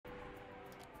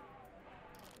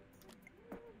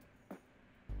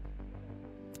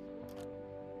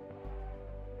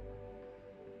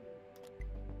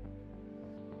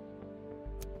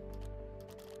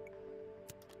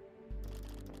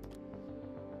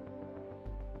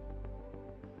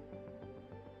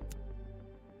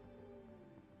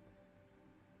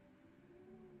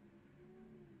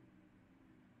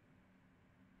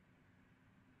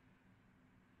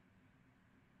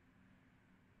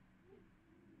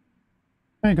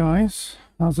Hey guys,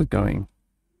 how's it going?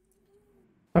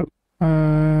 So,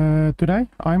 today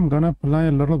I'm gonna play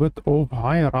a little bit of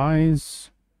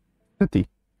Highrise City.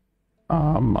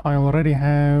 I already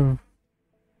have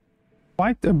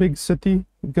quite a big city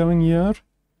going here.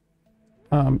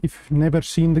 If you've never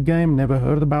seen the game, never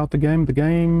heard about the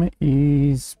game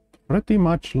is pretty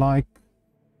much like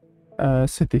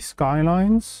Cities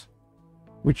Skylines,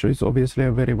 which is obviously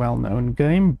a very well-known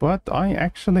game, but I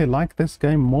actually like this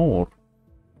game more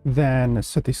than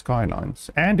City Skylines,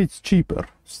 and it's cheaper,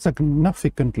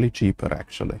 significantly cheaper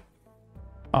actually.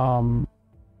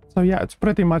 So yeah, it's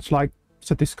pretty much like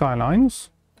City Skylines,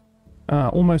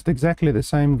 almost exactly the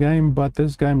same game, but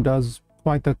this game does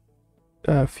quite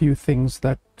a few things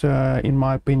that in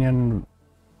my opinion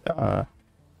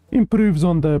improves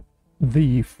on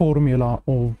the formula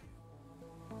of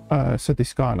City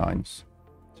Skylines.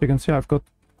 So you can see I've got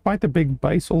quite a big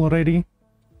base already,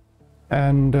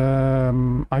 and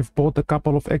I've bought a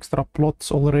couple of extra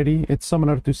plots already. It's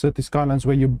similar to City Skylines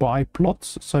where you buy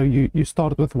plots, so you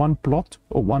start with one plot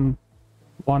or one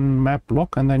map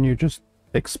block, and then you just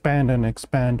expand and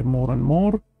expand more and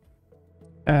more.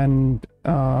 And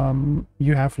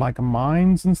you have like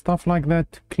mines and stuff like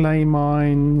that, clay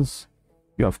mines,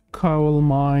 you have coal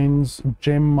mines,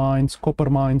 gem mines, copper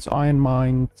mines, iron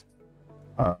mines,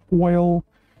 oil.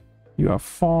 You have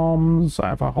farms. I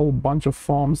have a whole bunch of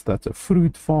farms. That's a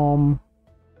fruit farm,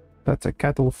 that's a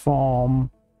cattle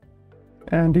farm,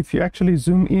 and if you actually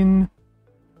zoom in,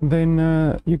 then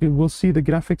will see the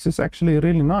graphics is actually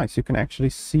really nice. You can actually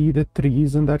see the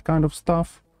trees and that kind of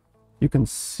stuff. You can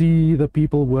see the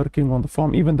people working on the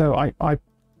farm, even though I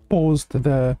paused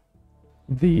the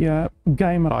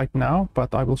game right now,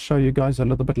 but I will show you guys a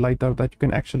little bit later that you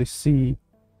can actually see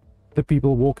the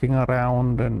people walking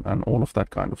around and all of that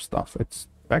kind of stuff. It's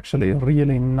actually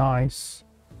really nice,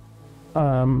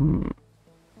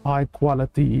 high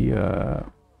quality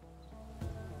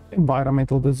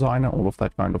environmental design and all of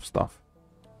that kind of stuff.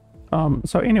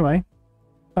 So anyway,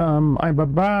 I'm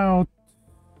about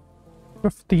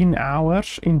 15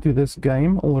 hours into this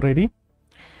game already,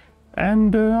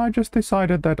 and I just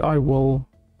decided that I will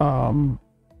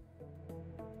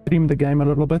stream the game a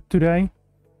little bit today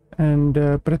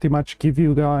and pretty much give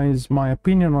you guys my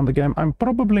opinion on the game. I'm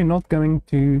probably not going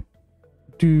to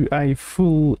do a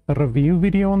full review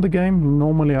video on the game.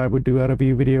 Normally I would do a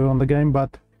review video on the game,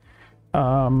 but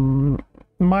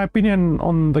my opinion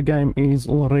on the game is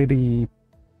already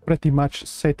pretty much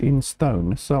set in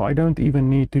stone, so I don't even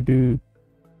need to do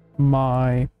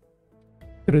my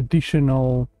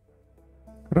traditional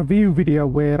review video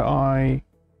where I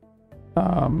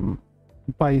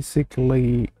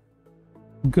basically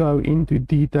go into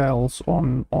details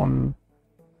on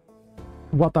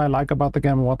what I like about the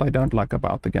game and what I don't like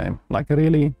about the game. Like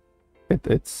really,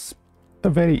 it's a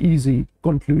very easy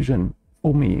conclusion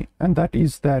for me, and that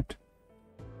is that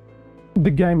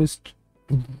the game is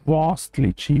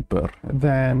vastly cheaper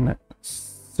than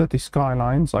City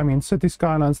Skylines. I mean, City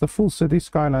Skylines, the full City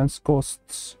Skylines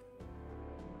costs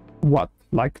what,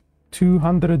 like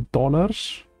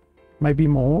 $200, maybe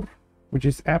more, which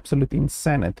is absolute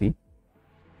insanity.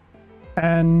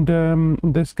 And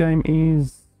this game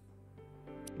is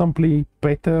simply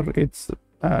better. It's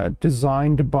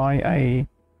designed by a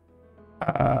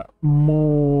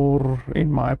more, in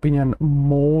my opinion,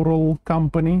 moral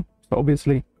company. So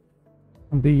obviously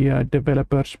the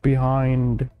developers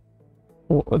behind,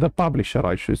 or the publisher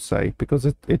I should say, because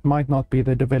it might not be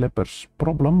the developer's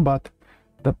problem, but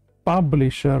the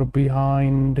publisher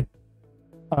behind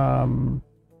the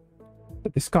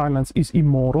Skylines is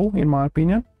immoral, in my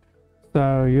opinion.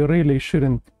 So you really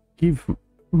shouldn't give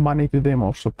money to them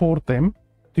or support them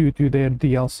due to their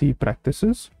DLC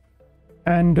practices.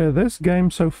 And this game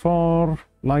so far,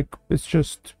 like, it's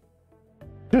just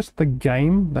the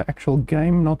game, the actual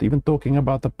game, not even talking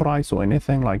about the price or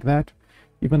anything like that,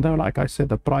 even though, like I said,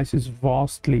 the price is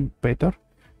vastly better.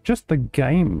 Just the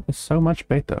game is so much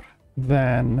better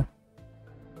than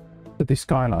the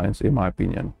Skylines, in my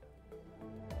opinion.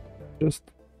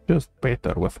 Just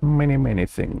better with many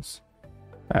things,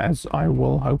 as I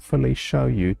will hopefully show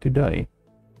you today.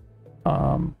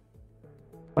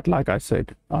 But like I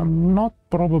said, I'm not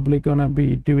probably gonna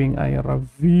be doing a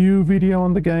review video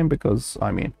on the game, because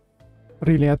I mean,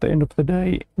 really at the end of the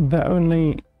day, the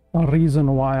only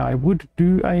reason why I would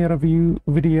do a review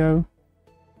video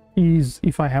is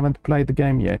if I haven't played the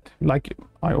game yet. Like,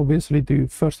 I obviously do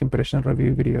first impression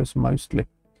review videos mostly,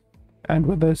 and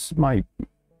with this my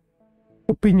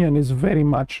opinion is very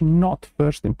much not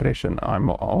first impression. I'm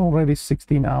already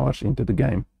 16 hours into the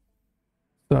game,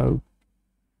 so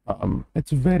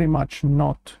it's very much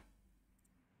not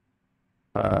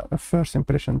a first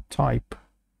impression type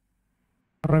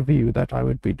review that I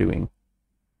would be doing.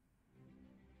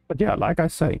 But yeah, like I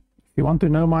say, if you want to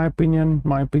know my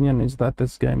opinion is that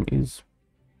this game is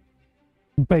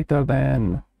better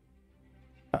than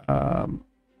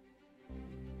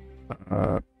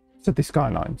City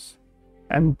Skylines.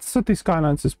 And City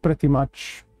Skylines is pretty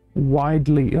much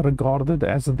widely regarded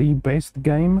as the best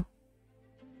game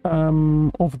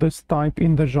of this type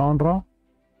in the genre.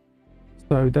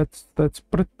 So that's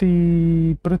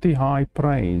pretty high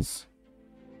praise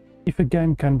if a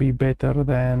game can be better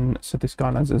than City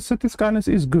Skylines. And City Skylines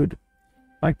is good.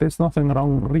 Like, there's nothing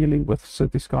wrong really with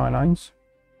City Skylines.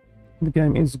 The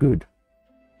game is good,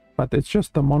 but it's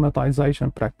just the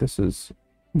monetization practices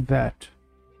that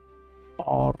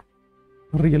are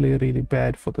really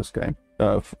bad for this game,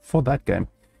 for that game.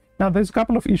 Now there's a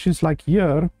couple of issues like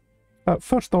here.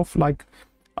 First off, like,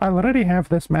 I already have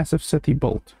this massive city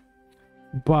built,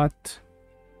 but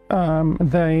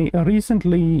they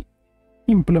recently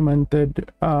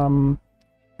implemented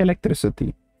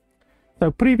electricity. So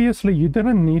previously you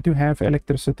didn't need to have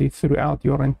electricity throughout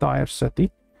your entire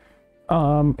city.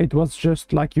 It was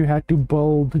just like you had to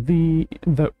build the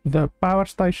power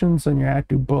stations, and you had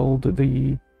to build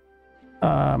the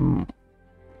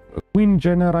wind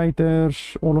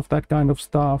generators, all of that kind of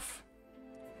stuff.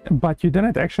 But you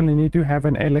didn't actually need to have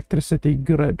an electricity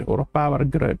grid or a power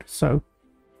grid. So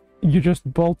you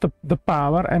just built the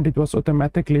power and it was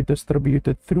automatically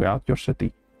distributed throughout your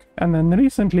city. And then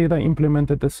recently they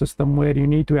implemented a system where you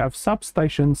need to have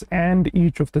substations, and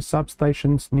each of the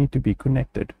substations need to be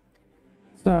connected.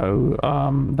 So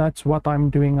that's what I'm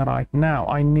doing right now.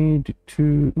 I need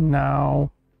to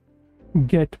now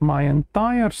get my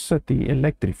entire city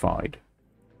electrified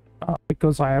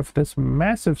because I have this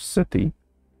massive city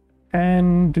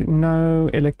and no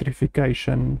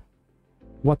electrification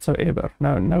whatsoever.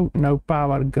 No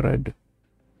power grid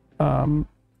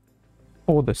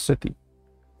for the city.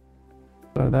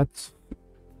 So that's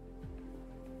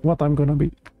what I'm gonna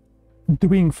be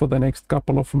doing for the next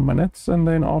couple of minutes, and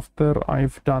then after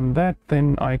I've done that,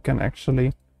 then I can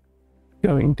actually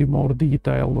go into more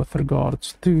detail with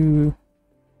regards to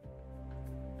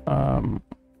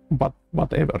but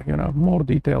whatever, you know, more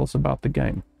details about the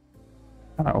game.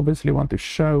 And I obviously want to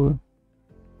show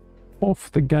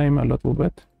off the game a little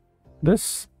bit.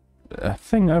 This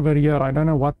thing over here, I don't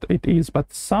know what it is,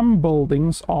 but some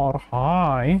buildings are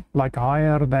high, like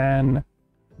higher than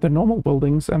the normal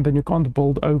buildings, and then you can't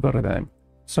build over them.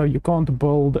 So you can't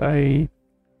build a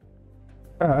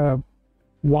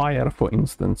wire, for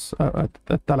instance, a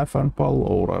telephone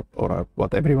pole, or a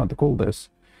whatever you want to call this,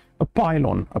 a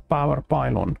pylon, a power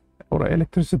pylon, or an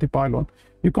electricity pylon.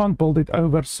 You can't build it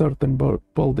over certain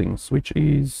buildings, which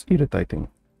is irritating.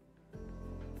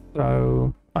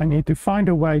 So I need to find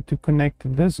a way to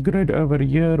connect this grid over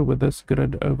here with this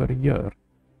grid over here.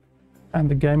 And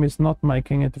the game is not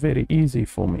making it very easy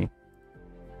for me.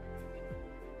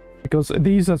 Because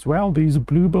these as well, these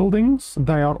blue buildings,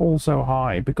 they are also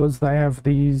high because they have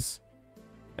these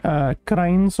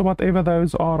cranes or whatever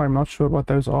those are. I'm not sure what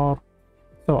those are.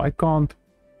 So I can't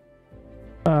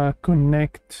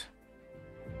connect.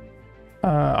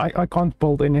 I can't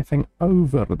build anything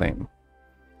over them.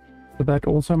 So that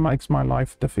also makes my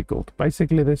life difficult.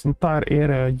 Basically, this entire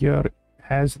area here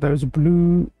has those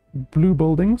blue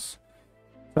buildings.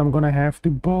 So I'm gonna have to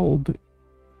build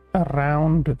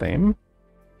around them,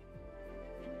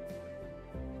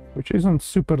 which isn't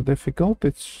super difficult.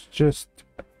 It's just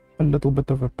a little bit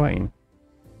of a pain.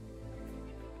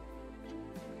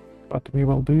 But we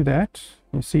will do that.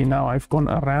 You see, now I've gone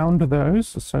around those,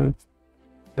 so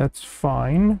that's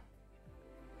fine.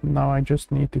 Now I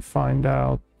just need to find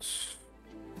out.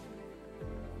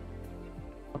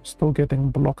 I'm still getting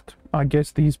blocked. I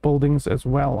guess these buildings as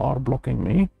well are blocking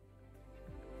me.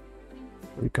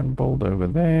 We can build over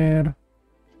there.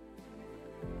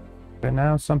 And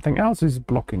now something else is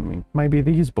blocking me. Maybe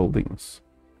these buildings.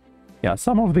 Yeah,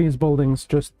 some of these buildings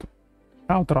just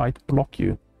outright block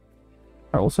you.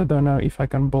 I also don't know if I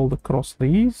can build across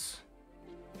these.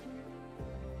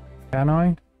 Can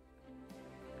I?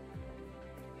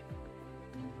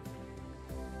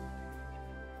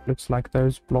 Looks like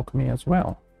those block me as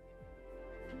well.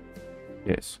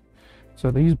 Yes.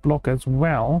 So these block as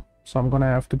well. So I'm gonna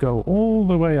have to go all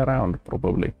the way around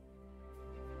probably.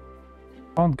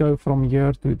 Can't go from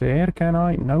here to there, can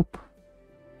I? Nope.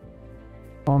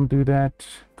 Can't do that.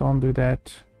 Can't do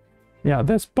that. Yeah,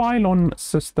 this pylon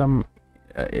system,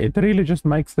 it really just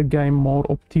makes the game more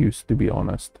obtuse, to be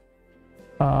honest.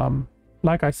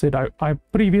 Like I said, I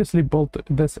previously built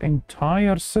this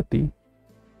entire city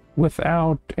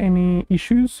without any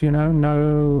issues, you know.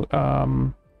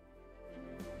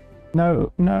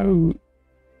 No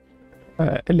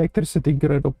electricity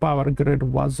grid or power grid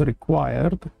was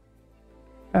required,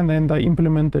 and then they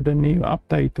implemented a new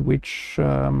update which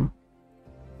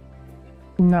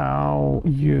now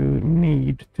you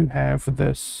need to have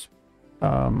this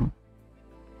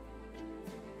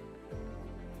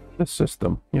the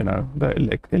system, you know,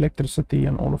 the electricity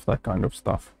and all of that kind of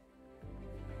stuff.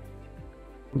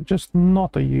 Just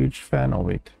not a huge fan of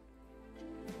it.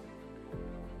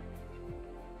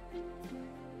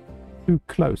 Too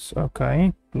close.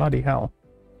 Okay, bloody hell.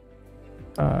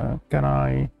 Can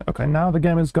I... Okay, now the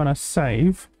game is gonna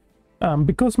save.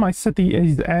 Because my city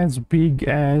is as big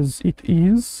as it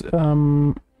is,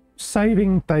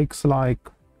 saving takes like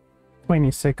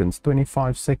 20 seconds,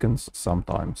 25 seconds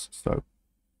sometimes. So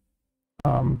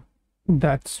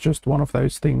that's just one of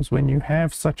those things. When you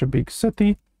have such a big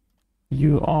city,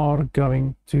 you are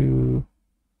going to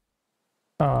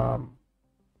run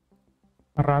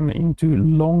into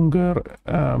longer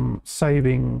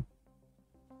saving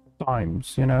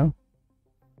times, you know,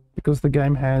 because the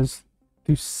game has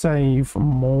to save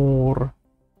more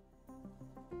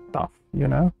stuff, you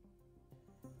know.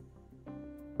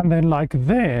 And then like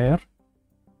there,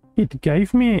 it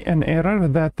gave me an error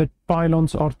that the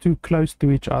pylons are too close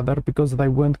to each other because they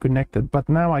weren't connected, but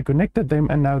now I connected them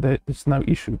and now there's no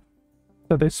issue.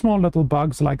 So there's small little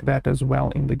bugs like that as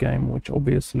well in the game, which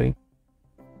obviously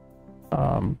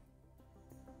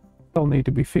still need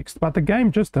to be fixed. But the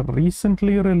game just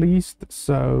recently released,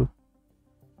 so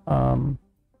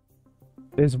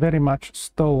there's very much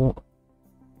still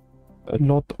a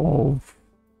lot of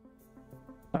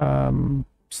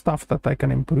stuff that they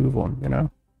can improve on, you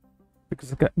know,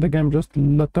 because the game just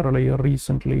literally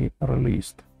recently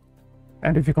released.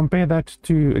 And if you compare that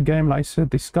to a game like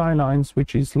Cities Skylines,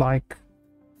 which is like,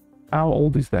 how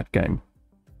old is that game?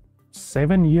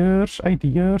 7 years, 8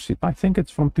 years? I think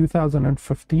it's from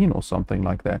 2015 or something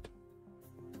like that.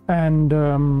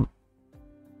 And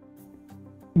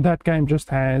that game just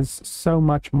has so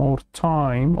much more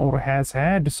time, or has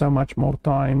had so much more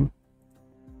time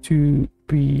to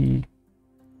be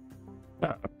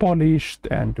polished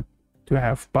and to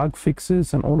have bug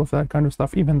fixes and all of that kind of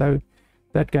stuff, even though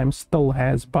that game still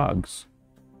has bugs.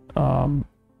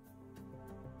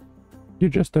 You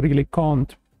just really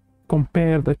can't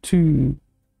compare the two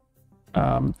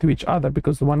to each other,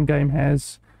 because the one game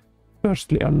has,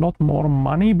 firstly, a lot more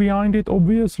money behind it,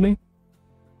 obviously.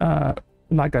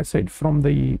 Like I said, from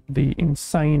the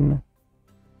insane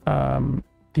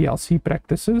DLC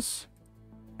practices,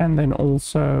 and then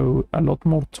also a lot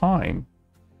more time,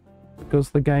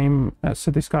 because the game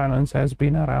Cities Skylines has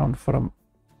been around for a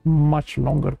much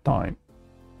longer time.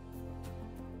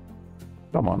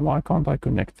 Come on, why can't I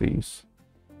connect these?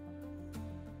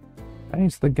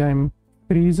 Is the game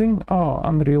freezing? Oh,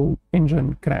 Unreal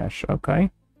Engine crash. Okay,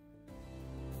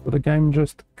 so the game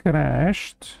just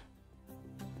crashed.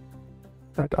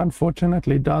 That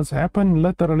unfortunately does happen,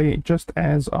 literally just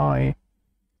as I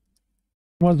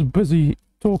was busy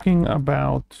talking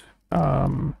about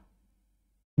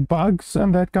bugs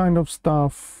and that kind of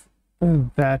stuff.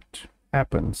 That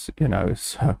happens, you know,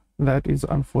 so that is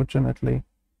unfortunately,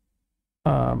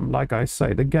 like I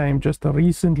say, the game just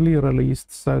recently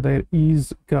released, so there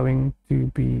is going to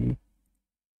be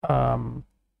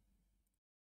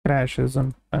crashes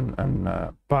and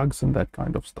bugs and that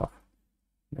kind of stuff.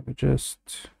 Let me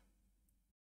just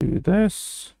do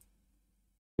this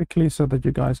quickly so that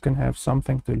you guys can have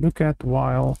something to look at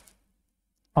while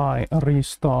I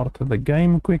restart the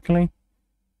game quickly.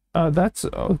 That's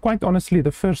quite honestly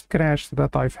the first crash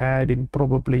that I've had in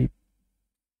probably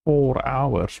 4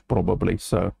 hours, probably,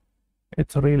 so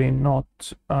it's really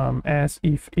not as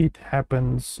if it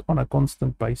happens on a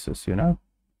constant basis, you know.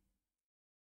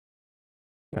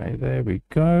 Okay, there we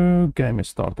go. Game is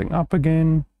starting up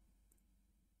again.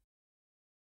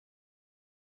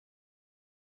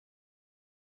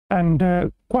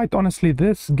 And quite honestly,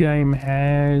 this game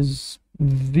has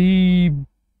the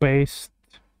best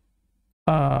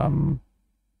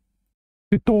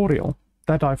tutorial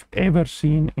that I've ever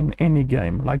seen in any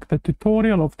game. Like, the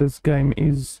tutorial of this game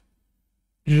is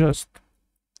just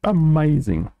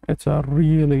amazing. It's a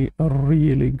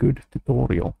really good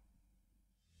tutorial.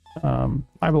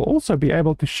 I will also be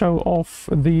able to show off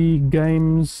the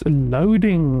game's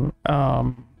loading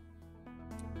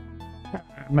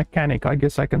mechanic, I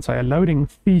guess I can say, a loading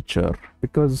feature,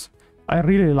 because I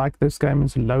really like this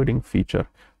game's loading feature.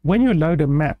 When you load a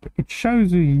map, it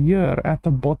shows you here at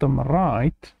the bottom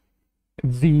right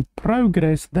the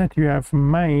progress that you have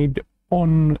made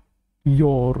on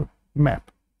your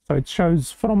map. So it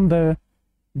shows from the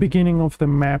beginning of the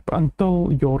map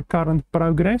until your current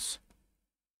progress.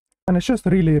 And it's just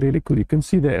really, really cool. You can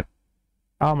see there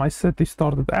how my city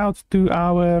started out 2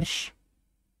 hours.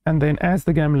 And then as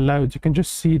the game loads, you can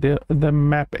just see the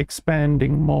map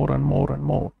expanding more and more and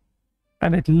more.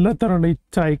 And it literally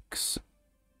takes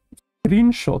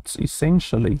screenshots,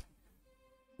 essentially,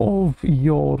 of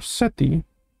your city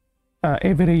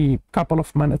every couple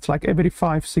of minutes. Like every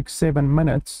 5, 6, 7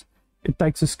 minutes, it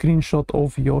takes a screenshot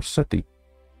of your city.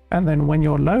 And then when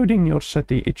you're loading your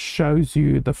city, it shows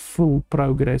you the full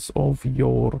progress of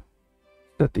your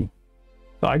city.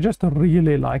 So I just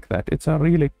really like that. It's a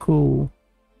really cool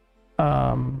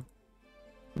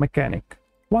mechanic.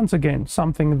 Once again,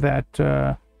 something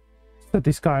that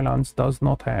Cities Skylines does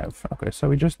not have. Okay, so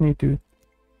we just need to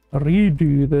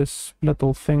redo this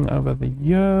little thing over the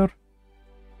year.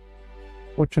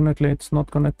 Fortunately, it's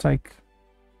not going to take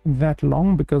that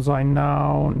long because I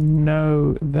now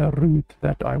know the route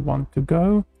that I want to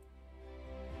go.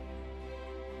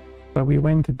 So we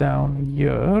went down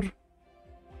here.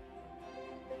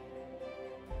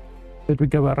 Did we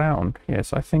go around?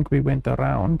 Yes, I think we went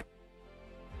around.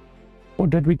 Or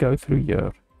did we go through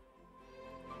here?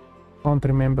 Can't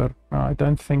remember. No, I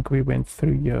don't think we went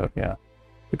through here, yeah.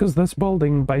 Because this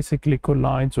building basically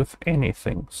collides with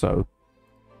anything, so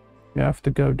you have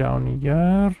to go down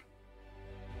here.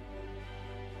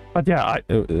 But yeah,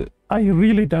 I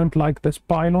really don't like this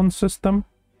pylon system.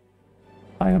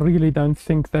 I really don't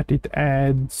think that it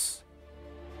adds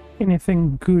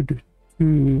anything good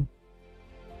to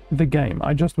the game.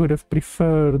 I just would have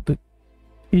preferred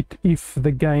it if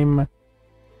the game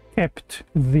kept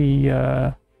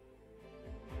the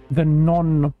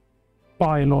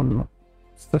non-pylon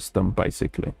system,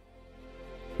 basically,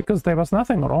 because there was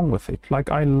nothing wrong with it. Like,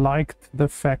 I liked the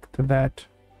fact that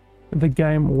the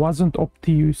game wasn't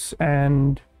obtuse,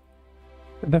 and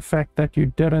the fact that you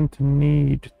didn't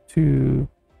need to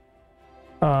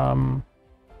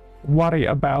worry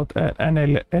about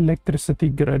an electricity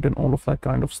grid and all of that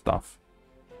kind of stuff.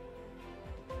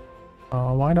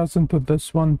 Why doesn't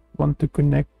this one want to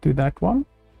connect to that one?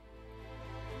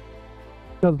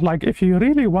 Because, like, if you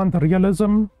really want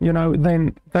realism, you know,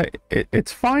 then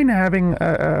it's fine having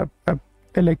a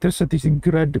electricity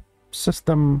grid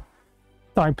system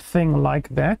type thing like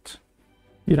that,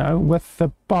 you know, with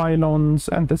the pylons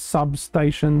and the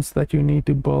substations that you need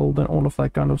to build and all of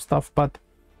that kind of stuff. But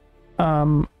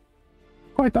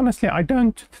quite honestly, I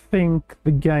don't think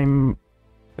the game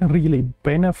really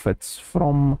benefits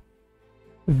from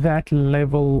that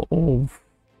level of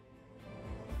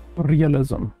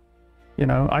realism. You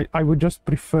know, I would just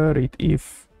prefer it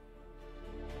if,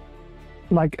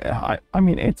 like, I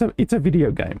mean, it's a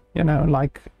video game, you know,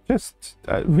 like, just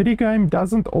a video game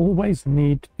doesn't always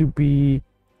need to be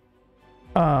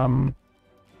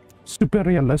super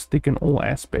realistic in all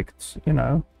aspects, you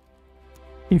know.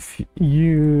 If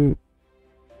you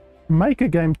make a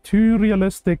game too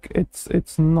realistic,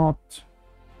 it's not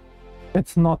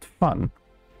fun.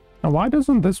 Now, why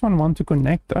doesn't this one want to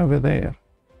connect over there?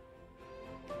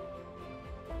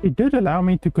 It did allow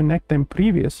me to connect them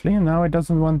previously, and now it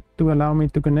doesn't want to allow me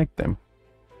to connect them.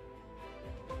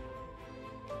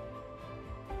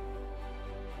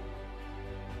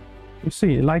 You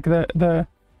see, like, the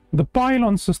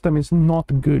pylon system is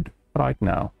not good right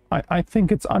now. I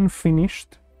think it's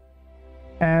unfinished,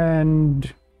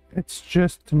 and it's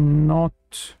just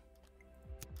not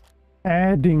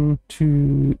adding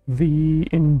to the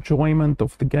enjoyment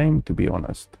of the game, to be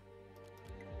honest.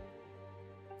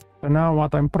 So now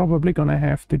what I'm probably gonna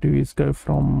have to do is go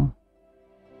from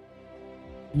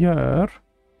here.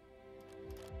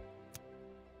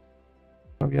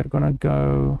 So we are gonna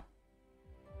go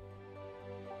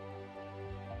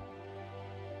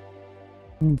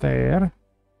there,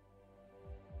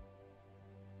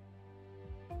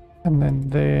 and then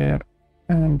there,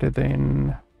 and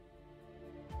then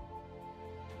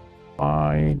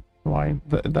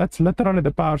that's literally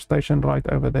the power station right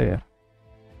over there.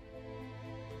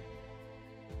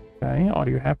 Okay, are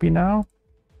you happy now?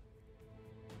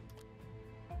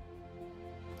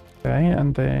 Okay,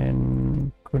 and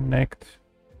then connect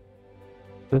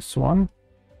this one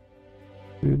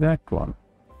to that one.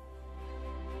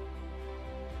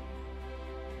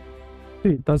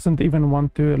 It doesn't even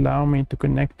want to allow me to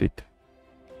connect it.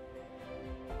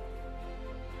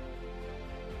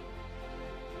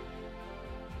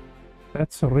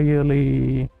 That's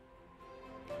really,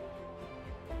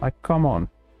 like, come on.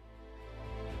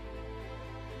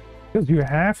 Because you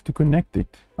have to connect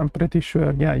it. I'm pretty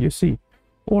sure. Yeah, you see,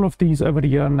 all of these over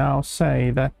here now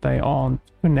say that they aren't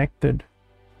connected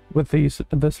with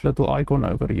this little icon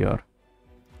over here.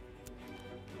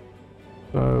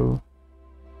 So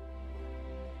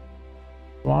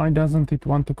why doesn't it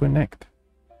want to connect?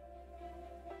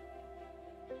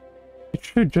 It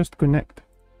should just connect.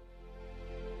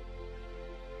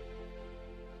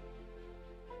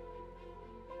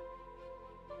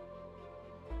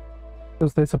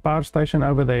 Because there's a power station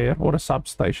over there, or a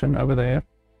substation over there,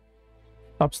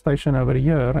 substation over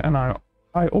here, and I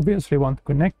obviously want to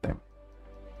connect them.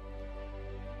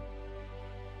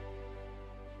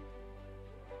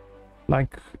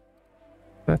 Like,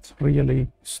 that's really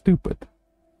stupid.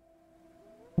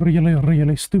 Really,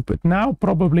 really stupid. Now,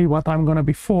 probably what I'm gonna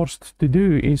be forced to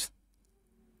do is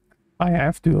I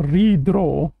have to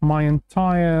redraw my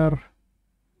entire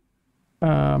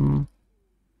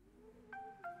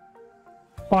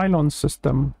pylon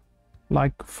system,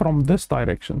 like from this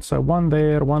direction. So one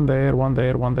there, one there, one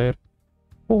there, one there,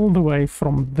 all the way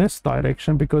from this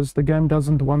direction, because the game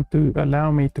doesn't want to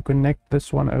allow me to connect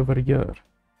this one over here.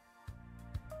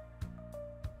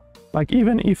 Like,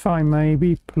 even if I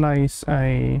maybe place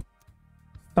a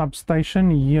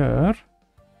substation here,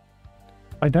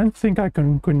 I don't think I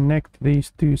can connect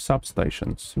these two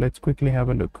substations. Let's quickly have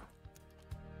a look.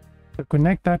 So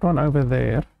connect that one over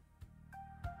there.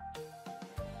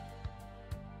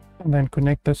 And then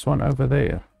connect this one over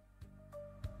there.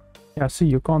 Yeah, see,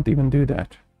 you can't even do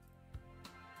that.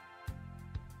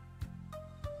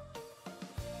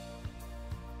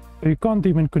 So you can't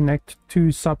even connect two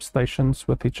substations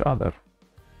with each other.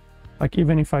 Like,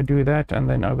 even if I do that and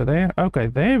then over there. Okay,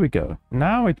 there we go.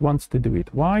 Now it wants to do it.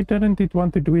 Why didn't it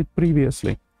want to do it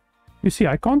previously? You see,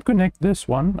 I can't connect this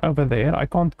one over there. I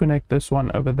can't connect this one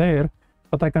over there.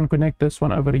 But I can connect this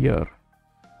one over here.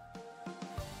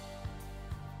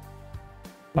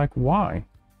 Like, why?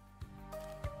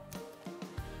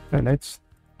 Okay, let's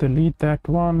delete that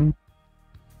one.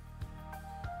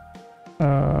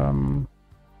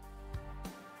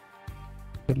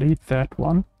 Delete that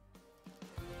one.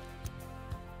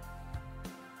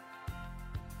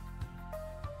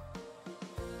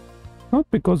 Not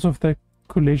because of the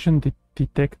collision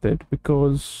detected,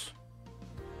 because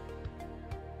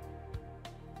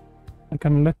I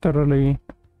can literally...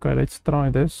 Okay, let's try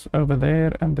this over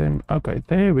there, and then... Okay,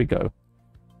 there we go.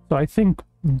 So I think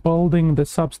building the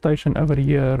substation over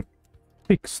here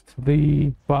fixed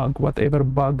the bug, whatever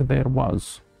bug there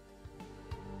was.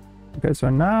 Okay, so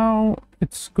now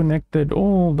it's connected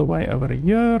all the way over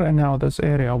here, and now this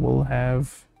area will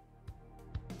have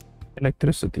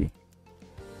electricity.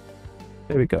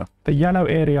 There we go. The yellow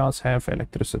areas have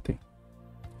electricity.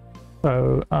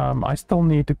 So I still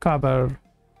need to cover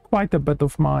quite a bit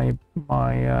of my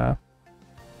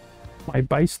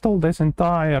base. Still, this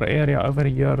entire area over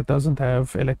here doesn't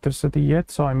have electricity yet,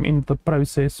 so I'm in the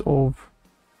process of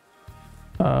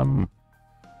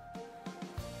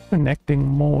connecting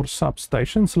more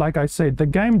substations. Like I said, the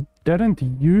game didn't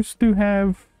used to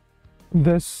have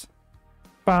this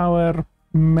power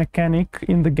mechanic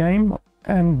in the game,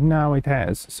 and now it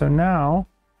has. So now,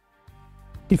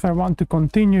 if I want to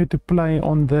continue to play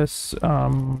on this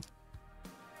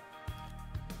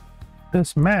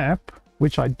this map,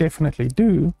 which I definitely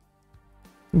do,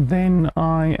 then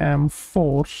I am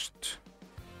forced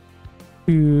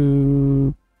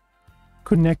to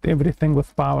connect everything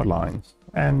with power lines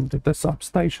and the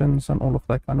substations and all of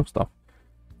that kind of stuff.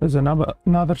 There's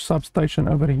another substation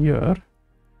over here.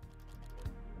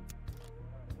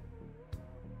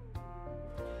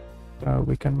 So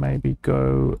we can maybe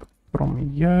go from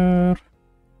here.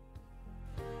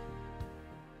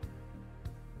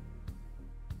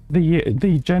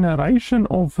 The generation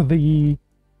of the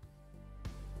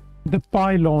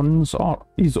pylons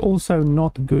is also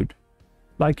not good.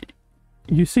 Like,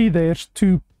 you see there's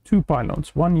two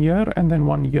pylons, one here and then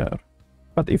one here.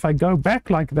 But if I go back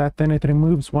like that, then it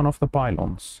removes one of the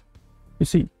pylons. You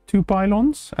see, two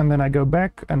pylons, and then I go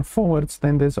back and forwards,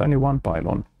 then there's only one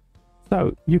pylon.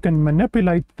 So you can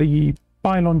manipulate the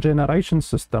pylon generation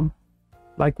system.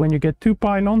 Like, when you get two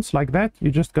pylons like that,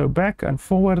 you just go back and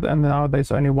forward, and now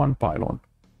there's only one pylon.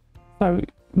 So,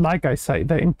 like I say,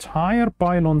 the entire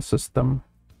pylon system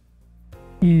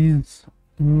is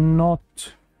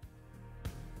not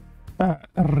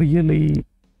really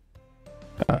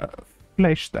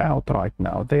fleshed out right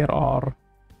now. There are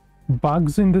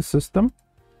bugs in the system,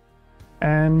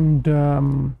 and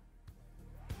on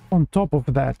top of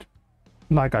that,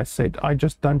 like I said, I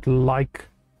just don't like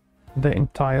the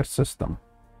entire system.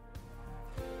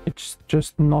 It's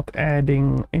just not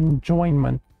adding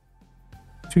enjoyment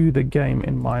to the game,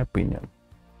 in my opinion.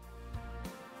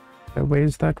 So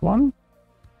where's that one?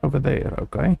 Over there.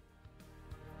 Okay.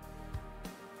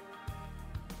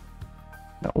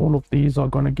 Now all of these are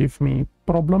going to give me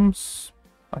problems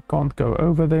I can't go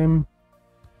over them.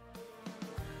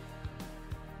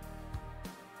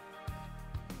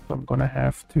 So I'm gonna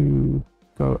have to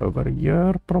go over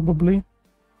here probably.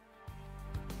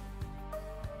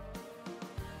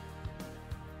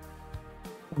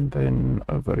 And then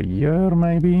over here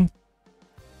maybe.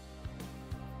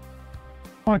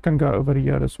 I can go over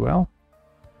here as well.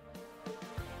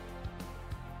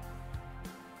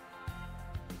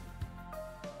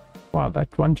 Wow,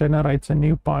 that one generates a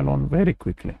new pylon very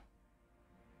quickly.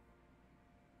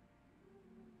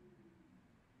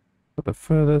 So the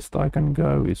furthest I can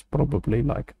go is probably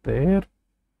like there.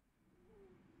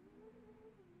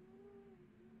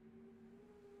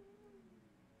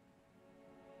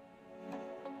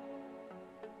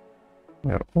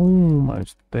 We're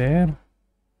almost there.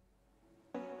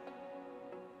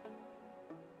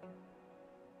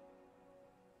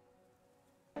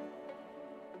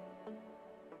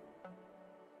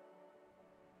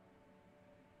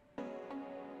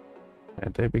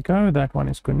 And there we go, that one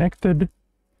is connected.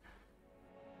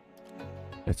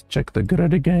 Let's check the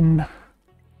grid again.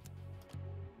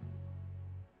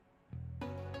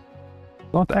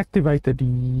 Not activated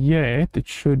yet, it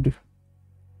should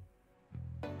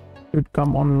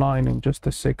come online in just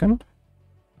a second.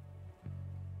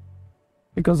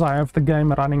 Because I have the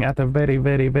game running at a very,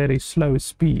 very, very slow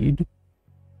speed,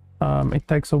 it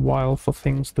takes a while for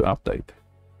things to update.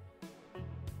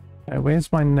 Okay,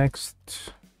 where's my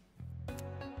next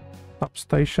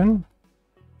substation?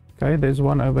 Okay, there's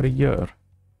one over here.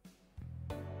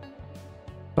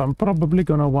 So I'm probably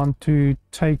gonna want to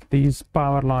take these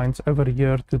power lines over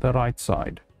here to the right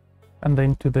side and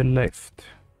then to the left.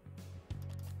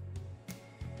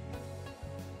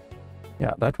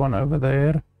 Yeah, that one over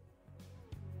there.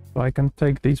 So I can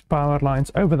take these power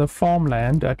lines over the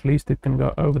farmland. At least it can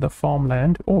go over the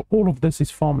farmland. All of this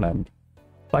is farmland.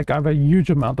 Like I have a huge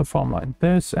amount of farmland.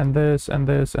 This and this and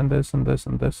this and this and this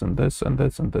and this and this and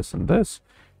this and this and this.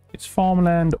 It's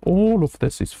farmland. All of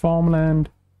this is farmland.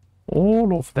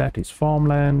 All of that is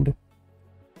farmland.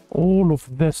 All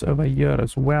of this over here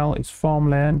as well is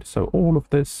farmland. So all of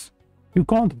this, you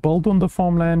can't build on the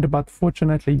farmland, but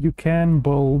fortunately you can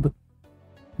build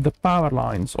the power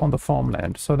lines on the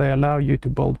farmland. So they allow you to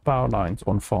build power lines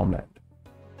on farmland,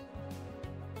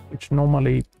 which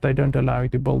normally they don't allow you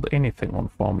to build anything on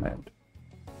farmland.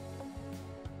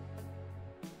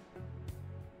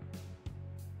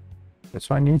 Okay,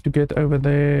 so I need to get over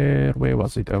there. Where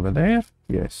was it? Over there?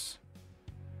 Yes.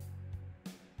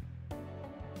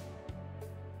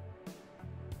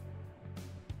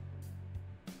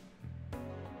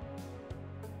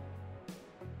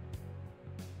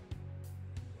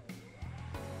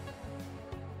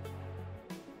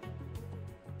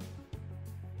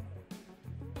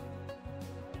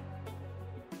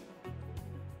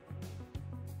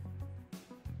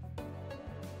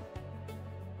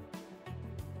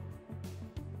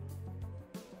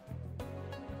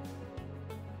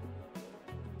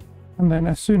 And then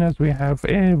as soon as we have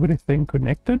everything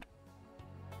connected,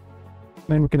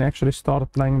 then we can actually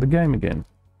start playing the game again.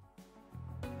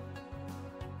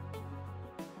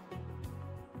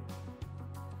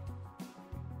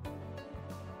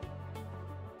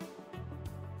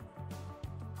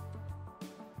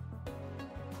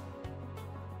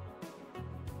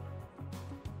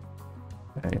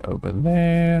 Okay, over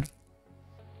there.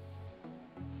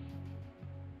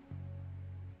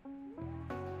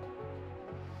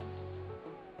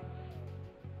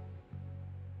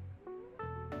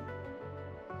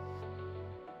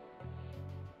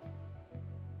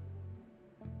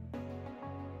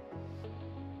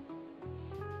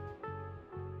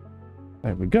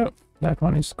 There we go. That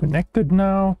one is connected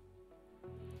now.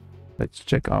 Let's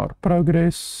check our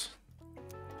progress.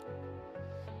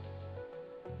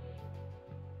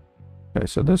 Okay,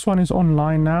 so this one is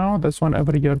online now. This one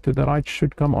over here to the right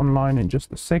should come online in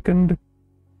just a second.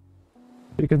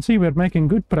 You can see we're making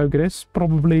good progress.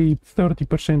 Probably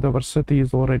 30% of our city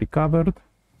is already covered.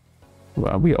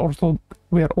 Well, we are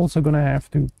also going to have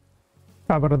to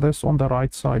cover this on the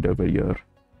right side over here.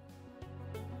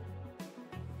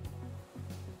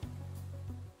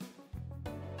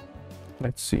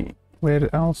 Let's see,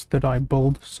 where else did I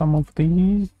build some of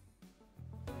these?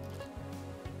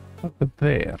 Over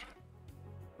there.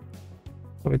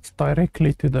 So it's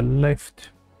directly to the left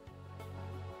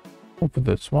of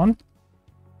this one.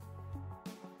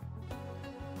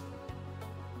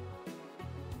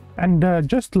 And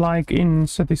just like in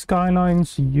Cities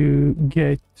Skylines, you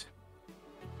get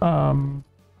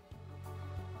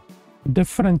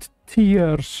different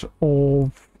tiers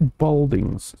of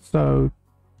buildings. So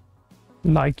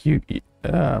like you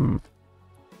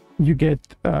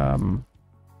get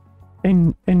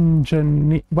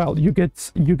well, you get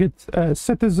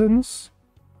citizens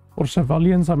or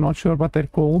civilians, I'm not sure what they're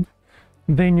called.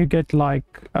 Then you get like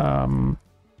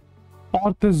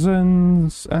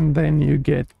artisans, and then you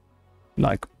get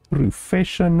like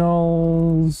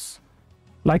professionals.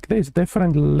 Like there's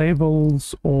different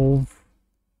levels of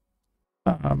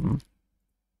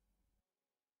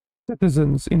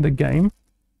citizens in the game.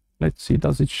 Let's see,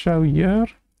 does it show here?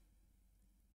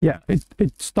 Yeah,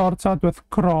 it starts out with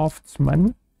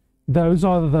craftsmen. Those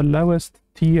are the lowest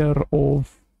tier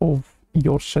of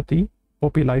your city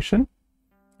population.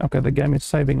 Okay, the game is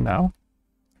saving now.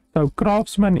 So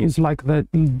craftsman is like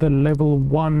the level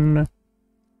 1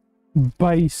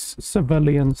 base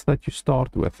civilians that you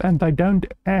start with, and they don't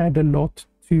add a lot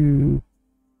to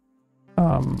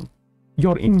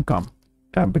your income,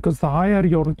 because the higher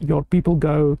your people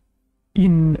go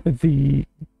in the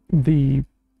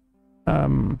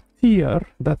tier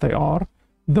that they are,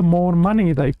 the more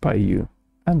money they pay you,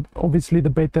 and obviously the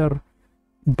better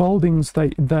buildings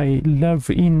they live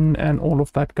in and all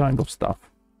of that kind of stuff.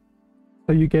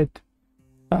 So you get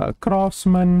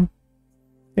craftsmen,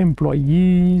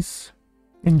 employees,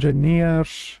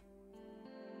 engineers,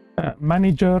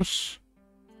 managers,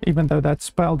 even though that's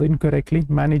spelled incorrectly,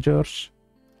 managers,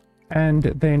 and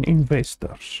then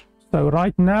investors. So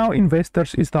right now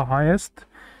investors is the highest.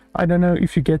 I don't know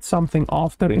if you get something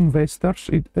after investors.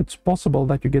 It's possible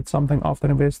that you get something after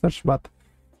investors, but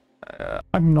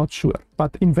I'm not sure.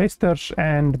 But investors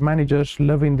and managers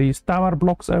live in these tower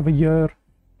blocks over here,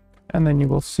 and then you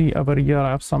will see over here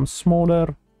I have some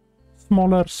smaller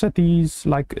cities.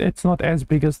 Like it's not as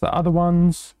big as the other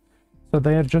ones, so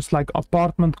they are just like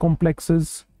apartment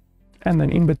complexes, and then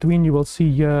in between you will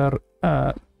see here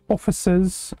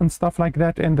offices and stuff like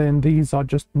that, and then these are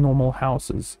just normal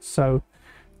houses. So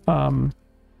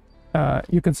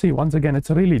you can see once again it's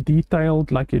really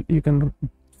detailed. Like you can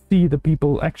see the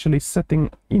people actually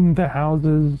sitting in the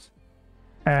houses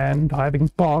and having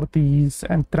parties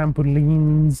and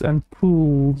trampolines and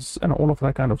pools and all of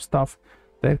that kind of stuff.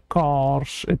 Their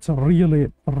cars, it's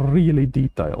really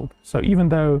detailed. So even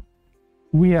though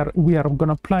we are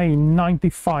gonna play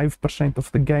 95%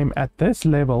 of the game at this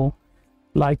level,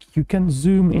 like you can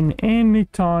zoom in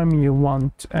anytime you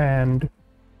want and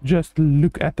just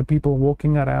look at the people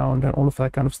walking around and all of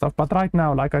that kind of stuff. But right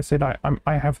now, like I said,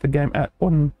 I have the game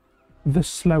on the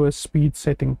slowest speed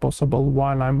setting possible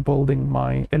while I'm building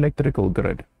my electrical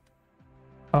grid.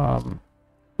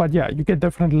 But yeah, you get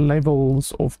different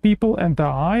levels of people, and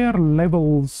the higher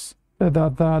levels,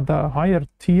 the higher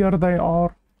tier they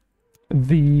are,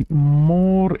 the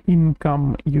more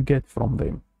income you get from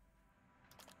them.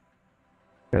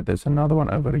 Okay, there's another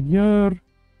one over here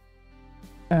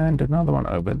and another one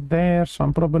over there, so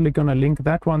I'm probably gonna link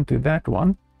that one to that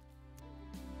one.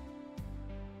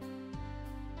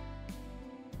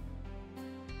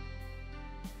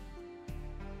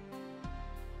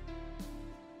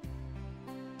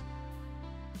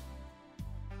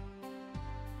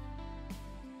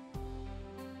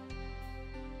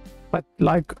 But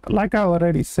like I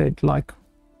already said, like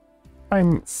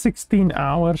I'm 16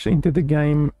 hours into the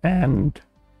game and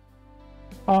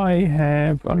I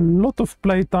have a lot of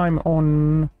playtime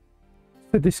on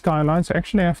Cities Skylines.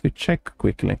 Actually, I have to check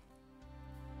quickly.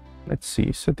 Let's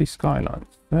see, Cities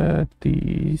Skylines. I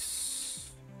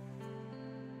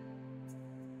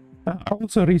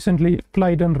also recently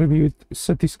played and reviewed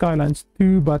Cities Skylines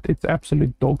 2, but it's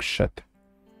absolute dog shit.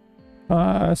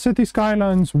 City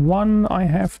Skylines 1, I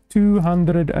have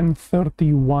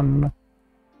 231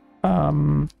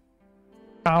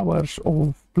 hours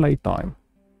of playtime.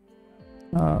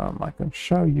 I can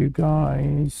show you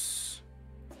guys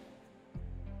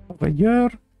over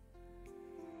here.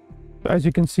 As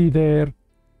you can see there,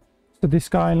 City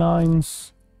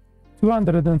Skylines,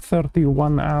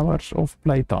 231 hours of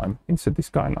playtime in City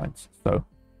Skylines. So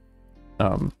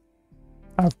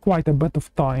I have quite a bit of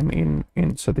time in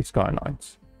City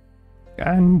Skylines,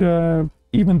 and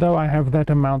even though I have that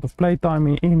amount of playtime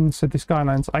in City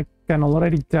Skylines, I can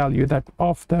already tell you that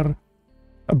after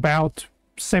about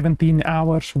 17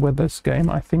 hours with this game,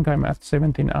 I think I'm at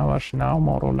 17 hours now,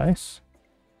 more or less.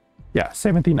 Yeah,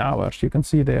 17 hours. You can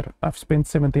see there I've spent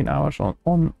 17 hours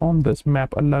on this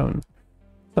map alone.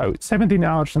 So 17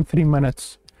 hours and 3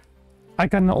 minutes. I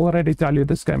can already tell you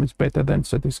this game is better than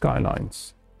City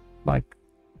Skylines. Like,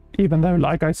 even though,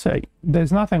 like I say,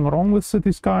 there's nothing wrong with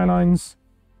City Skylines,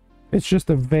 it's just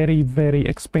a very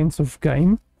expensive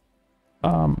game.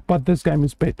 But this game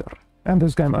is better, and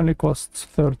this game only costs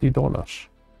 $30,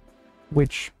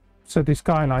 which City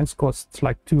Skylines costs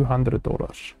like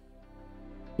 $200.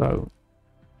 So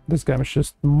this game is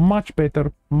just much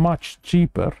better, much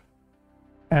cheaper,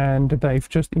 and they've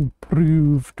just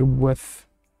improved with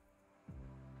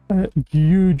a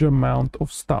huge amount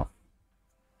of stuff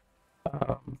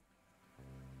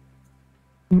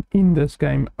in this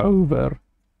game over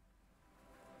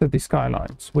the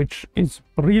Skylines, which is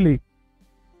really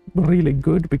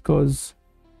good, because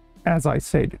as I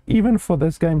said, even for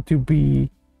this game to be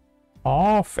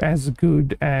half as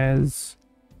good as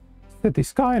City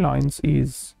Skylines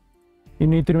is, you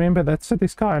need to remember that City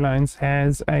Skylines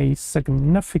has a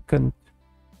significant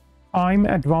time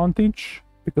advantage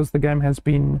because the game has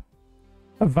been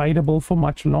available for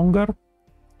much longer,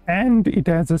 and it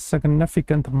has a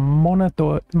significant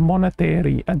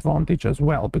monetary advantage as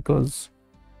well, because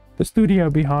the studio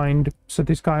behind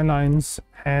City Skylines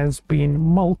has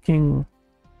been milking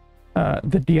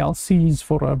the DLCs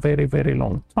for a very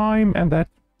long time, and that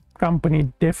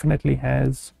company definitely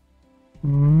has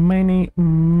many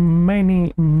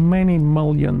millions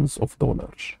of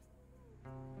dollars.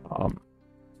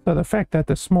 So the fact that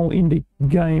a small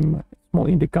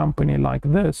indie company like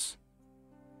this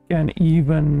can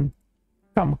even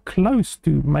come close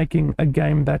to making a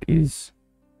game that is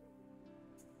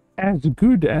as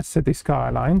good as City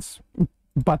Skylines,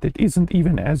 but it isn't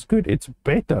even as good, it's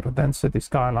better than City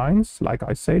Skylines, like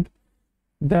I said,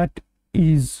 that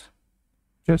is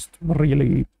just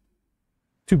really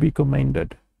to be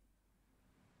commended.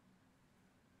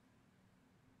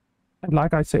 And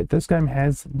like I said, this game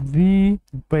has the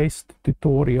best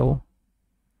tutorial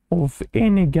of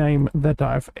any game that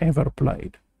I've ever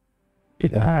played.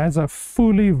 It has a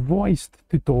fully voiced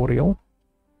tutorial,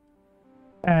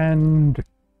 and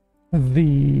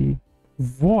the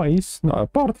voice, no,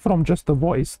 apart from just the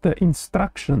voice, the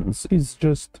instructions is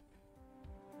just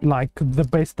like the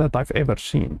best that I've ever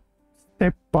seen.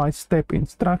 Step-by-step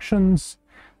instructions,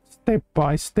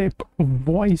 step-by-step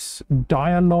voice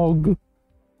dialogue.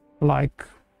 Like,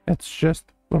 it's just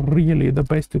really the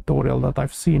best tutorial that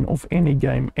I've seen of any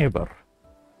game ever.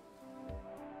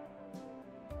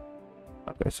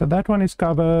 Okay, so that one is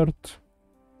covered.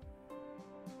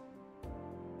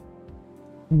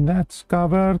 That's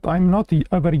covered. I'm not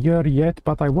over here yet,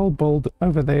 but I will build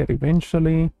over there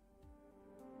eventually.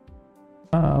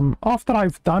 After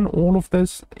I've done all of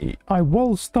this, I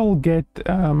will still get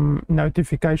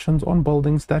notifications on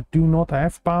buildings that do not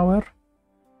have power.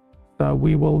 So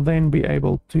we will then be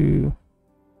able to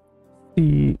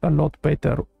see a lot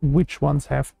better which ones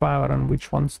have power and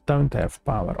which ones don't have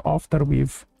power after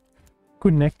we've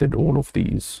connected all of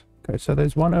these. Okay, so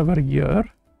there's one over here.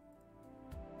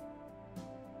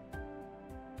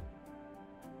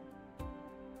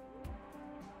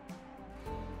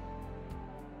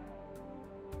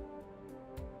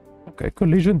 Okay,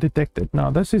 collision detected.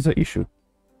 Now this is an issue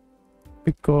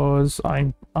because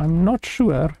I'm not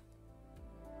sure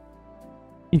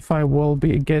if I will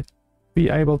be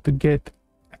able to get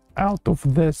out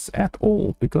of this at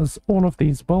all, because all of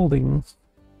these buildings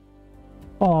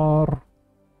are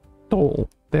tall.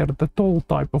 They're the tall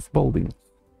type of buildings.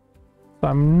 So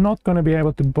I'm not going to be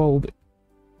able to build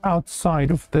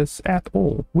outside of this at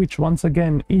all, which once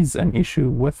again is an issue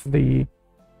with the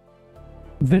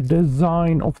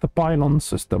design of the pylon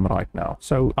system right now.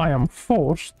 So I am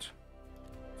forced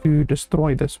to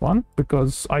destroy this one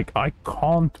because I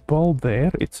can't build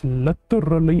there. It's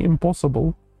literally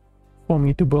impossible for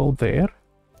me to build there.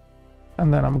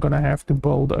 And then I'm gonna have to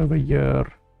build over here.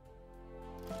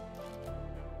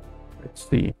 Let's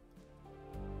see.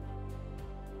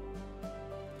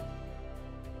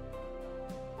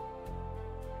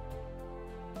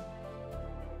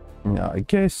 Yeah, I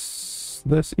guess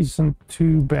this isn't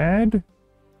too bad.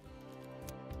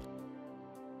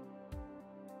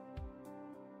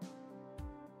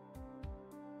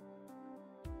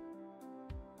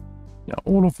 Yeah,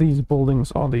 all of these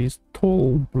buildings are these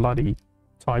tall, bloody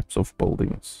types of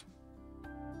buildings.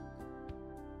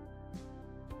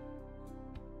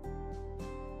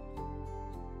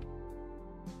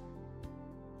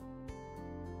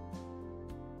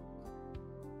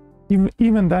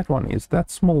 Even that one is, that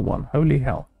small one, holy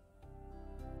hell.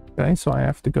 Okay, so I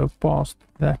have to go past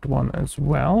that one as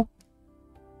well.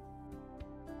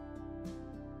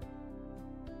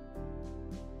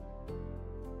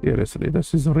 Seriously,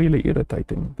 this is really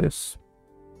irritating.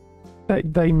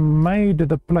 They made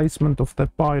the placement of the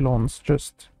pylons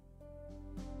just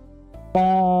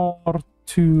far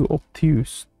too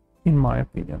obtuse, in my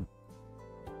opinion.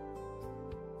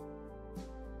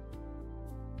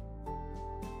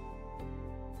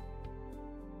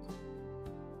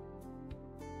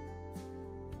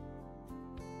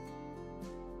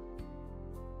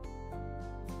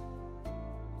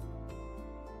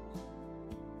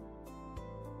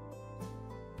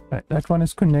 Right, that one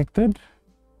is connected.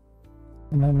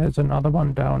 And then there's another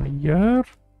one down here.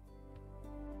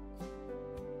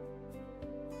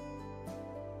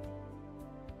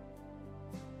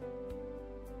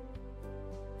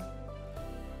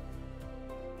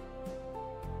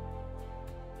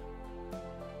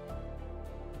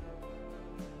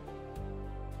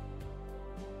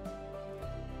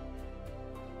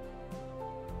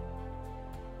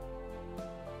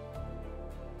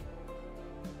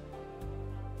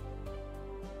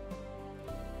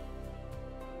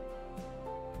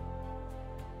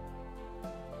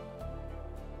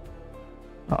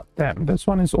 Oh, damn, this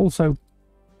one is also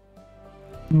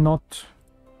not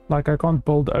like I can't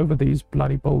build over these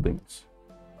bloody buildings.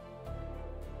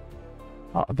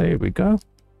 Ah, there we go.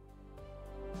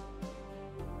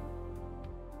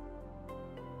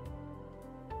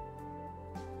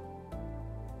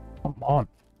 Come on.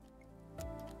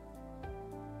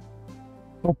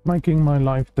 Stop making my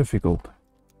life difficult.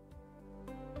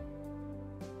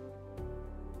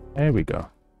 There we go.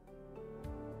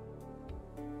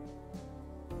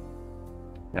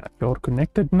 Yeah, you're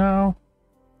connected now.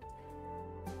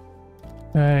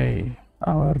 Hey,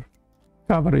 our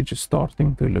coverage is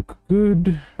starting to look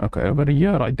good. Okay, over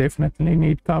here I definitely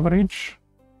need coverage.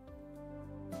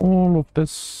 All of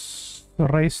this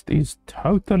rest is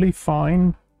totally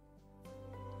fine.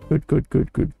 Good, good,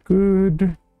 good, good,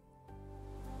 good.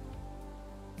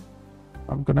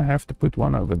 I'm gonna have to put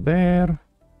one over there.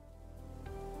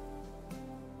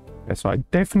 Okay, so I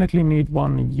definitely need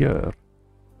one here.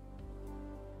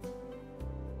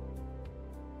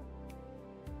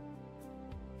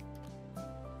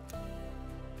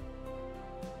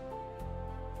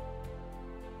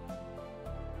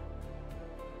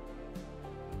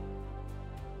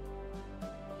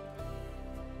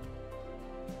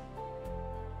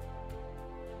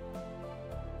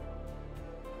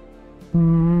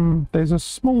 There's a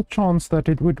small chance that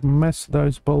it would miss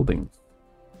those buildings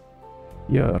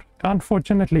here.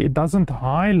 Unfortunately, it doesn't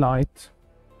highlight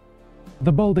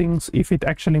the buildings if it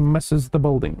actually misses the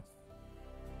buildings.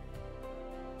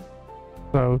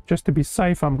 So just to be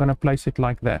safe, I'm going to place it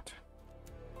like that.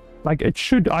 Like it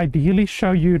should ideally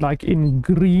show you like in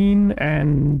green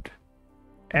and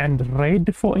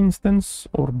red, for instance,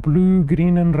 or blue,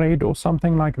 green and red or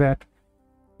something like that.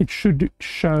 It should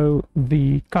show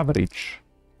the coverage.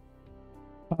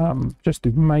 Just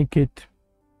to make it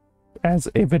as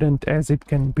evident as it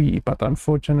can be, but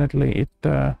unfortunately it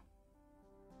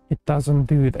doesn't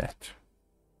do that.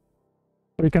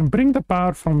 So we can bring the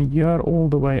power from here all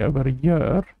the way over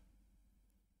here,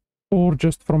 or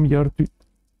just from here to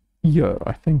here.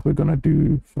 I think we're gonna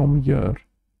do from here.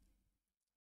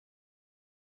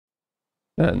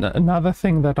 Another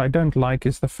thing that I don't like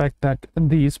is the fact that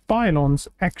these pylons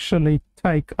actually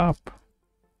take up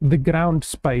the ground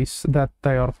space that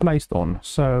they are placed on.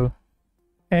 So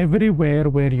everywhere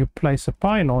where you place a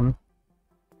pylon,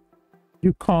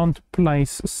 you can't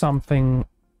place something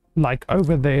like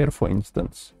over there, for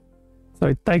instance. So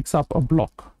it takes up a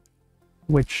block,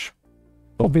 which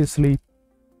obviously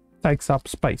takes up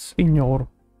space in your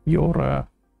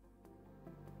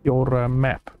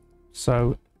map.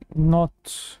 So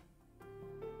not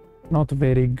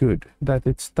very good that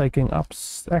it's taking up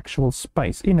actual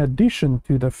space, in addition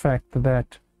to the fact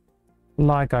that,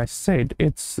 like I said,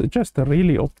 it's just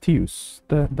really obtuse.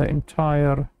 The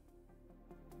entire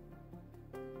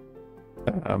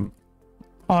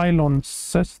pylon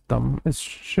system is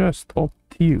just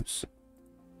obtuse,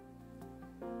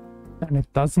 and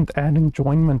it doesn't add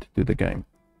enjoyment to the game.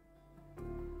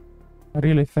 I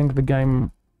really think the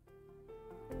game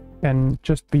can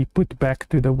just be put back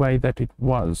to the way that it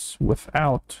was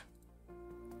without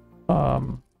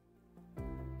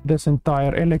this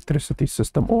entire electricity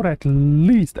system, or at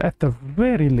least, at the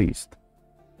very least,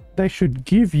 they should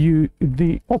give you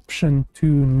the option to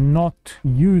not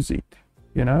use it,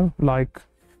 you know? Like,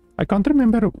 I can't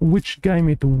remember which game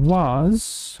it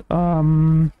was.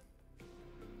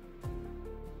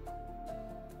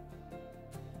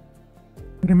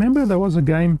 Remember there was a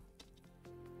game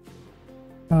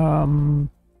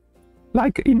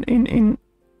like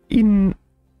in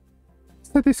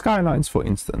Cities Skylines, for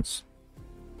instance.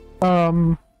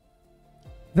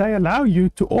 They allow you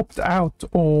to opt out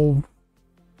of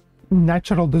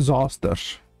natural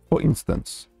disasters, for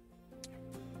instance,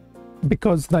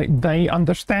 because they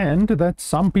understand that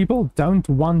some people don't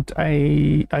want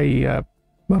a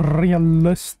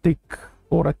realistic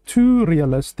or a too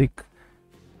realistic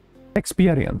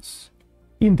experience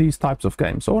in these types of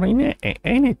games, or in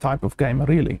any type of game,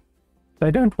 really.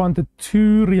 They don't want a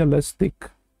too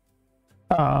realistic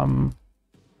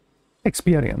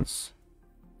experience,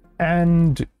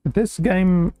 and this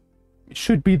game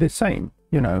should be the same.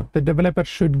 You know, the developer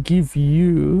should give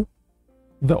you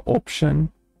the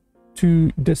option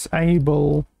to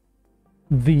disable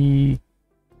the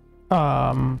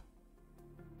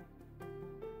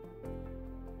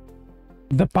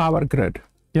power grid,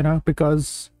 you know,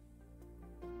 because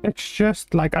it's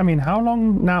just like, I mean, how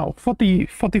long now?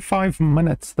 45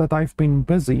 minutes that I've been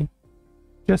busy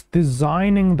just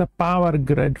designing the power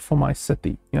grid for my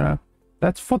city, you know.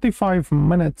 That's 45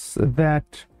 minutes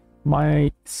that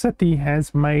my city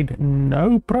has made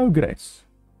no progress.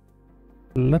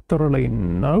 Literally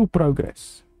no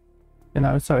progress, you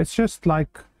know. So it's just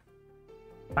like,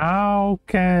 how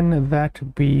can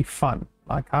that be fun?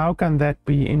 Like, how can that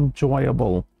be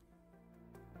enjoyable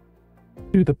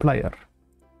to the player?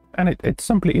 And it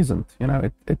simply isn't, you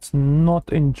know. It's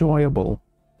not enjoyable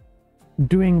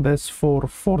doing this for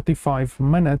 45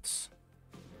 minutes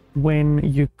when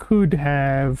you could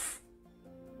have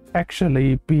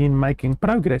actually been making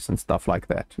progress and stuff like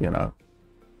that, you know.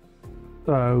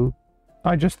 So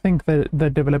I just think that the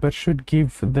developer should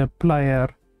give the player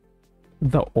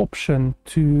the option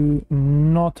to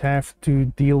not have to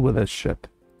deal with this shit.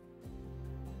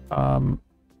 And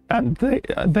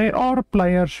there are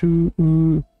players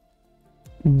who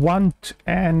want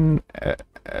a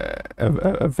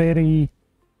very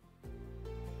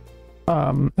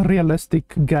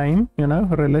realistic game, you know,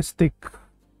 realistic,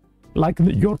 like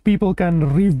your people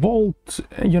can revolt,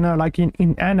 you know, like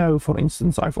in Anno, for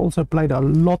instance. I've also played a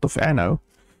lot of Anno,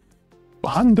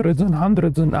 hundreds and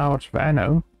hundreds of hours of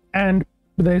Anno, and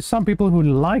there's some people who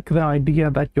like the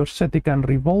idea that your city can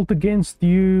revolt against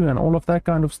you and all of that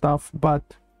kind of stuff, but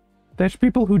there's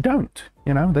people who don't,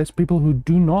 you know. There's people who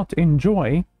do not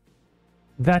enjoy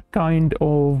that kind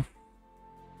of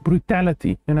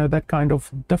brutality, you know, that kind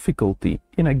of difficulty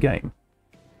in a game.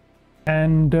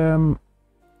 And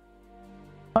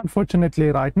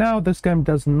unfortunately right now this game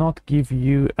does not give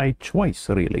you a choice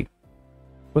really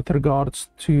with regards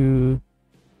to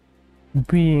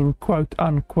being quote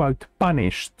unquote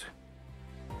punished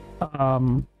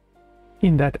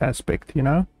in that aspect, you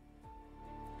know.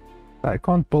 I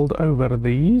can't build over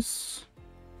these.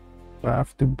 I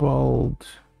have to build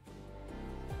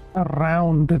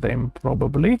around them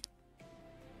probably.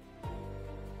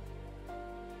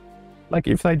 Like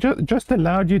if they just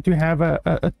allowed you to have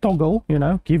a toggle, you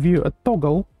know, give you a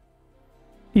toggle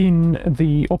in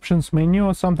the options menu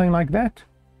or something like that,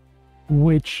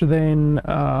 which then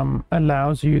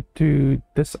allows you to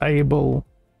disable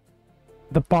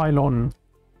the pylon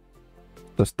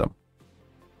system.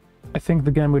 I think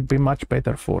the game would be much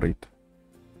better for it.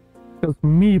 Because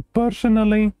me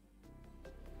personally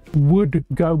would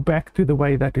go back to the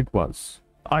way that it was.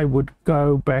 I would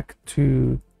go back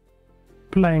to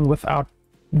playing without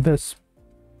this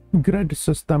grid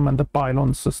system and the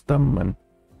pylon system and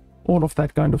all of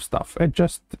that kind of stuff. It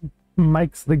just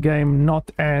makes the game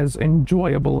not as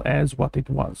enjoyable as what it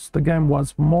was. The game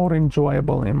was more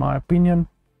enjoyable, in my opinion,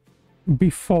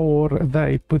 before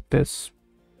they put this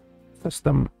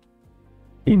system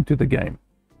into the game.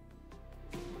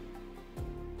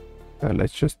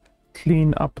 Let's just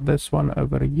clean up this one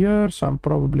over here. So I'm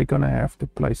probably gonna have to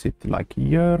place it like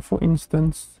here, for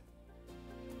instance.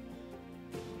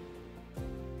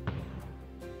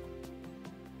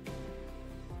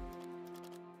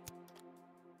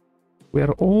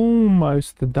 We're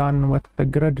almost done with the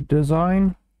grid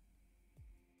design.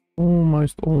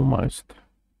 Almost.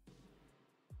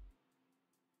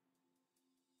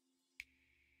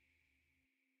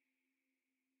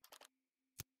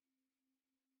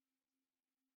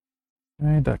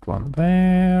 Okay, that one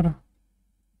there.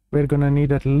 We're gonna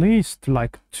need at least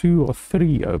like 2 or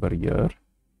 3 over here.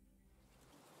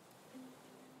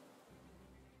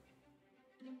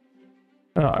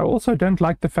 I also don't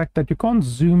like the fact that you can't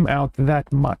zoom out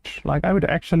that much. Like, I would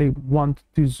actually want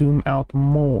to zoom out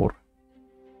more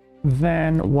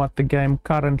than what the game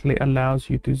currently allows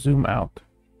you to zoom out.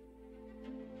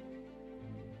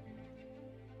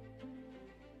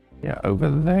 Yeah,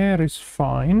 over there is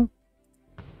fine.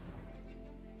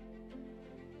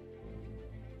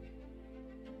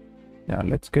 Yeah,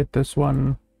 let's get this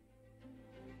one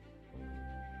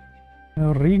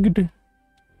rigged.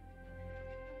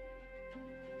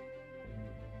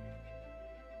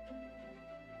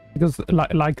 Because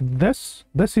like this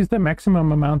is the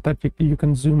maximum amount that you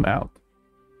can zoom out.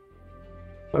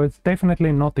 So it's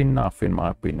definitely not enough, in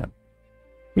my opinion.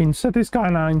 In Cities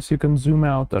Skylines, you can zoom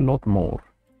out a lot more.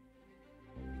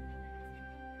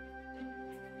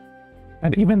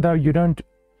 And even though you don't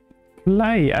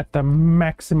play at the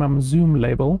maximum zoom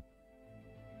level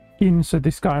in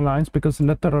Cities Skylines, because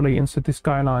literally in Cities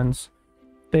Skylines,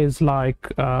 there's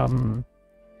like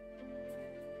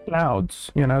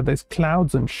clouds, you know, there's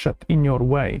clouds and shit in your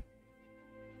way.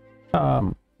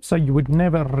 So you would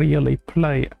never really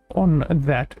play on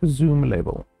that zoom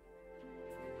level.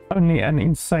 Only an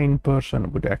insane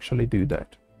person would actually do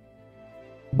that.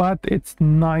 But it's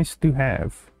nice to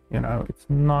have, you know, it's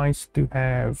nice to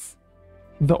have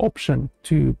the option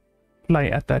to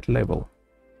play at that level.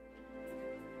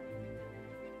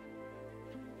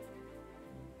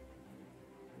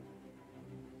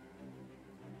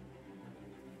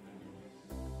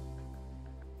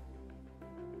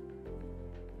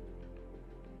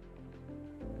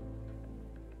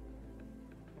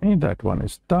 Okay, that one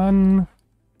is done.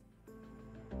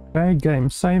 Okay, game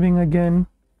saving again.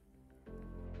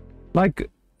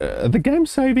 Like the game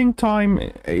saving time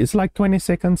is like 20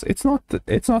 seconds. It's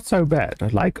not so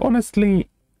bad. Like honestly,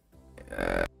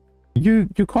 you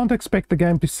can't expect the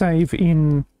game to save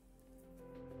in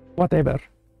whatever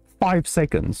 5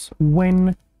 seconds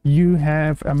when you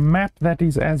have a map that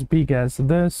is as big as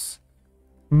this,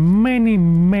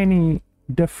 many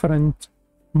different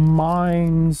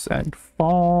mines and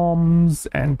farms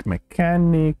and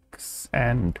mechanics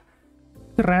and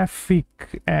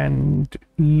traffic and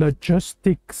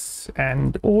logistics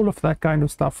and all of that kind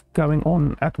of stuff going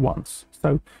on at once.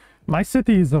 So my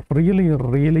city is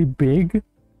really big.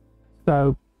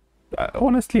 So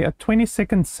honestly, a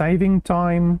 20-second saving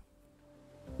time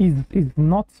is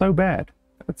not so bad.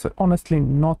 It's honestly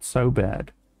not so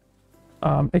bad.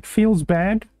 It feels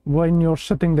bad when you're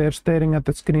sitting there staring at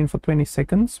the screen for 20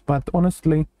 seconds, but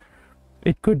honestly,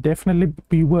 it could definitely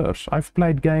be worse. I've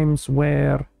played games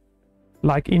where,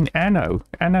 like in Anno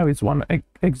is one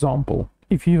example.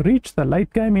 If you reach the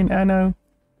late game in Anno,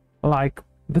 like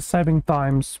the saving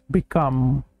times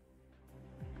become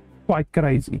quite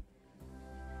crazy.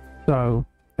 So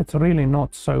it's really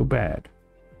not so bad.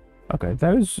 Okay,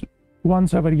 those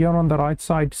ones over here on the right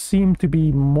side seem to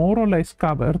be more or less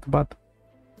covered, but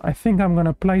I think I'm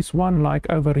gonna place one like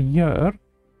over here.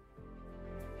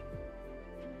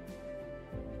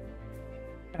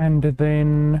 And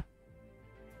then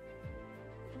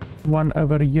one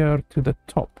over here to the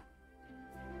top.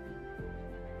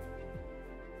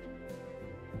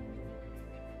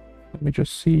 Let me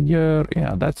just see here.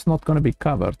 Yeah, that's not going to be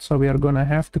covered. So we are going to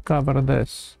have to cover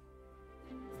this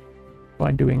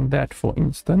by doing that, for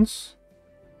instance.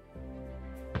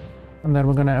 And then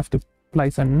we're going to have to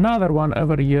place another one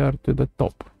over here to the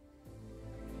top.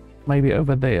 Maybe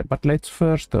over there. But let's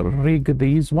first rig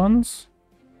these ones.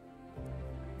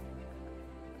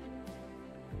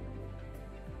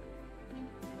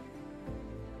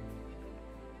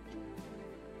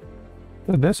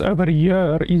 So this over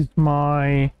here is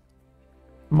my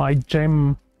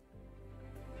gem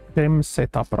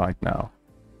setup right now.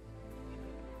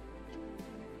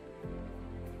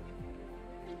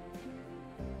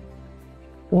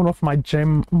 All of my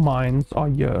gem mines are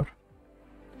here.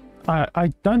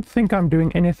 I don't think I'm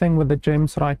doing anything with the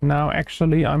gems right now.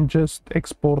 Actually, I'm just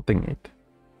exporting it.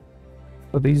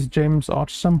 So these gems are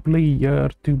simply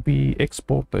here to be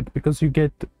exported, because you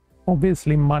get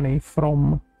obviously money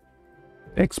from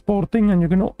exporting, and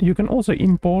you can also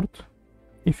import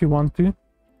if you want to.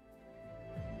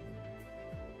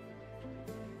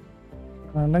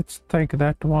 Let's take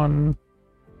that one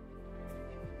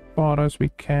as far as we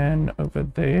can over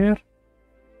there.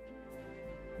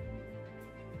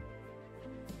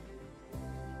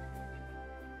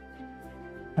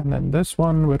 And then this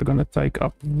one we're going to take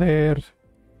up there.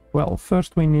 Well,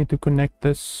 first we need to connect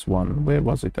this one. Where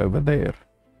was it? Over there.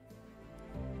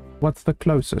 What's the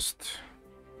closest?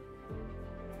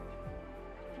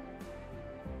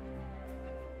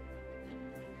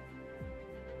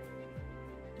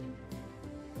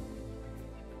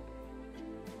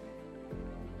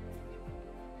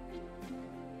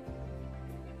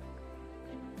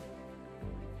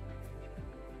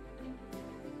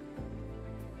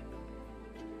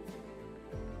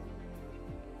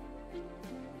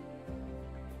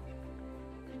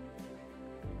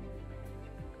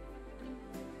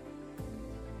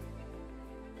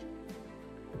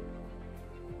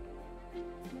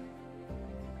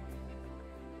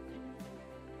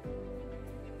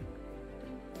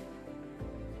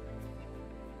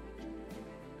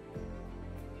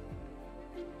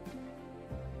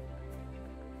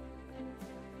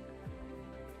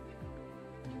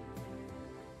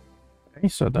 Okay,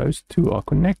 so those two are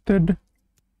connected.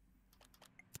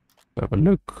 Let's have a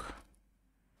look.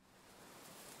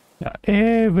 Yeah,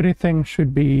 everything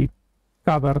should be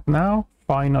covered now,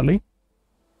 finally.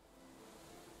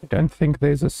 I don't think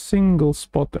there's a single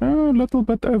spot. A little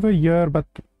bit over here, but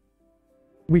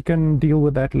we can deal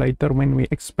with that later when we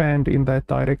expand in that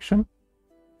direction.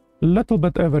 Little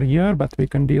bit over here, but we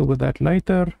can deal with that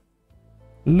later.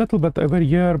 Little bit over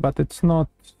here, but it's not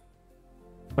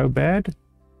so bad.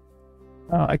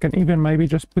 I can even maybe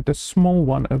just put a small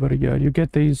one over here. You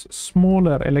get these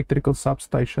smaller electrical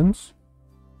substations.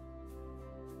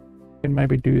 You can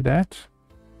maybe do that.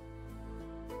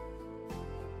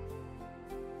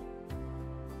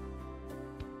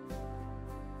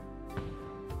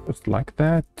 Just like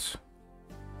that.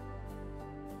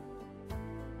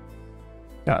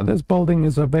 Yeah, this building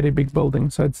is a very big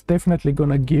building, so it's definitely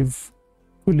gonna give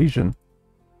collision.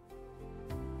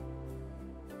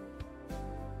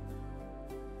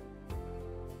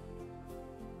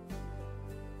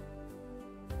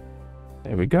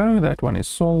 There we go, that one is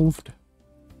solved.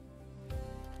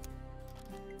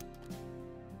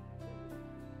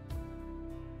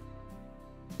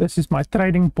 This is my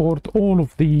trading port. All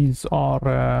of these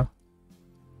are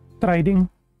trading.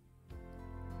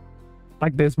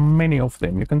 Like there's many of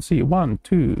them. You can see 1,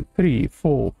 2, 3,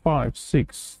 4, 5,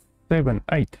 6, 7,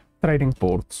 8 trading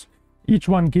ports. Each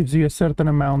one gives you a certain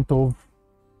amount of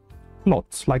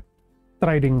slots, like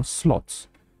trading slots.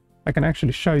 I can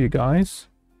actually show you guys.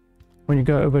 When you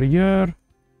go over here,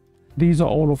 these are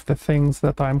all of the things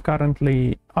that I'm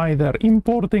currently either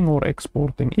importing or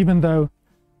exporting, even though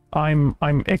I'm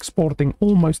exporting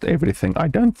almost everything. I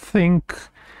don't think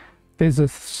there's a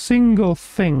single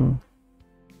thing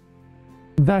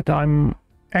that I'm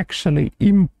actually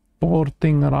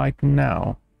importing right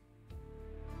now.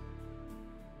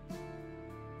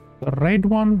 The red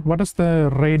one, what does the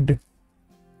red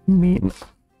mean?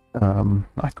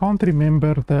 I can't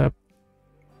remember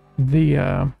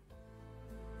the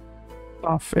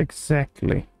stuff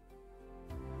exactly.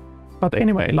 But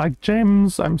anyway, like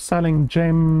gems, I'm selling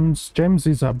gems. Gems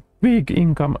is a big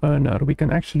income earner. We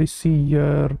can actually see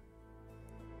your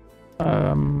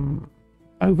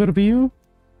overview.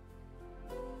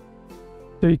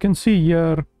 So you can see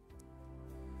here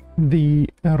the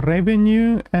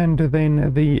revenue and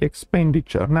then the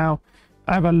expenditure. Now,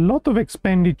 I have a lot of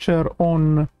expenditure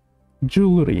on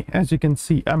jewelry. As you can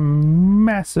see, a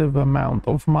massive amount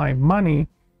of my money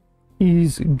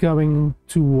is going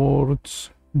towards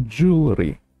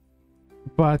jewelry.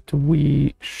 But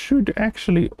we should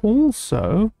actually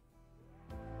also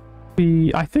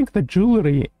be, I think the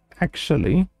jewelry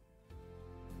actually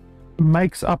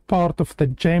makes up part of the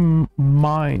gem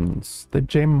mines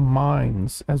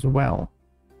as well.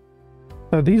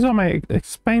 So these are my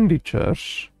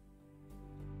expenditures,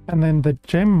 and then the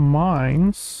gem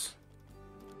mines,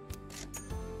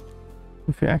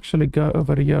 if you actually go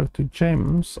over here to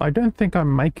gems, I don't think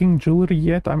I'm making jewelry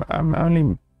yet. I'm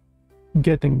only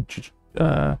getting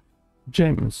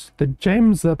gems. The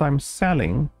gems that I'm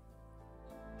selling,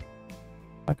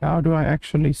 like how do I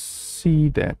actually see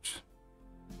that?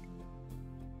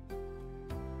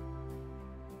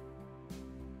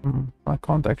 I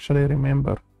can't actually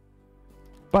remember.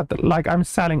 But like I'm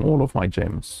selling all of my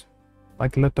gems,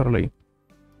 like literally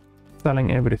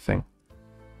selling everything.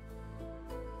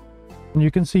 And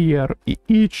you can see here,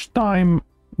 each time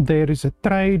there is a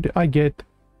trade, I get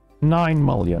 9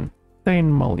 million,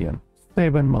 10 million,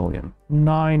 7 million,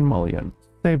 9 million,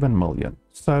 7 million.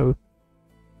 So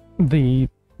the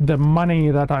money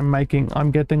that I'm making,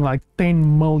 I'm getting like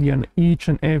 10 million each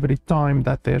and every time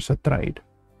that there's a trade.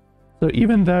 So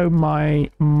even though my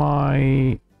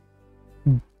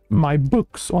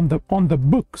books on the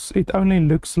books, it only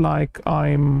looks like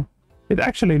it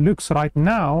actually looks right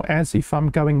now as if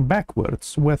I'm going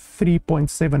backwards with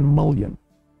 3.7 million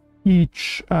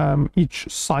each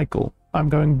cycle. I'm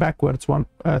going backwards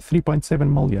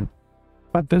 3.7 million.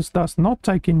 But this does not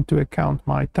take into account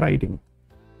my trading,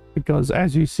 because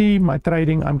as you see, my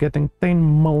trading, I'm getting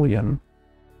 10 million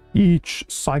each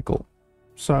cycle.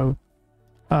 So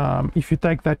if you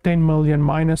take that 10 million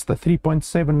minus the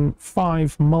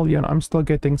 3.75 million, I'm still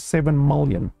getting 7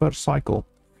 million per cycle.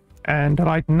 And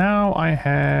right now I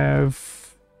have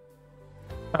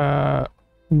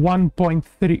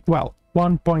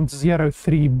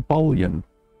 1.03 billion.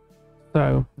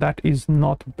 So that is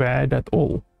not bad at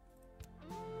all.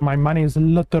 My money is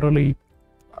literally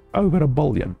over $1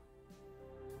 billion.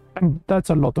 And that's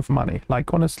a lot of money.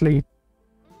 Like honestly,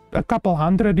 a couple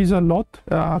hundred is a lot,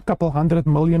 a couple 100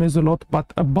 million is a lot,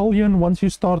 but $1 billion, once you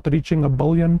start reaching $1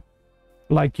 billion,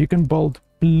 like you can build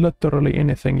literally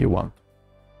anything you want.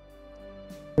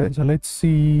 Okay, so let's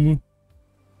see.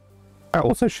 I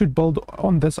also should build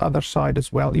on this other side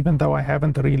as well, even though I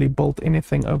haven't really built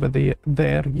anything over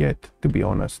there yet, to be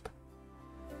honest.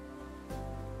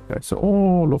 Okay, so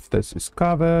all of this is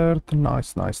covered.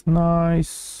 Nice, nice,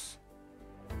 nice.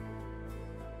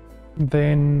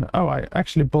 Then, oh, I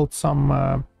actually built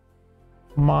some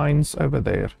mines over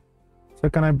there. So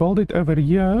can I build it over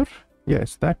here?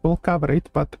 Yes, that will cover it,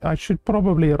 but I should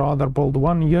probably rather build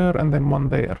one here and then one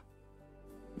there.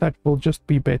 That will just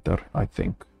be better, I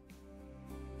think.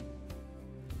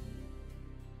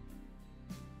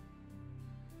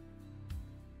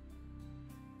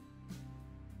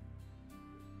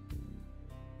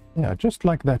 Yeah, just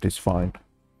like that is fine.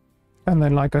 And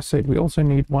then, like I said, we also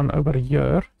need one over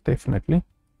here, definitely.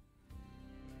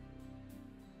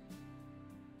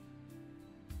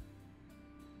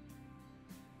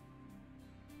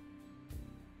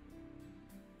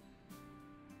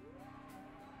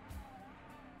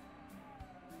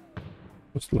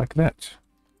 Just like that.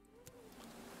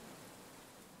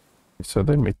 So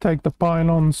then we take the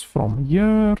pylons from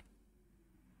here.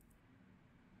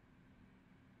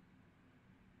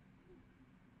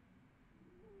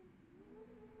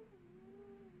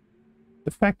 The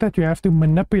fact that you have to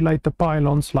manipulate the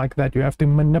pylons like that, you have to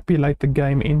manipulate the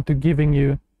game into giving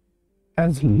you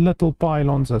as little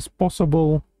pylons as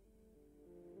possible,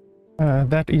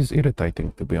 that is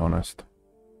irritating, to be honest.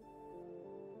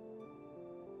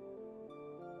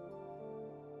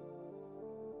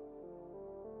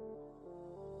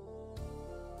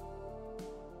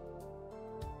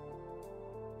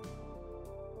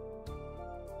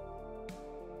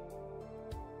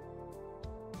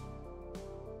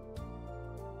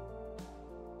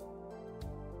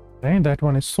 Okay, that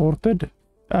one is sorted.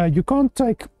 You can't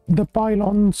take the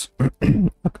pylons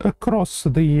across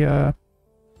the...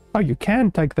 Oh, you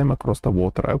can take them across the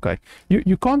water. Okay.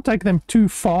 You can't take them too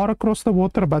far across the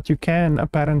water, but you can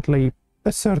apparently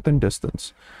a certain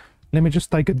distance. Let me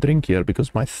just take a drink here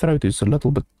because my throat is a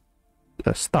little bit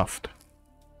stuffed.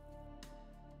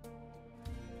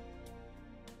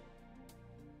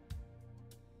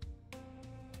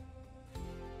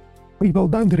 People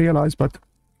don't realize, but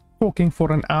talking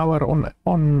for an hour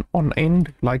on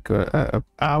end, like a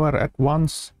hour at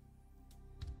once,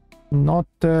 not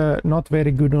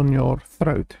very good on your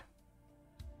throat.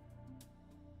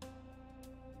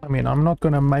 I mean, I'm not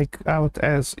gonna make out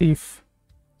as if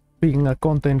being a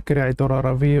content creator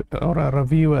or a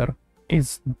reviewer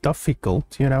is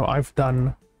difficult. You know, I've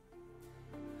done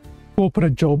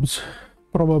corporate jobs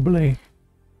probably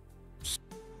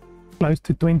close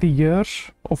to 20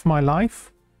 years of my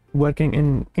life,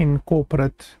 working in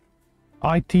corporate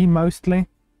IT mostly,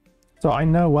 so I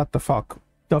know what the fuck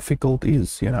difficult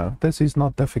is. You know, this is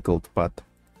not difficult, but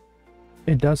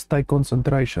it does take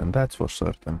concentration, that's for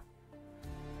certain.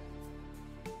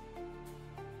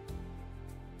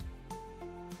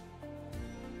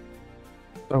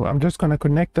 So I'm just gonna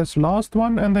connect this last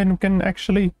one and then we can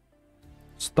actually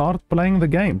start playing the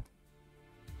game.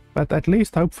 But at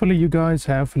least hopefully you guys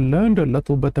have learned a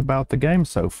little bit about the game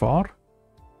so far.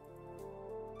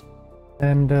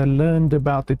 And learned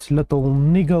about its little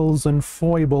niggles and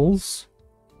foibles.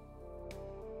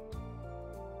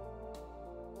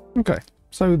 Okay,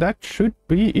 so that should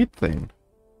be it then.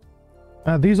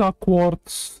 These are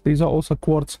quartz. These are also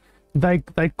quartz. They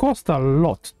cost a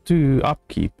lot to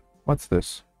upkeep. What's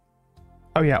this?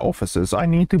 Oh yeah, offices. I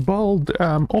need to build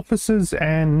offices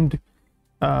and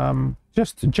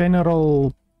just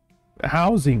general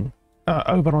housing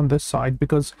over on this side,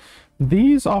 because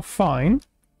these are fine.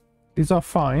 These are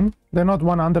fine. They're not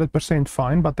 100%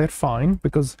 fine, but they're fine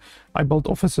because I built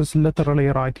offices literally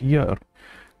right here.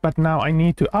 But now I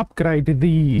need to upgrade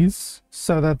these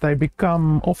so that they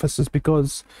become offices,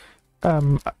 because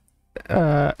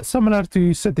similar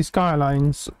to Cities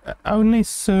Skylines, only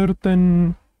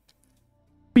certain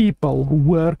people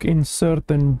work in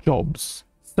certain jobs.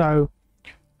 So,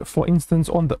 for instance,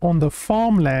 on the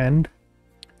farmland,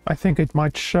 I think it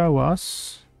might show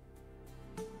us.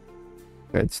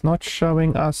 It's not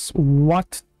showing us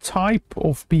what type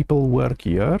of people work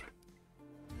here,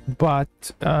 but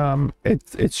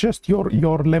it's just your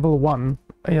level 1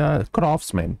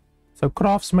 craftsmen. So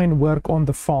craftsmen work on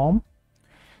the farm,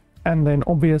 and then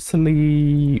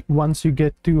obviously once you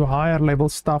get to higher level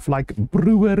stuff like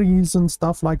breweries and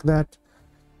stuff like that,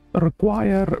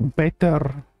 require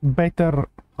better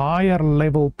higher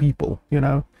level people, you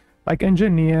know, like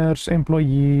engineers,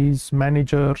 employees,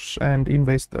 managers, and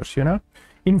investors. You know,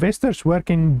 investors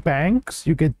work in banks.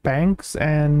 You get banks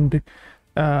and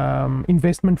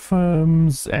investment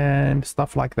firms and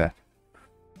stuff like that.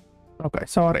 Okay,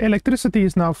 so our electricity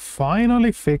is now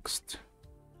finally fixed.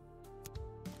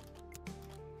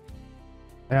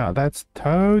 Yeah, that's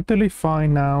totally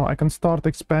fine now. I can start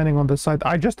expanding on this side.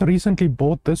 I just recently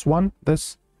bought this one,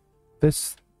 this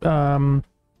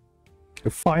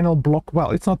final block.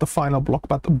 Well, it's not the final block,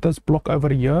 but this block over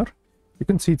here. You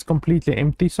can see it's completely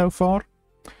empty so far.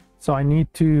 So I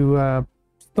need to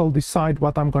still decide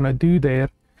what I'm gonna do there.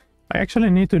 I actually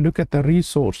need to look at the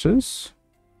resources.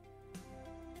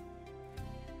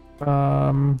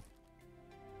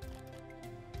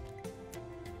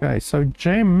 Okay, so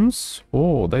gems.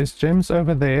 Oh, there's gems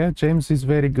over there. Gems is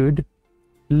very good.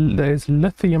 There's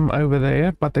lithium over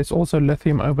there, but there's also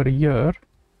lithium over here.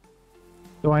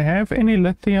 Do I have any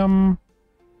lithium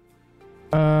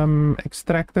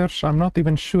extractors? I'm not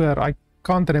even sure. I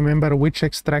can't remember which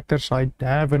extractors I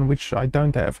have and which I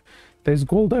don't have. There's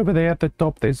gold over there at the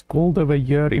top. There's gold over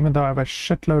here, even though I have a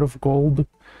shitload of gold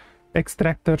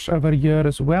extractors over here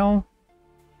as well.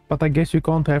 But I guess you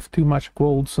can't have too much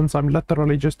gold, since I'm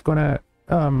literally just gonna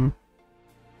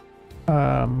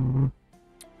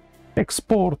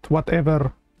export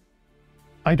whatever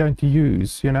I don't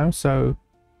use, you know. So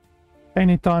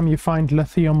anytime you find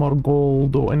lithium or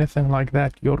gold or anything like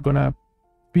that, you're gonna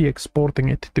be exporting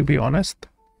it, to be honest.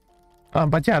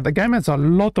 But yeah, the game has a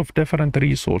lot of different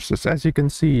resources, as you can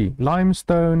see.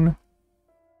 Limestone.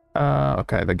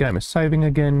 Okay, the game is saving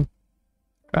again.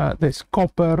 There's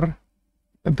copper,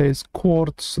 there's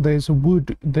quartz, there's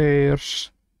wood,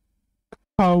 there's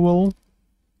coal,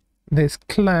 there's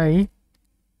clay,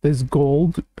 there's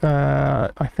gold.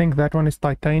 I think that one is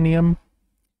titanium.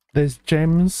 There's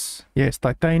gems. Yes,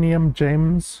 titanium,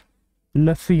 gems,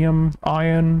 lithium,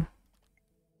 iron.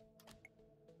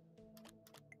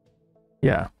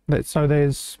 Yeah, so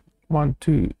there's 1,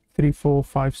 2, 3, 4,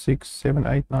 5, 6, 7,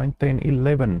 8, 9, 10,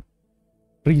 11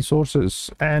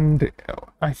 resources. And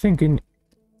I think in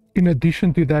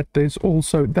addition to that, there's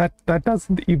also that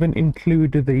doesn't even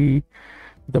include the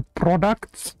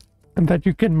products that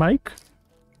you can make.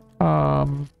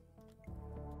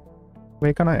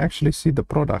 Where can I actually see the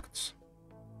products?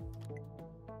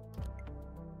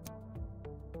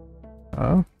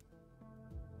 Oh,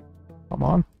 come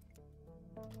on.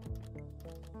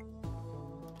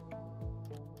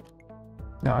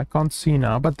 No, I can't see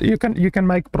now, but you can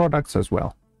make products as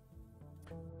well.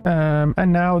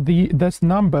 And now this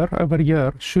number over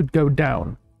here should go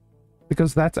down,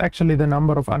 because that's actually the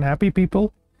number of unhappy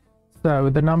people.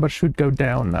 So the number should go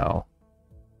down now.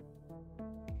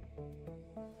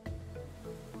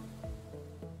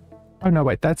 Oh no,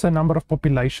 wait, that's a number of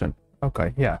population.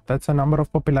 Okay, yeah, that's a number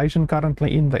of population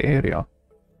currently in the area.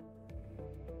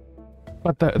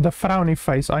 But the frowny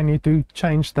face, I need to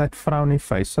change that frowny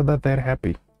face so that they're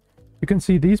happy. You can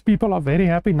see these people are very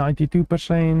happy,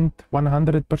 92%,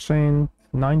 100%,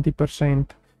 90%.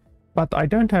 But I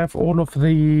don't have all of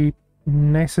the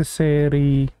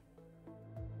necessary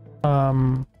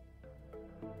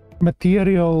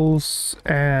materials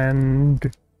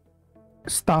and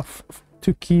stuff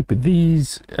to keep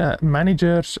these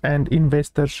managers and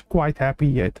investors quite happy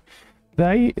yet.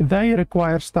 They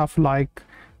require stuff like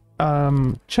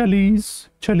chilies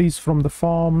from the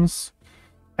farms,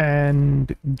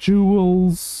 and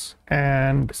jewels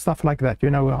and stuff like that,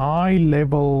 you know, high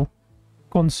level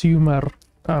consumer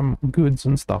goods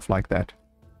and stuff like that.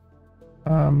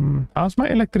 How's my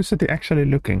electricity actually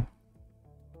looking?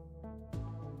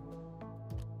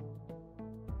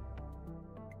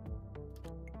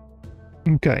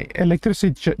 Okay,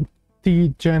 electricity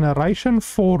generation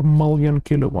 4 million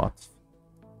kilowatts.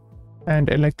 And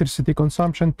electricity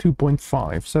consumption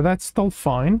 2.5. So that's still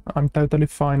fine. I'm totally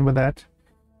fine with that.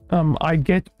 I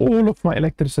get all of my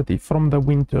electricity from the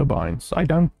wind turbines. I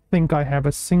don't think I have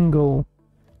a single...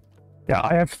 Yeah,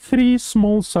 I have 3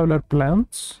 small solar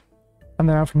plants.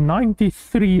 And I have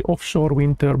 93 offshore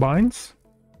wind turbines.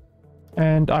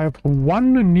 And I have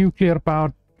 1 nuclear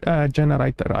power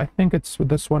generator. I think it's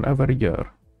this one over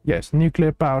here. Yes,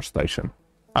 nuclear power station.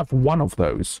 I have 1 of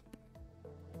those.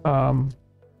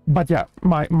 But yeah,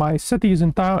 my city is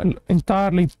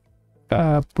entirely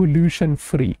pollution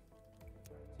free.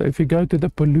 So if you go to the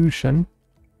pollution,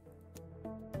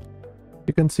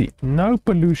 you can see no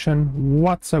pollution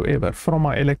whatsoever from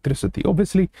my electricity.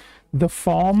 Obviously, the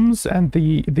farms and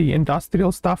the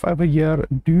industrial stuff over here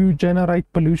do generate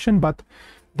pollution, but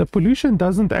the pollution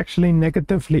doesn't actually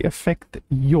negatively affect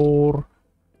your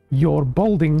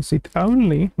buildings. It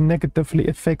only negatively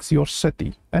affects your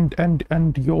city and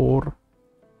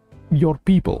your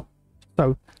people.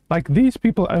 So like these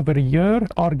people over here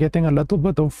are getting a little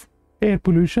bit of air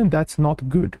pollution. That's not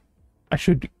good. I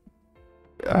should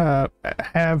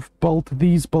have built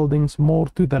these buildings more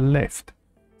to the left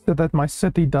so that my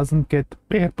city doesn't get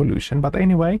air pollution. But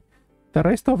anyway, the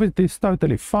rest of it is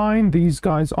totally fine. These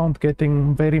guys aren't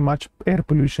getting very much air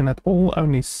pollution at all,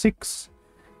 only 6.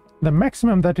 The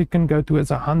maximum that it can go to is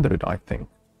 100, I think.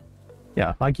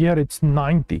 Yeah, like here it's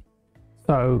 90.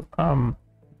 So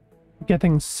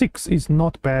getting 6 is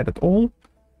not bad at all.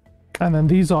 And then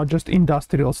these are just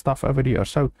industrial stuff over here.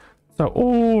 So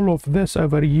all of this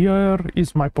over here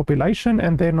is my population,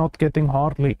 and they're not getting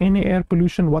hardly any air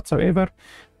pollution whatsoever.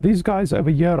 These guys over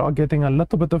here are getting a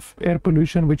little bit of air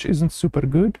pollution, which isn't super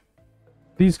good.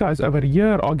 These guys over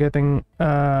here are getting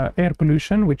air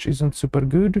pollution, which isn't super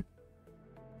good.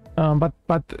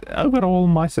 But overall,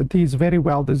 my city is very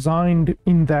well designed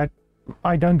in that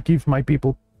I don't give my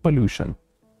people pollution.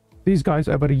 These guys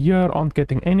over here aren't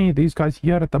getting any. These guys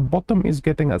here at the bottom is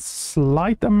getting a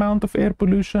slight amount of air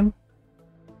pollution.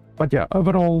 But yeah,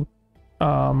 overall,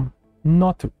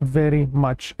 not very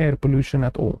much air pollution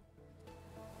at all.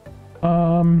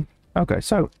 Okay,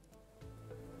 so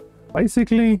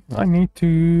basically I need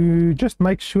to just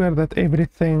make sure that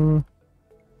everything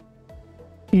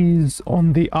is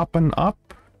on the up and up.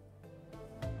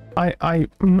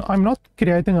 I'm not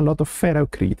creating a lot of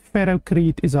ferrocrete.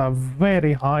 Ferrocrete is a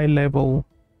very high level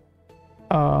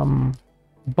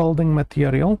building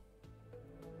material.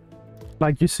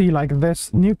 Like you see, like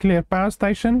this nuclear power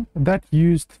station that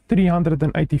used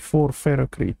 384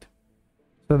 ferrocrete.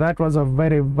 So that was a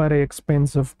very, very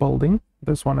expensive building.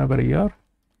 This one over here.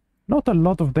 Not a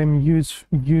lot of them use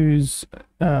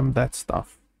that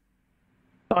stuff.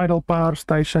 Tidal power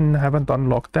station, haven't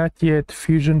unlocked that yet.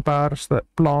 Fusion power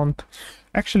plant.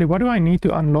 Actually, what do I need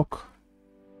to unlock?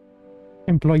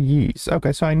 Employees.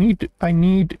 Okay, so I need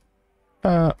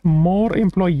more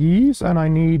employees, and I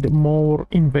need more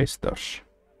investors.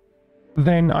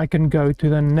 Then I can go to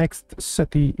the next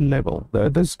city level.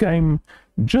 This game,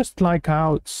 just like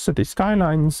how Cities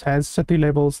Skylines has city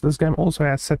levels, this game also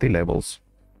has city levels.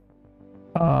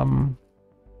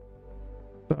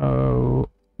 So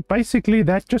basically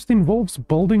that just involves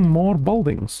building more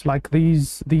buildings, like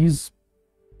these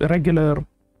regular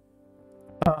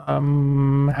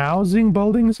housing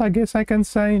buildings, I guess I can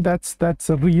say. That's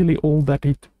really all that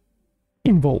it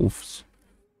involves.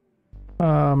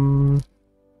 So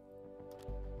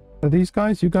these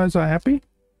guys, you guys are happy?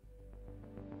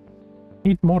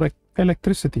 Need more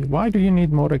electricity. Why do you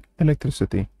need more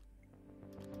electricity?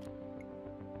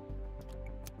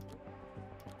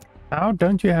 How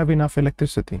don't you have enough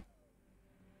electricity?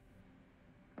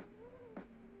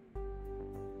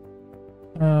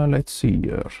 Let's see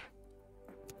here.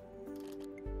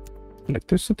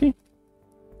 Electricity.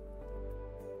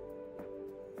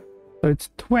 So it's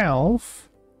 12.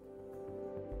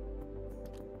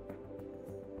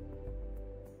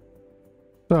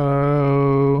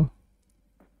 So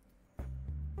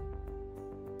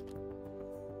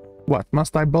what,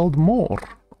 must I build more?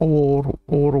 Or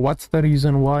what's the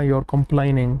reason why you're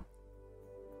complaining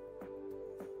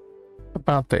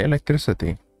about the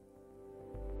electricity?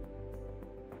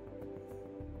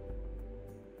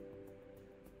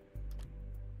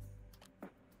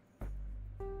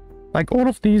 Like all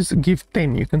of these give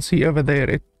 10. You can see over there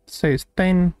it says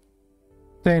 10,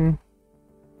 10,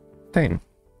 10.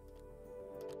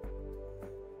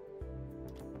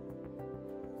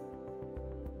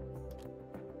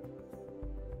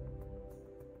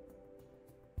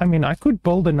 I mean, I could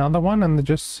build another one and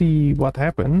just see what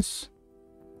happens.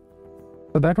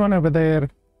 So that one over there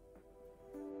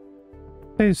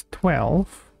says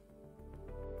 12.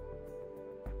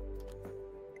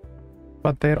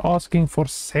 But they're asking for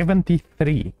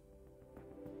 73.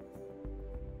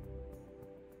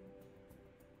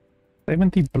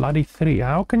 70 bloody 3.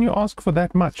 How can you ask for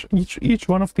that much? Each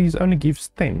one of these only gives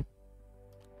 10.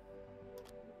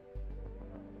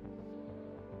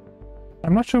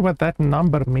 I'm not sure what that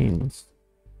number means.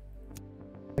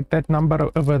 Like that number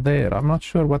over there. I'm not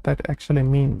sure what that actually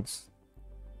means.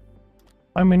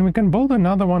 I mean, we can build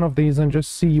another one of these and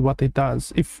just see what it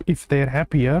does. If they're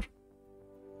happier.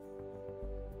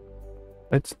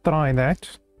 Let's try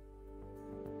that.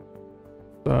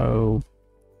 So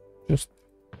just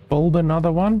build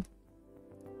another one.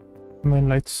 And then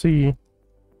let's see.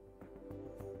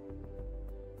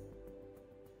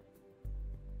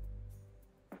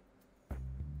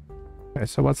 Okay,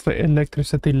 so what's the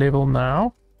electricity level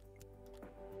now?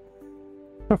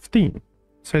 15.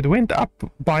 So it went up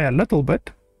by a little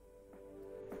bit.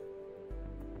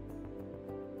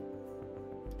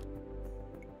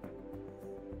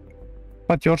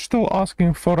 But you're still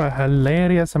asking for a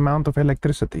hilarious amount of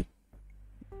electricity.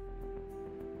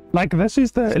 Like, this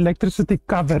is the electricity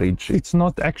coverage. It's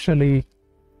not actually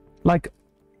like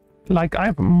I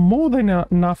have more than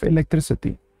enough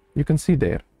electricity. You can see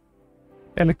there.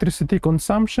 Electricity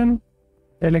consumption,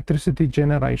 electricity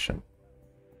generation.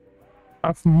 I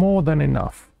have more than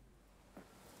enough.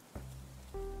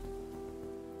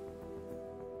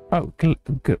 Oh,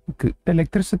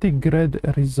 electricity grid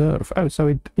reserve. Oh, so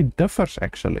it differs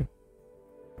actually.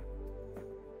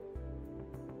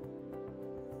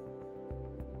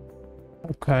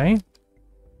 Okay.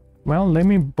 Well, let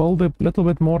me build a little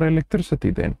bit more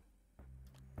electricity then.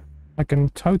 I can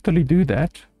totally do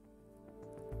that.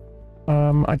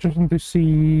 I just want to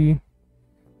see.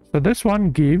 So this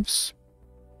one gives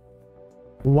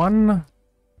 1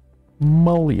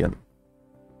 million.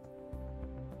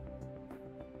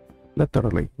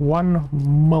 Literally 1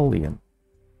 million.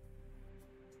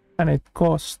 And it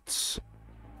costs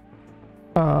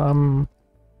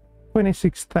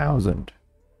 26,000.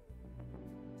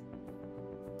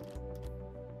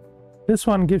 This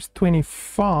one gives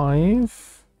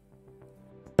 25.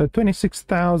 So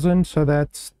 26,000, so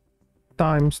that's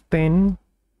times 10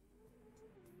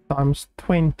 times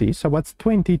 20. So what's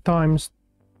 20 times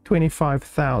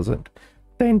 25,000?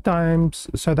 10 times,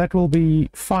 so that will be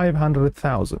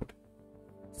 500,000.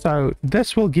 So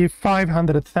this will give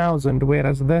 500,000,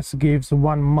 whereas this gives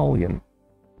 1 million,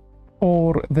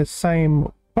 or the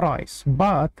same price.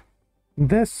 But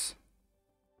this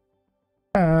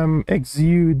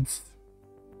exudes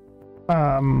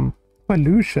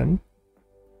pollution,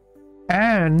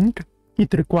 and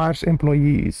it requires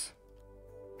employees.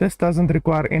 This doesn't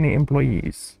require any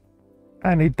employees,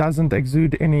 and it doesn't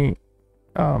exude any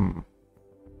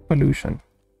pollution.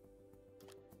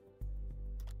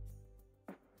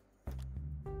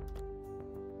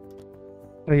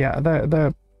 So yeah,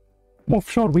 the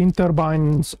offshore wind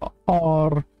turbines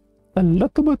are a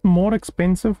little bit more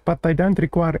expensive, but they don't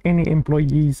require any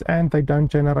employees and they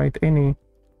don't generate any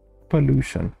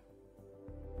pollution.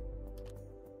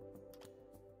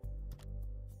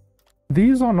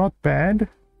 These are not bad.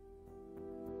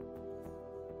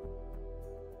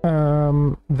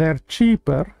 They're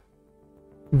cheaper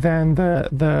than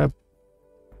the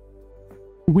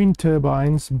wind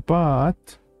turbines,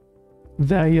 but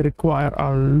they require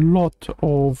a lot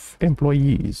of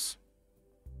employees.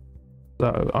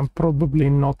 So I'm probably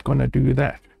not gonna do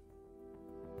that.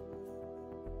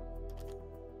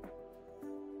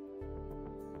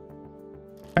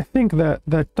 I think that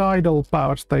the tidal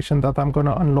power station that I'm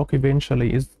gonna unlock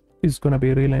eventually is gonna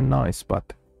be really nice,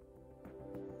 but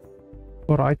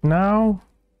for right now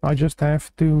I just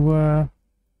have to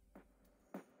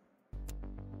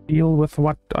deal with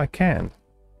what I can.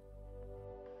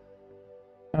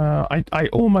 I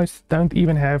almost don't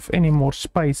even have any more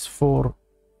space for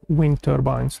wind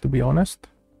turbines, to be honest.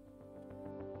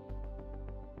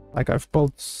 Like, I've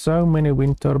built so many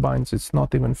wind turbines, it's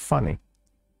not even funny.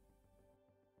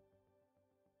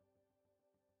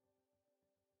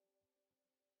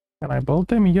 Can I build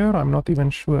them here? I'm not even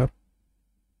sure.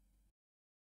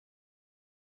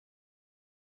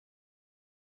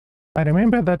 I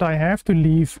remember that I have to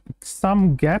leave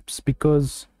some gaps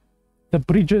because the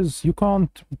bridges, you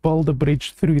can't build a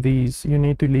bridge through these. You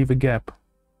need to leave a gap.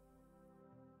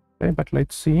 Okay, but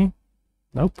let's see.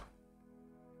 Nope.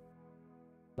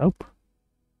 Nope.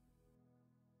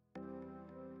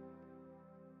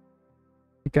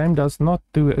 The game does not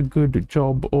do a good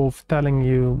job of telling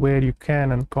you where you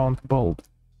can and can't build.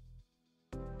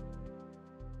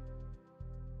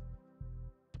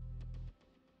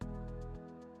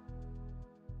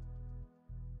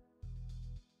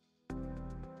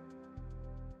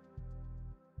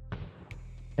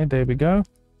 And there we go.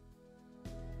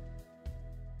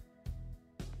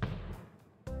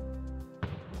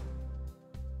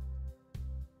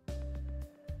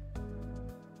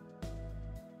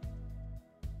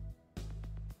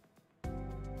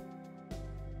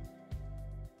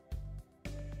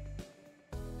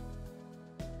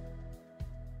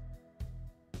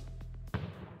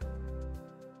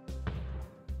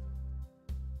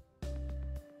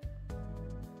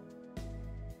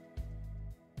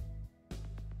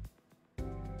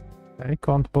 I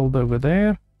can't build over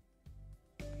there.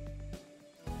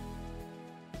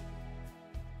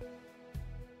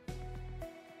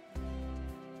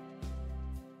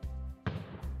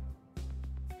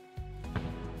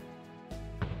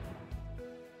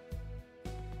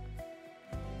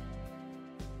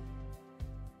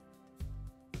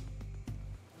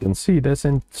 You can see this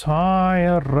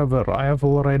entire river I have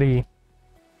already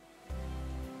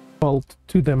built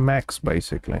to the max,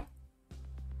 basically.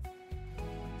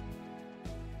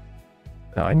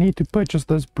 Now I need to purchase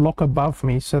this block above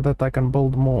me so that I can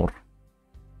build more.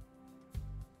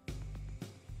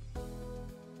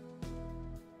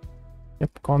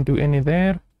 Yep, can't do any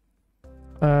there.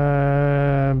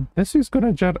 This is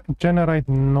gonna generate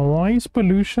noise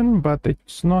pollution, but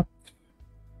it's not...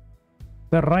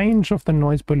 The range of the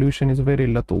noise pollution is very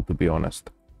little, to be honest.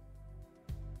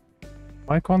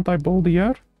 Why can't I build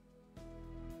here?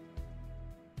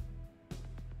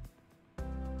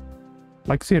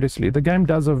 Like seriously, the game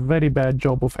does a very bad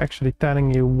job of actually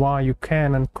telling you why you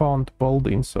can and can't build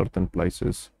in certain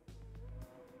places.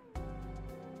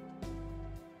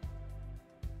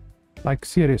 Like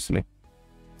seriously.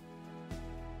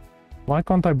 Why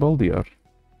can't I build here?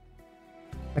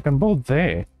 I can build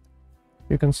there.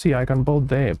 You can see I can build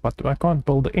there, but I can't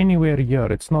build anywhere here.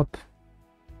 It's not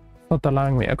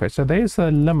allowing me. Okay, so there's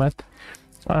a limit.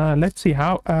 Let's see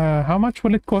how much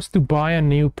will it cost to buy a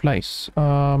new place?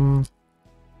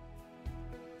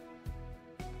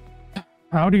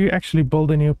 How do you actually build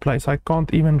a new place? I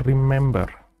can't even remember.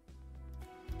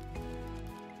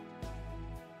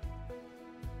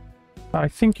 I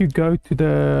think you go to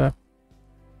the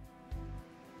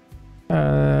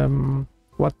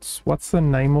what's the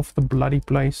name of the bloody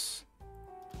place?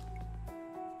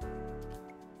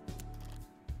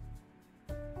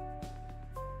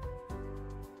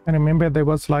 I remember there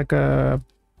was like a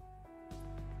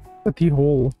city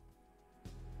hall.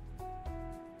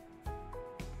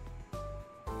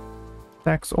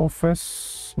 Tax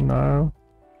office, no.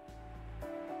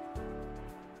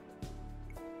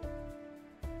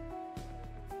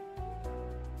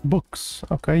 Books,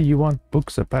 okay, you want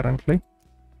books apparently.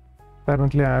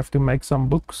 Apparently I have to make some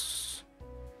books.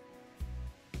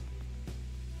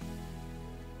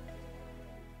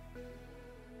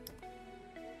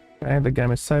 Okay, the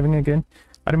game is saving again.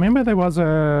 I remember there was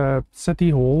a city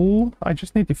hall. I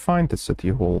just need to find the city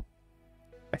hall.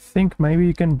 I think maybe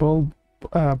you can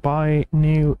buy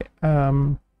new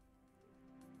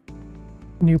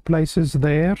places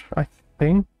there, I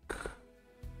think.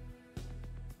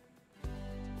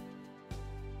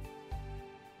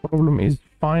 Problem is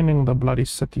finding the bloody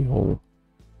city hall.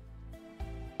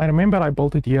 I remember I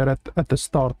built it here at the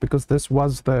start because this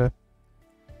was the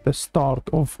start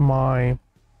of my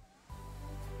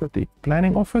city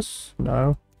planning office.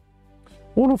 No,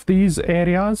 all of these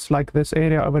areas, like this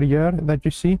area over here that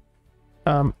you see,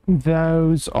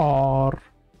 those are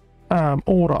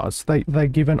auras. They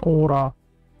give an aura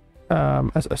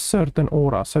as a certain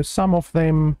aura. So some of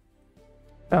them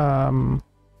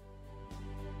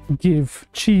give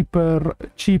cheaper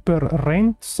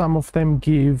rent, some of them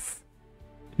give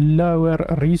lower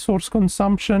resource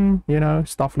consumption, you know,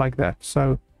 stuff like that.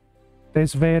 So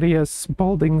there's various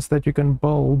buildings that you can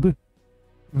build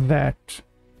that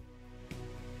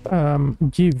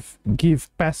give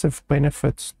passive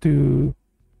benefits to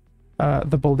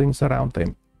the buildings around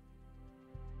them.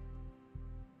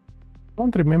 I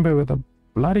don't remember where the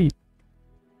bloody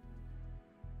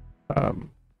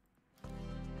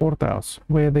courthouse,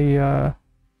 where the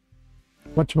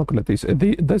whatchamacallit is.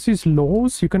 This is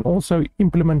laws. You can also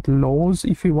implement laws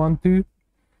if you want to.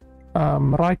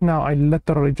 Right now I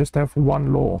literally just have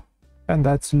one law, and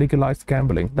that's legalized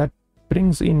gambling. That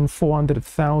brings in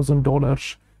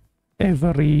 $400,000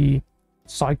 every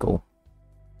cycle.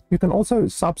 You can also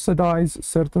subsidize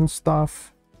certain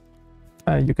stuff.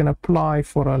 You can apply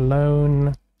for a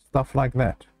loan, stuff like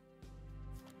that.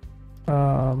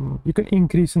 You can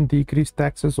increase and decrease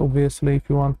taxes, obviously, if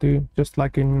you want to, just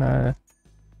like in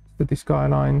Cities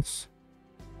Skylines.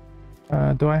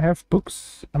 Do I have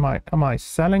books? Am I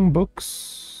selling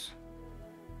books?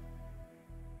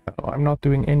 No, I'm not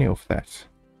doing any of that.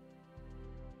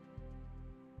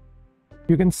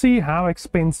 You can see how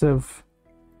expensive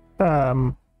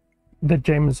the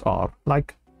gems are.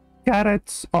 Like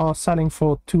carrots are selling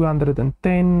for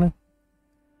 210.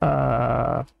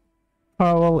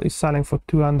 Coal is selling for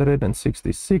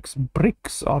 266.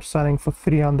 Bricks are selling for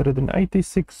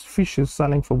 386. Fish is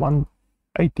selling for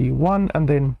 181. And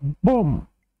then boom,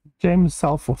 gems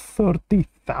sell for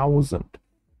 30,000.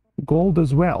 Gold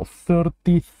as well,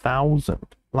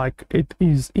 30,000. Like, it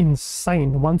is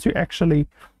insane. Once you actually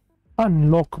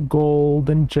unlock gold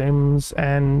and gems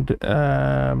and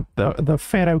the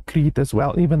ferrocrete as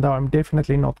well, even though I'm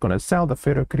definitely not going to sell the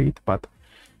ferrocrete, but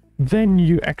then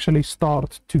you actually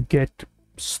start to get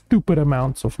stupid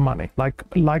amounts of money, like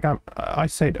I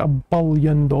said, $1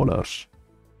 billion.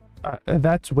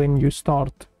 That's when you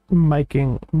start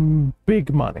making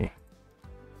big money.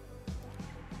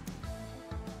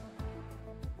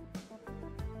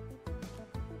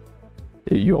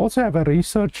 You also have a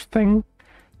research thing,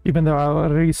 even though I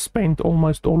already spent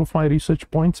almost all of my research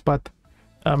points, but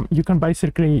you can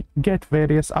basically get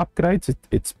various upgrades.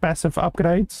 It's passive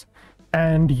upgrades,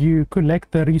 and you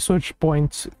collect the research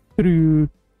points through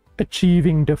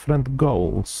achieving different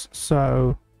goals.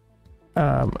 So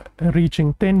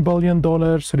reaching $10 billion,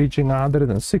 reaching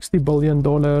 $160 billion,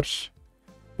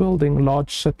 building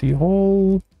large city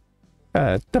hall,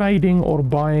 trading or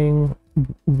buying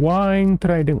wine,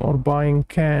 trading or buying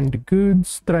canned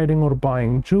goods, trading or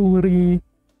buying jewelry,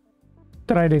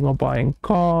 trading or buying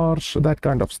cars, that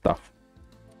kind of stuff.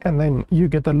 And then you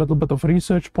get a little bit of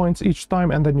research points each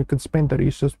time, and then you can spend the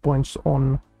research points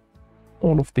on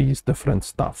all of these different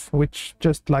stuff, which,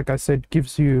 just like I said,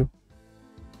 gives you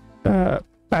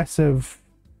passive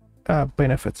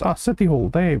benefits. City hall,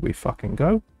 there we fucking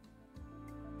go.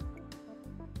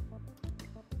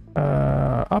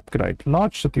 Upgrade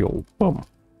large city hall, boom,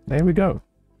 there we go.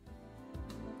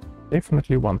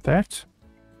 Definitely want that.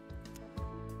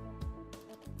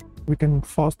 We can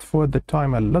fast forward the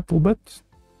time a little bit.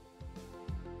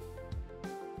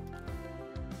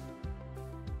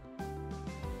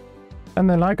 And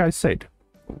then, like I said,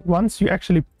 once you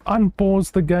actually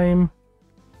unpause the game,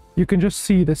 you can just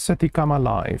see the city come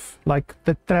alive. Like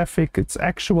the traffic, it's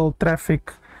actual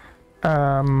traffic,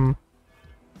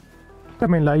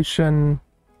 simulation,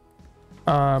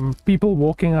 people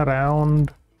walking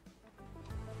around.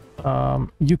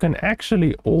 You can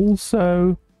actually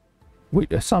also,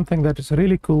 something that is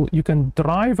really cool, you can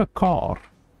drive a car.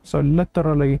 So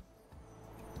literally,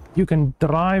 you can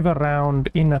drive around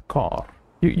in a car.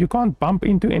 You can't bump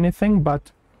into anything,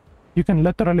 but you can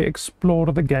literally explore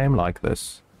the game like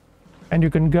this. And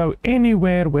you can go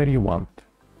anywhere where you want.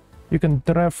 You can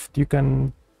drift, you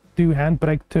can do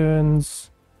handbrake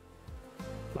turns.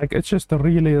 Like, it's just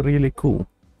really, really cool.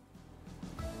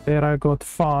 There I got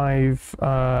 5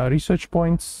 research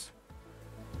points.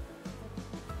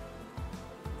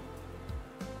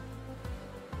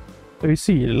 So you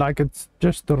see, like, it's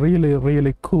just really,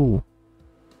 really cool.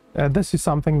 This is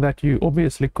something that you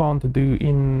obviously can't do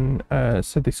in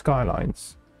Cities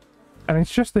Skylines. And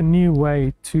it's just a new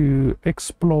way to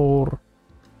explore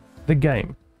the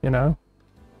game, you know?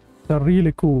 It's a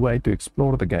really cool way to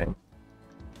explore the game.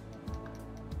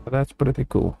 So that's pretty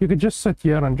cool. You could just sit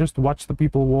here and just watch the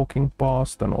people walking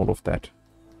past and all of that.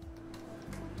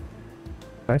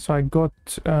 Okay, so I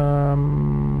got a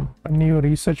new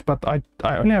research, but I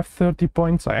only have 30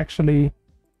 points. I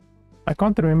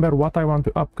can't remember what I want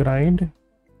to upgrade.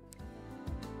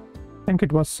 I think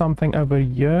it was something over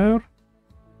here.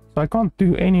 So I can't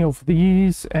do any of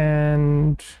these,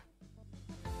 and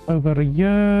over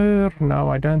here, no,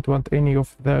 I don't want any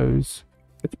of those.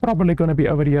 It's probably going to be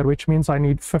over here, which means I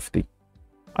need 50.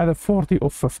 Either 40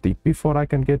 or 50 before I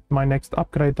can get my next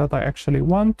upgrade that I actually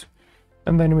want.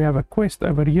 And then we have a quest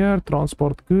over here,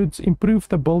 transport goods, improve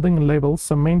the building level,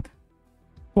 cement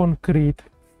concrete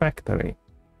factory.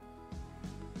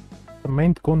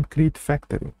 Cement concrete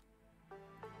factory.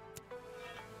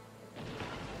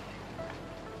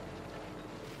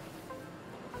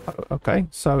 Okay,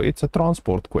 so it's a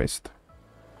transport quest.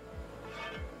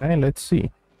 Okay, let's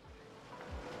see.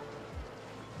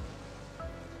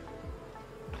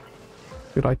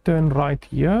 Should I turn right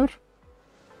here?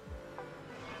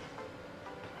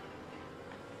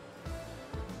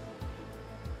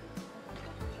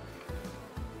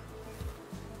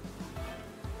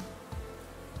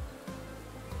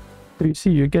 So you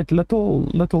see, you get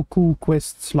little cool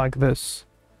quests like this.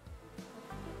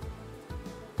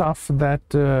 Stuff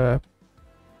that,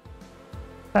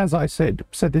 as I said,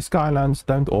 Cities Skylines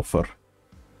don't offer.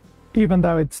 Even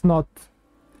though it's not,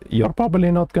 you're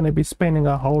probably not going to be spending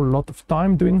a whole lot of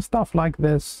time doing stuff like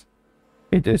this.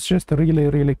 It is just really,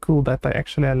 really cool that they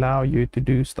actually allow you to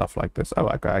do stuff like this. Oh,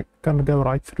 okay, I can go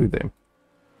right through them.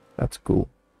 That's cool.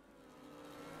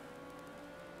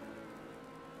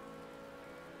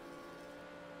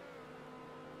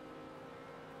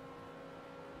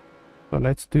 So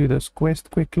let's do this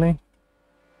quest quickly.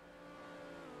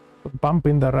 A bump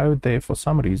in the road there for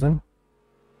some reason.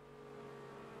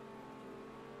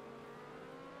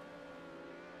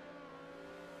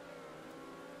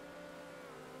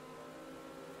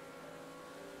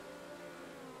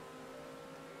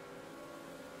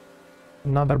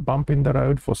 Another bump in the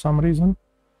road for some reason.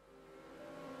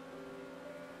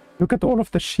 Look at all of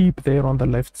the sheep there on the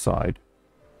left side.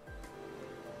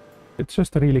 It's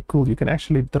just really cool. You can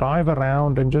actually drive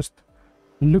around and just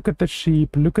look at the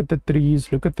sheep, look at the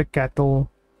trees, look at the cattle.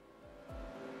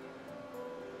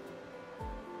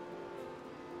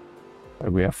 So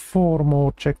we have 4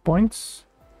 more checkpoints.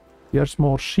 Here's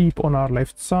more sheep on our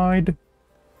left side.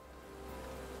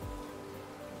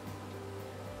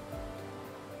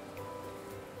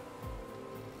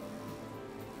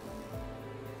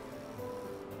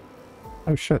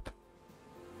 Oh shit.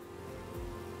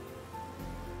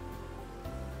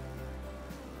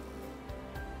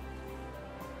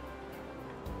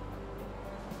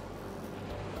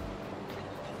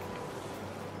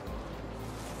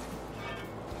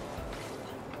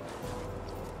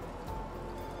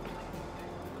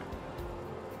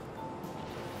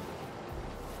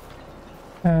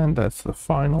 And that's the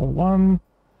final one.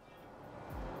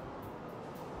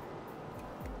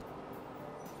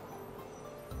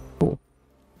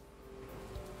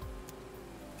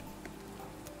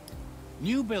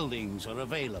 buildings are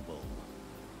available.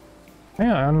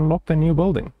 Yeah, I unlocked a new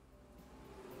building.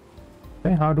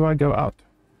 Okay, how do I go out?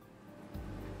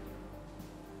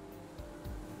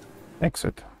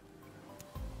 Exit.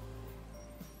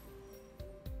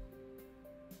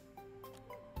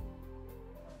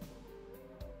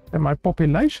 And my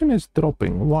population is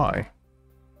dropping. Why?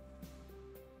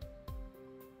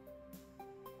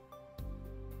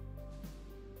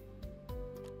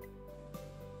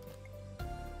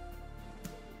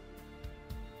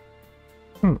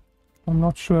 I'm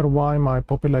not sure why my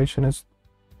population is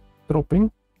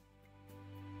dropping.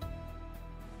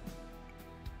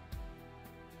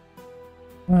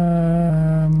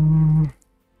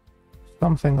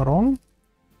 Something wrong?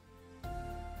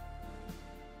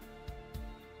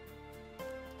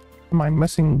 Am I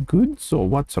missing goods or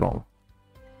what's wrong?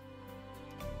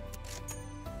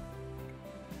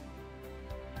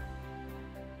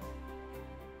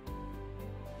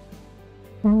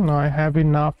 I have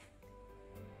enough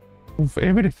of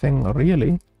everything,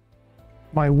 really.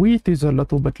 My wheat is a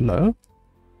little bit low.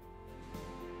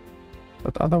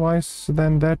 But otherwise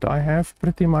than that, I have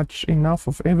pretty much enough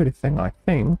of everything, I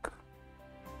think.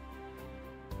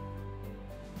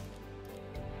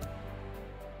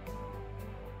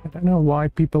 I don't know why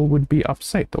people would be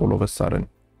upset all of a sudden.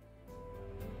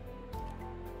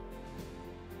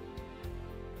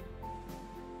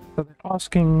 So they're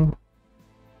asking,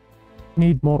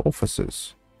 need more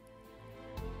officers.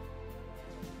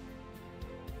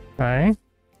 Okay.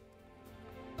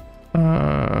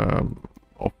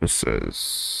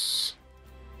 Officers.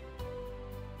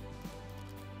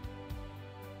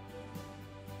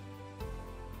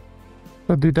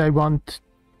 So do they want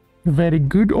very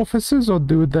good officers or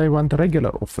do they want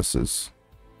regular officers?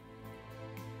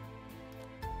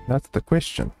 That's the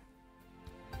question.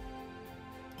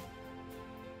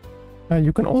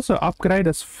 You can also upgrade,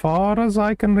 as far as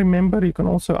I can remember, you can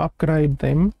also upgrade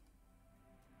them.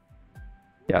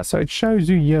 Yeah, so it shows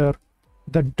you here,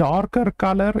 the darker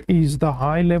color is the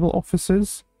high level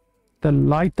officers, the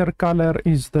lighter color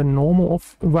is the normal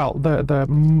of, well, the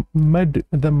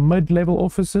mid level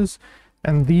officers,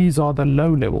 and these are the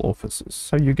low level officers.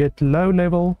 So you get low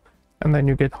level and then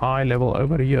you get high level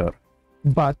over here,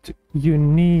 but you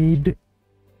need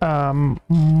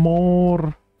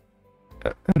more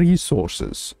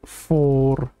resources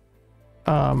for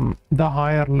the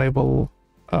higher level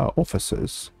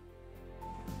officers.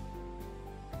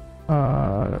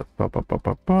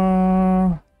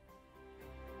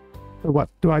 What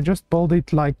do I just build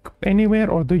it like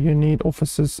anywhere, or do you need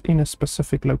offices in a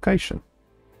specific location?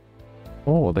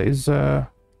 Oh, there's a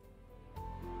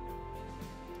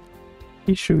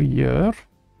issue here.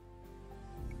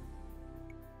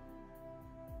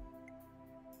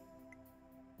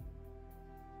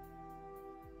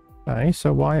 Okay,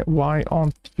 so why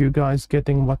aren't you guys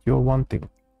getting what you're wanting?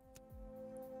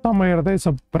 Somewhere there's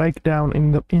a breakdown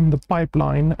in the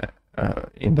pipeline,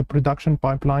 in the production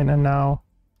pipeline, and now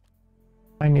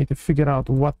I need to figure out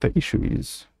what the issue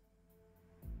is.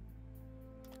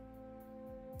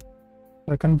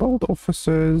 I can build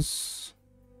offices.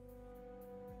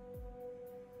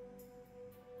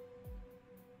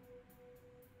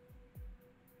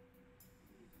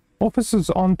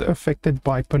 Offices aren't affected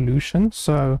by pollution,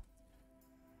 so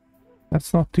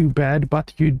that's not too bad,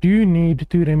 but you do need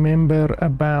to remember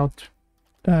about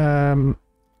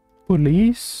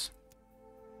police.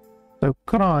 So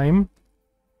crime,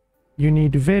 you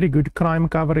need very good crime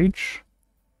coverage.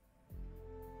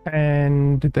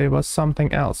 And there was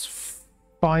something else.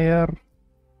 Fire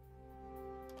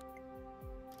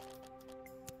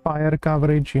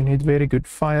coverage, you need very good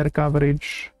fire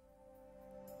coverage.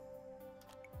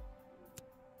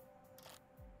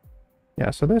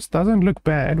 Yeah, so this doesn't look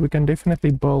bad. We can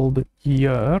definitely build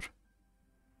here.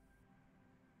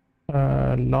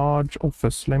 Large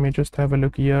office. Let me just have a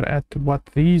look here at what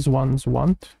these ones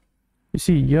want. You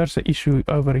see, here's the issue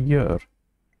over here.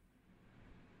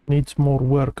 Needs more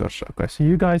workers. Okay, so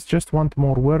you guys just want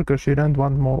more workers. You don't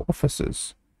want more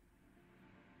offices.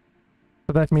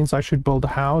 So that means I should build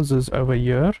houses over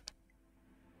here.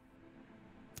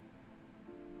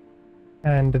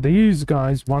 And these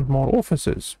guys want more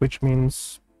offices, which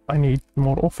means I need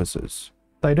more offices.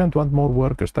 They don't want more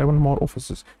workers, they want more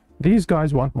offices. These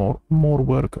guys want more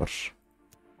workers.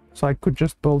 So I could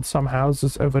just build some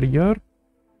houses over here,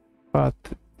 but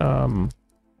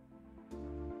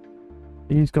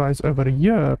these guys over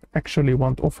here actually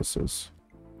want offices.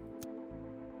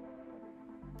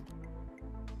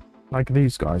 Like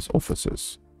these guys,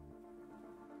 offices.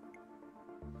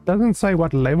 Doesn't say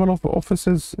what level of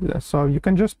offices, so you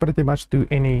can just pretty much do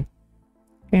any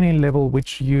level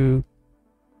which you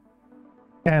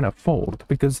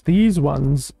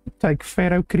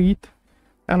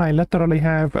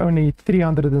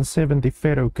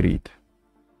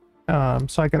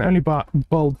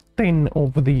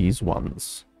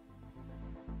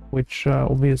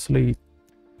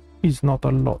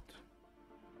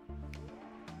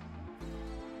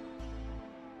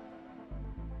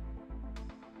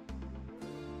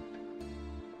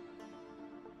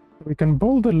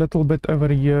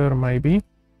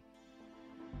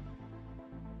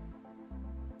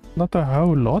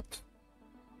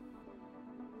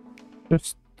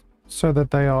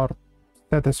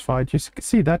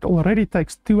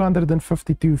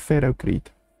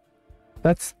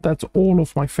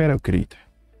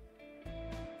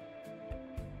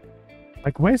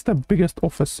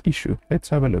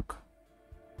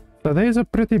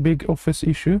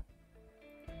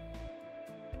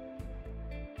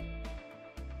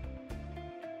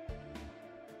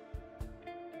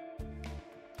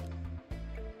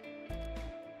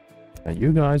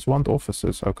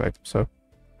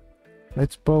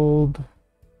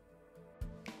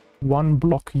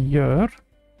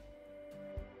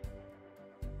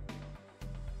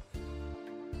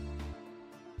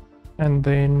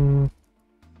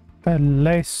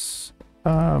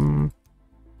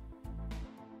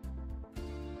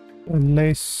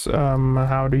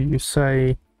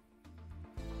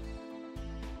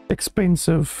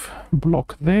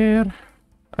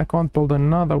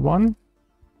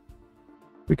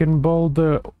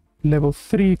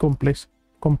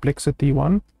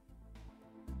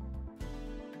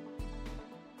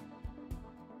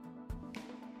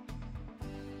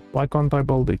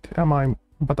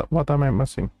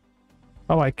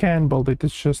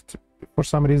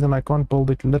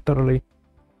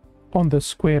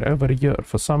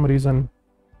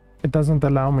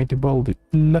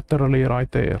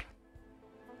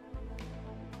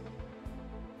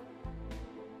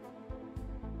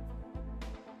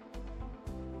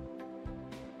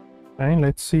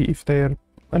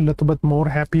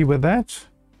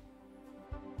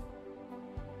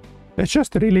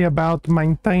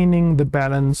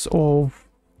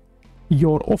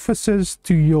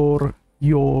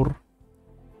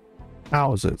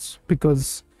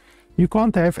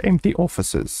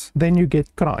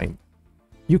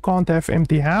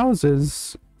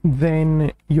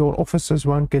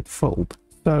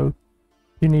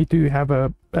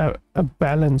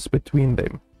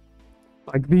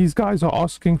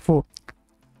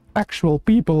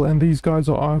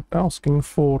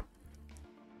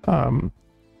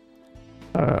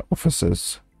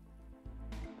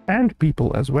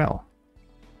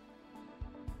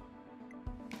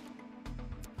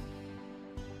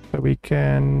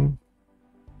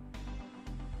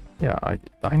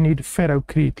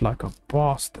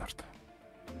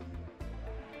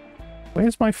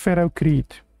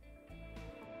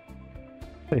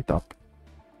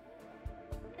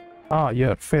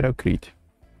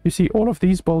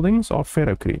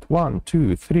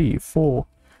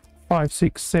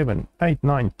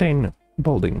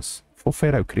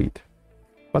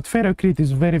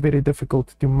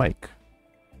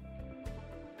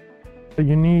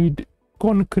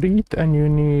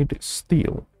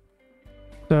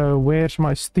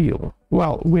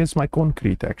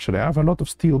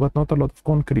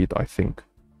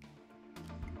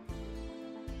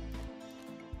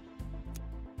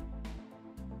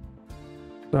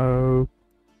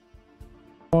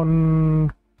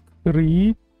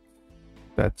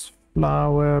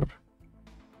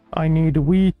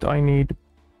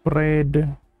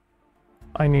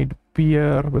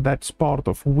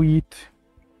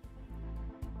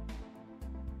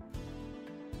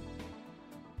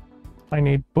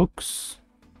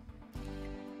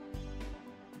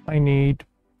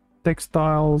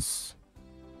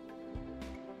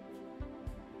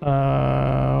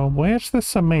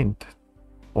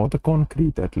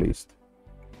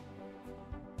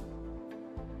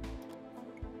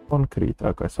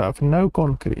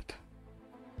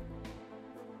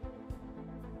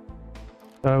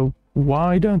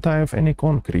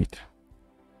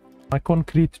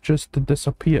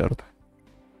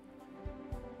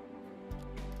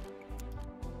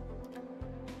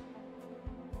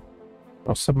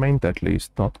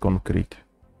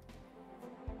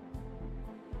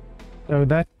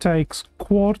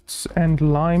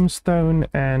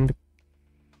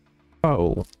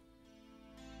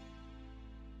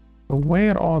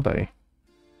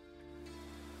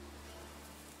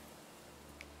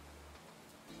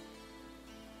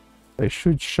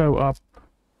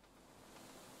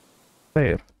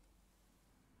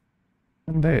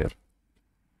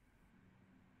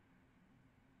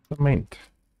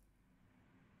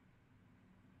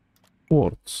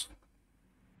quartz.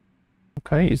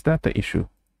 Okay, is that the issue?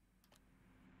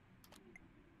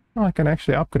 Oh, I can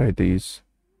actually upgrade these.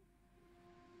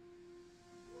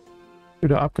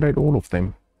 Should I upgrade all of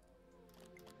them?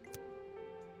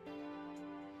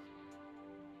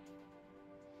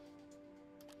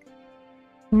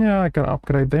 Yeah, I can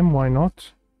upgrade them, why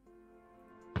not?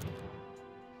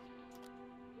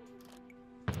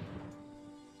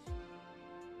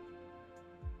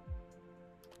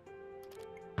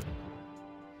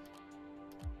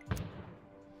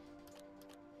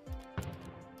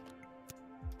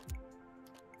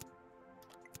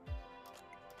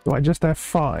 Do I just have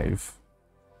 5?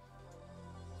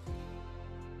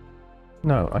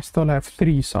 No, I still have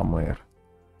 3 somewhere.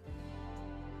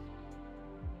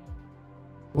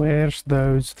 Where's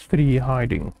those 3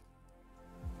 hiding?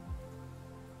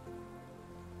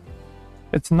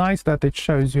 It's nice that it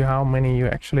shows you how many you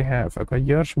actually have. Okay,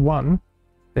 here's 1.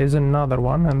 There's another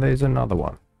one, and there's another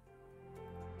one.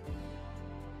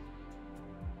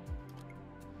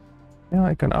 Yeah,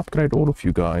 I can upgrade all of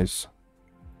you guys.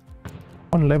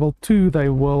 On level 2, they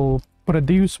will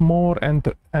produce more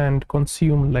and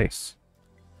consume less.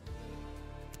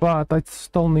 But I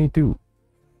still need to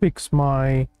fix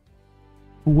my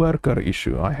worker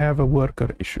issue. I have a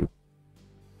worker issue.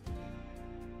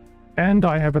 And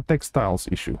I have a textiles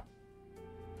issue.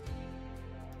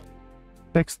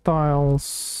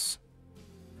 Textiles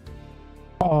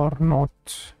are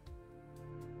not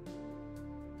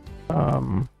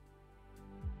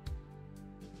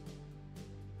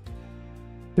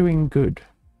doing good.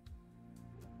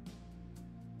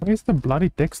 Where's the bloody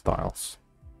textiles?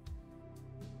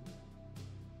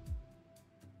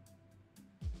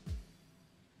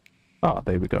 Ah,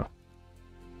 there we go.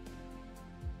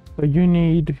 So you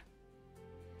need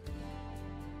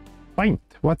paint.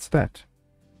 What's that?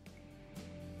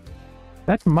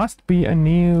 That must be a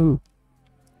new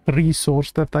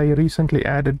resource that they recently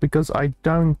added, because I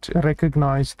don't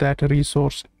recognize that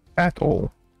resource at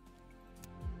all.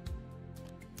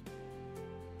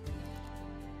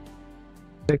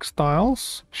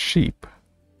 Textiles, sheep.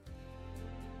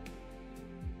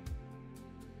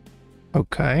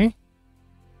 Okay.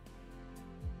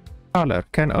 Color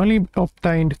can only be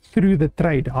obtained through the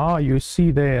trade. Ah, you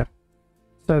see there.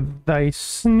 So they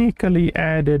sneakily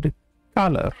added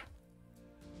color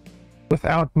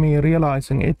without me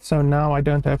realizing it. So now I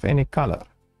don't have any color.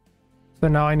 So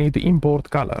now I need to import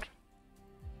color.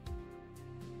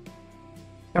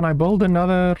 Can I build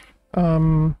another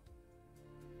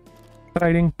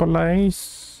trading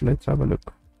place? Let's have a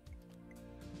look.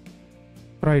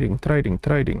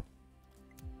 Trading.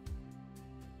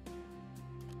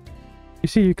 You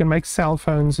see, you can make cell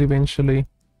phones eventually,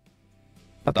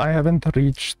 but I haven't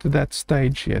reached that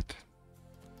stage yet.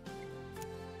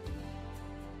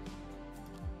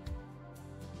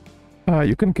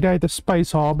 You can create a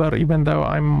space harbor, even though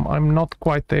I'm not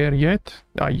quite there yet.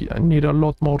 I need a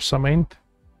lot more cement.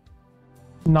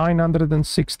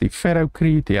 960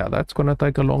 ferrocrete, yeah, that's gonna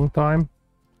take a long time.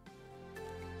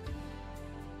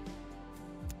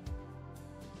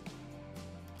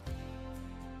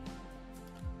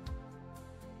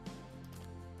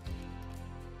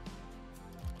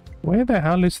 Where the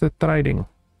hell is the trading?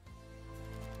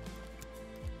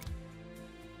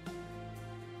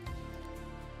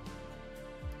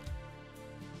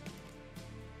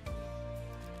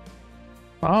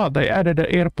 Ah, they added an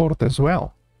airport as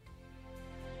well.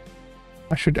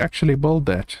 I should actually build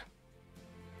that.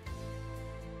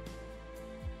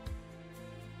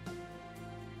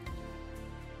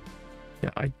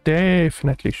 Yeah, I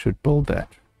definitely should build that.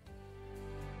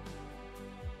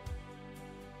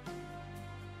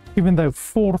 Even though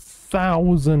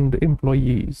 4,000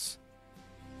 employees.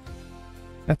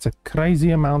 That's a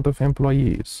crazy amount of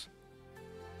employees.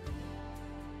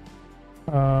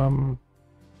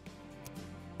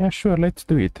 Yeah, sure, let's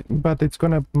do it. But it's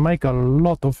gonna make a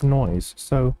lot of noise,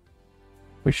 so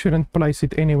we shouldn't place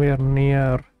it anywhere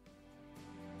near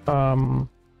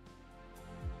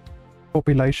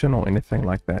population or anything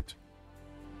like that.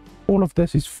 All of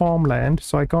this is farmland,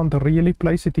 so I can't really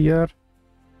place it here.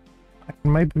 I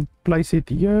can maybe place it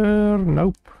here.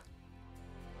 Nope.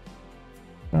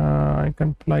 I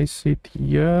can place it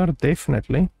here,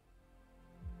 definitely.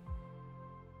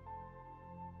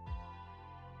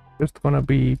 Just gonna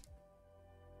be,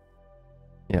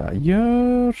 yeah,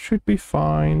 here should be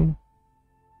fine.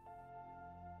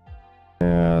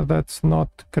 Yeah, that's not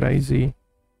crazy.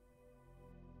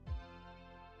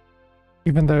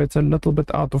 Even though it's a little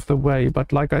bit out of the way,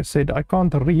 but like I said, I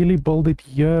can't really build it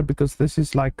here because this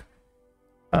is like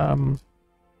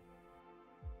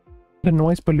the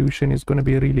noise pollution is going to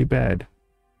be really bad.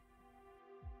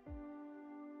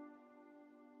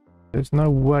 There's no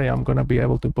way I'm gonna be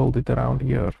able to build it around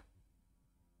here.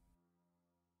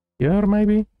 Here,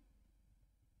 maybe?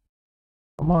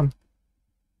 Come on.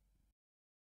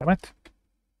 Damn it.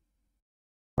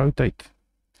 Rotate.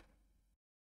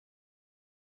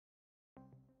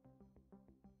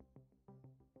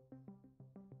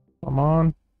 Come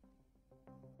on.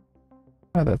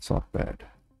 Oh, that's not bad.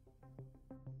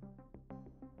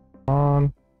 Come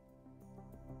on.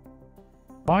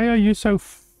 Why are you so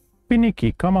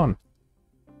finicky? Come on.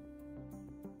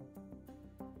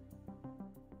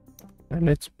 And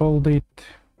let's build it.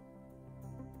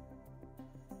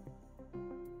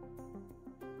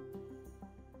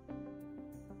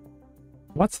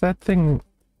 What's that thing?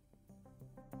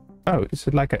 Oh, is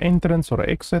it like an entrance or an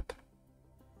exit?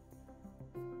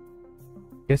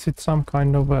 Guess it's some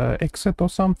kind of a exit or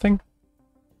something.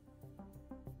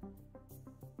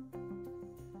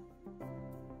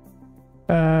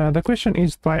 The question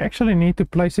is, do I actually need to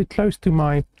place it close to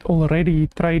my already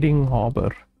trading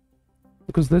harbor?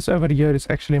 Because this over here is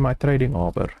actually my trading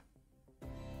harbor.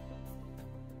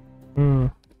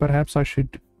 Perhaps I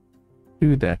should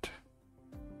do that.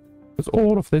 Because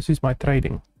all of this is my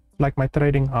trading. Like my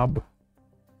trading hub.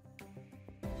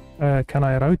 Can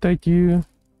I rotate you?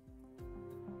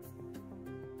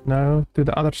 No, to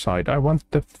the other side. I want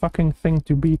the fucking thing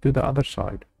to be to the other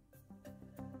side.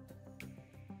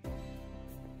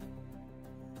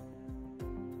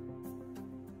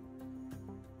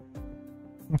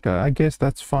 Okay, I guess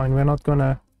that's fine. We're not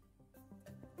gonna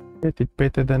get it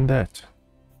better than that.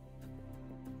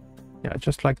 Yeah,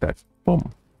 just like that.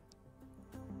 Boom.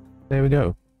 There we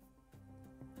go.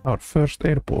 Our first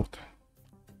airport.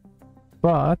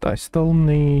 But I still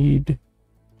need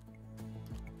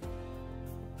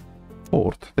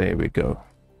port. There we go.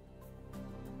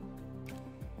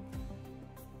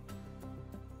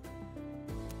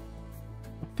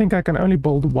 I think I can only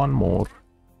build one more.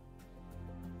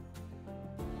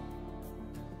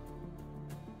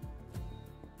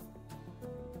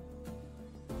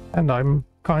 And I'm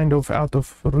kind of out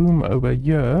of room over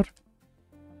here.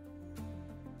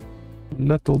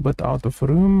 Little bit out of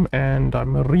room, and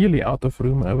I'm really out of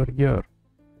room over here.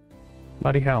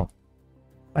 Bloody hell.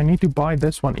 I need to buy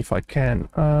this one if I can.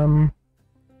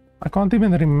 I can't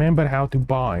even remember how to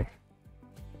buy.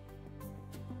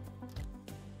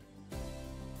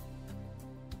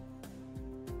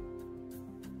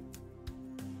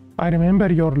 I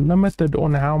remember you're limited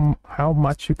on how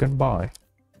much you can buy.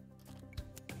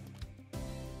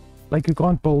 Like you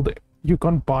can't build it. You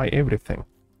can't buy everything.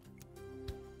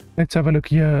 Let's have a look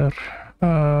here.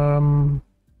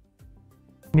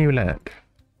 New land.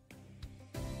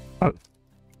 Oh.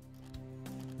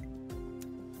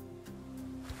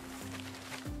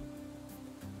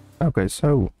 Okay,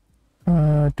 so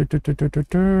so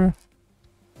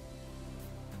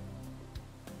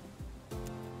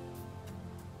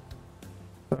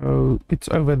it's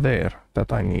over there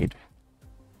that I need.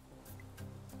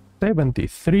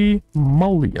 73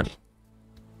 million.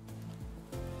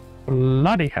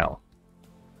 Bloody hell.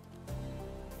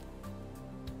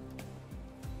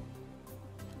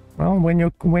 Well,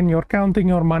 when you're counting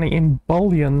your money in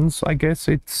billions, I guess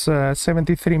it's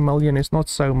 73 million is not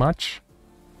so much.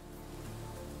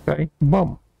 Okay,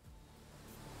 boom.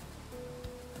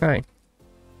 Okay.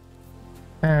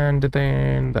 And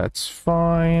then that's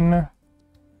fine.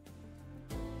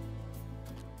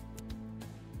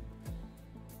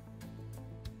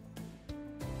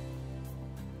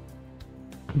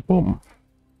 Boom.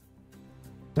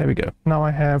 There we go. Now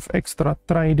I have extra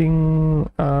trading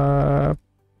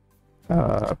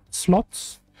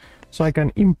slots, so I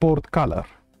can import color.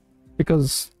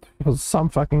 Because for some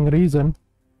fucking reason,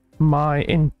 my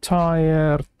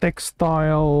entire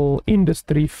textile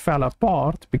industry fell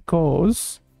apart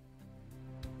because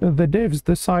the devs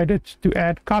decided to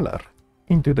add color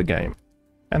into the game.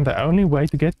 And the only way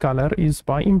to get color is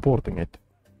by importing it.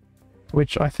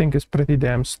 Which I think is pretty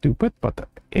damn stupid, but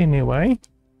anyway.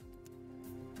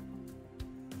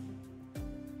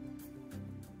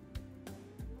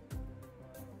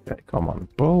 Okay, come on,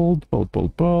 build, build,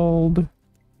 build, build.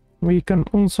 We can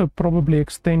also probably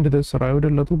extend this road a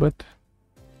little bit.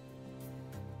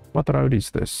 What road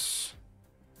is this?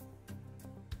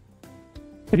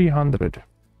 300.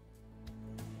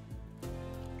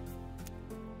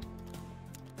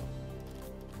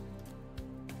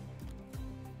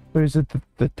 So is it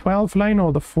the 12 lane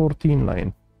or the 14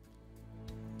 lane?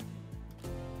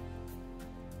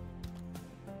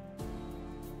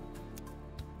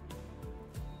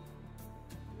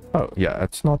 Oh, yeah,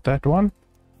 it's not that one.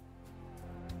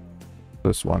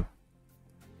 This one.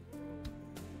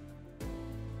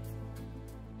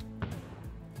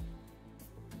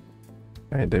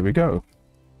 Okay, there we go.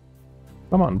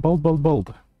 Come on, build, build,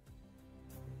 build.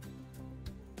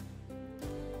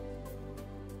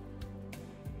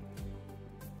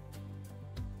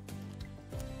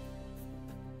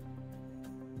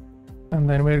 And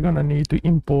then we're gonna need to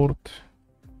import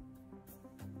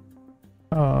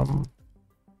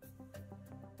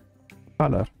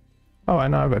color. Oh,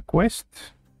 and I have a quest.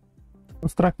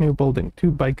 Construct new building,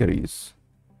 2 bakeries.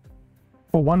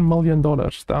 For $1 million.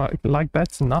 Like,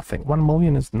 that's nothing. 1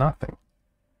 million is nothing.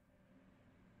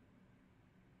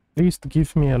 Please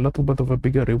give me a little bit of a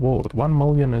bigger reward. 1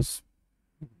 million is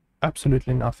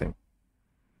absolutely nothing.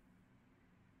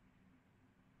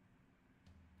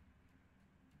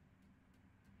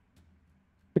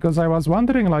 Because I was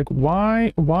wondering, like,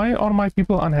 why are my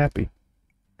people unhappy?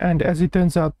 And as it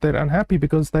turns out, they're unhappy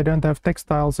because they don't have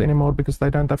textiles anymore, because they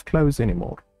don't have clothes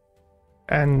anymore.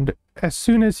 And as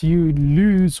soon as you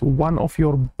lose one of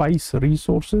your base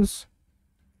resources,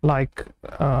 like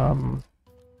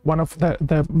one of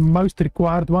the most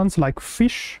required ones, like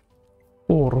fish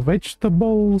or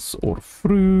vegetables or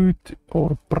fruit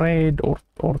or bread or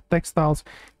textiles,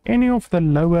 any of the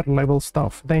lower level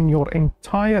stuff, then your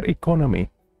entire economy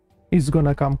is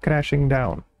gonna come crashing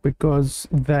down, because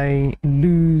they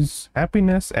lose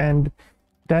happiness, and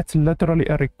that's literally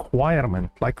a requirement.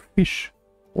 Like fish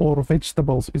or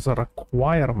vegetables is a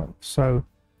requirement. So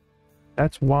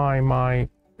that's why my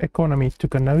economy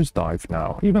took a nosedive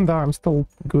now, even though I'm still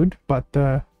good. But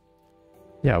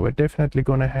yeah, we're definitely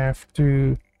gonna have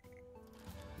to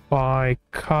buy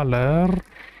color.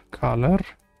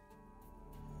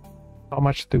 How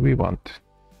much do we want?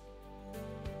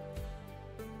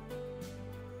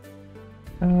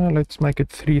 Let's make it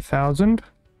 3,000.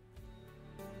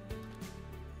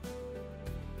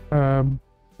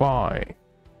 Buy.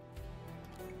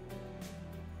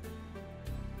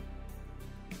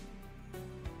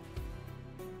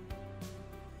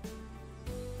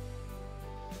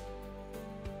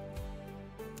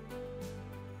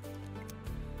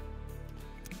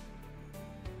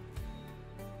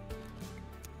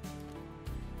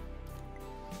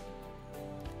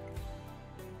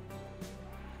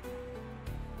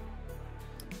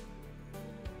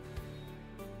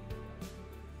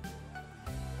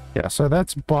 Yeah, so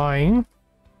that's buying.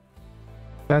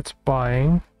 That's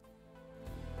buying.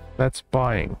 That's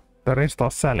buying. The rest are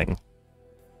selling.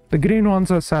 The green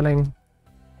ones are selling.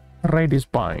 Red is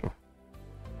buying.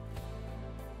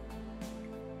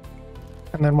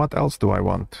 And then what else do I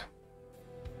want?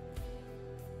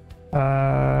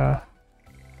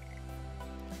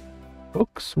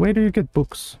 Books? Where do you get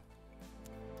books?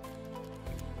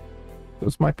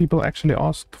 Because my people actually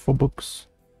asked for books.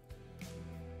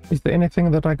 Is there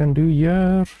anything that I can do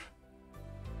here?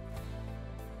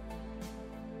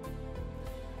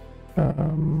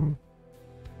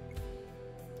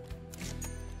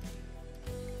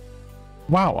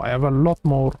 Wow, I have a lot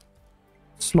more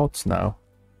slots now.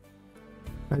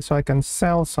 Okay, so I can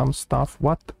sell some stuff.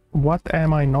 What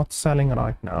am I not selling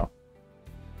right now?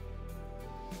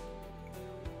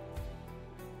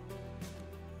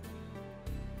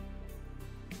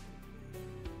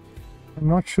 I'm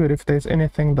not sure if there's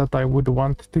anything that I would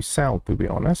want to sell, to be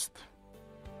honest.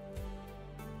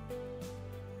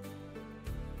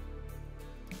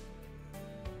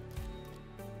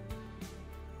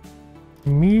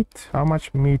 Meat? How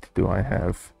much meat do I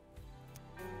have?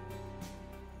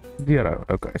 0.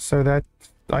 Okay, so that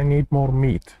I need more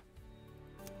meat.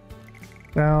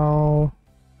 Now,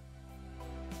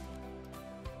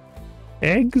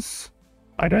 eggs?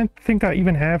 I don't think I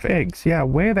even have eggs. Yeah,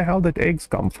 where the hell did eggs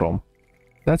come from?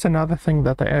 That's another thing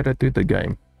that I added to the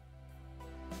game.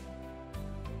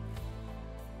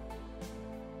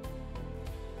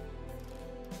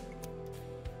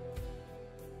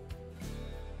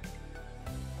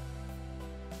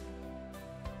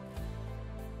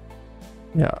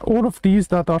 Yeah, all of these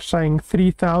that are saying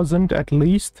 3,000 at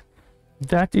least,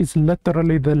 that is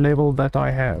literally the level that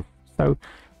I have. So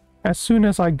as soon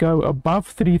as I go above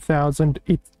 3,000,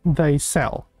 they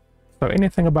sell. So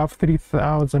anything above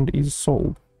 3,000 is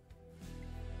sold.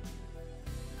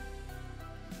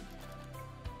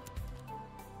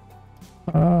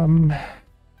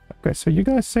 Okay, so you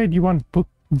guys said you want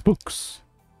books.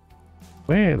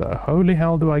 Where the holy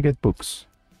hell do I get books?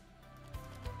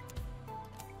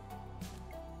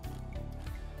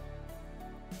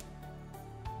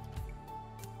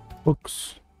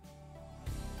 Books.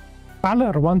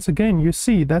 Color, once again, you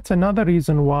see, that's another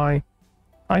reason why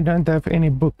I don't have any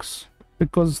books,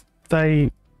 because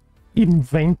they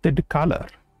invented color.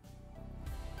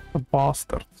 The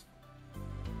bastards.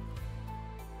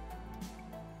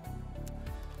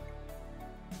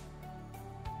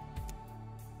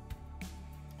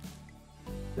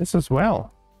 this as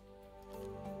well.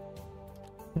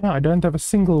 Yeah, I don't have a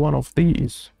single one of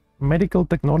these. Medical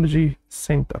Technology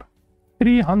Center.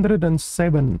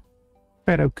 307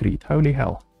 ferrocrete. Holy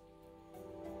hell.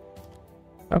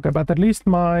 Okay, but at least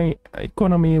my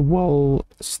economy will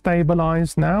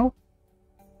stabilize now.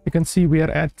 You can see we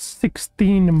are at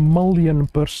 16 million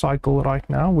per cycle right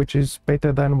now, which is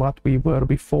better than what we were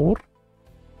before.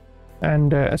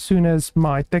 And as soon as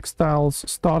my textiles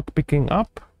start picking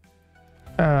up,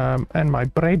 and my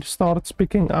bread starts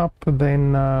picking up,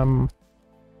 then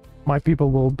my people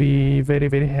will be very,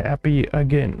 very happy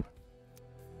again.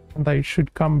 And they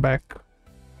should come back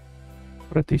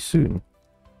pretty soon.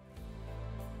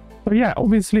 So yeah,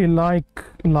 obviously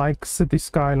like Cities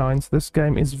Skylines, this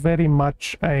game is very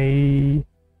much a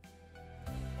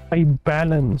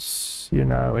balance, you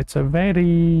know. It's a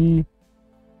very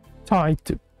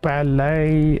tight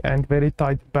ballet and very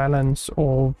tight balance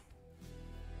of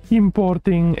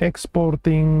importing,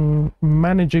 exporting,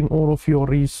 managing all of your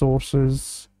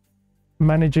resources,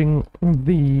 managing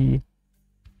the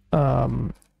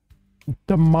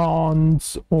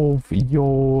demands of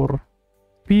your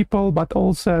people, but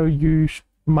also you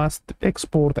must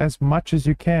export as much as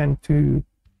you can to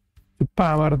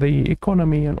power the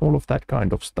economy and all of that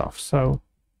kind of stuff. So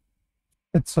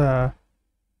it's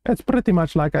pretty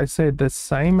much, like I said, the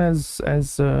same as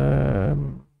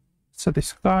Cities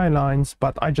Skylines,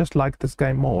 but I just like this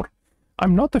game more.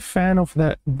 I'm not a fan of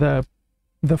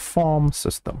the farm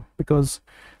system, because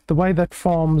the way that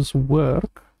farms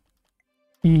work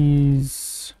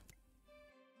is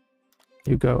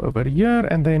you go over here,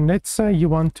 and then let's say you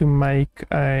want to make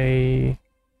a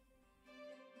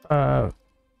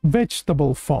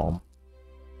vegetable farm.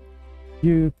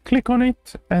 You click on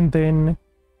it, and then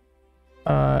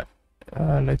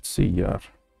let's see here.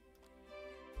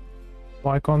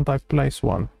 Why can't I place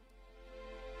one?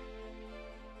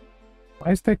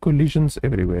 Why is there collisions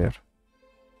everywhere?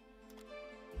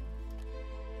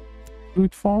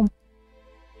 Fruit farm?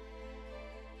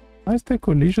 Why is there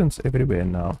collisions everywhere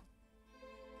now?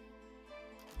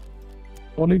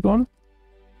 Polygon?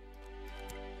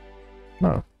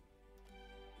 No.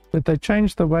 Did they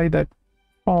change the way that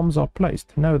farms are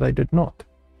placed? No, they did not.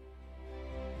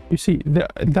 You see,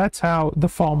 that's how the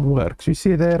farm works. You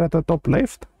see there at the top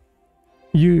left?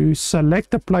 You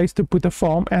select a place to put a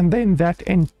farm, and then that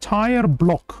entire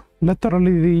block,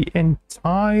 literally the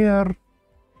entire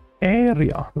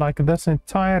area, like this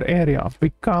entire area,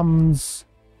 becomes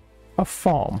a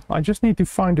farm. I just need to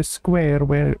find a square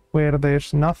where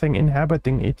there's nothing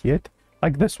inhabiting it yet,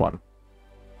 like this one.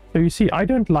 So you see, I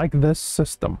don't like this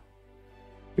system,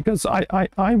 because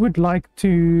I would like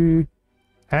to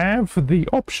have the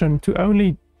option to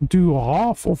only do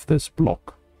half of this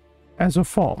block as a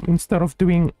farm instead of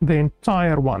doing the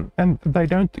entire one, and they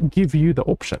don't give you the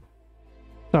option.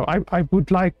 So I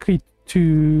would like it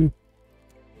to,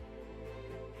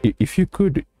 if you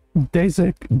could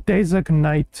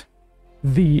designate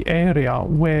the area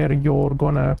where you're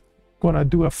gonna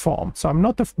do a farm. So I'm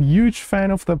not a huge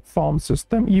fan of the farm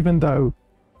system, even though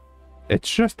it's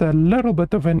just a little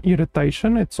bit of an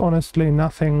irritation. It's honestly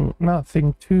nothing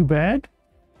too bad.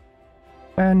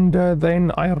 And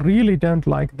then I really don't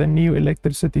like the new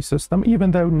electricity system,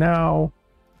 even though now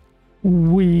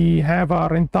we have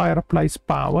our entire place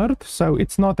powered, so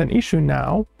it's not an issue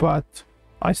now, but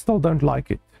I still don't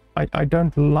like it. I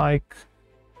don't like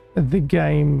the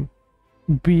game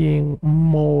being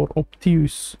more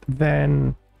obtuse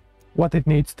than what it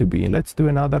needs to be. Let's do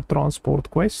another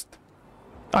transport quest.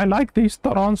 I like these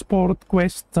transport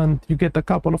quests, and you get a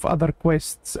couple of other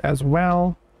quests as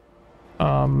well.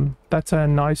 That's a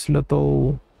nice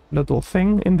little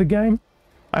thing in the game.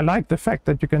 I like the fact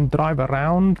that you can drive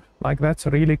around, like that's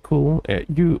really cool.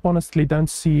 You honestly don't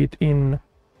see it in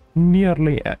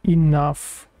nearly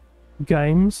enough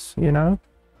games, you know.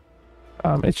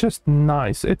 It's just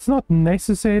nice. It's not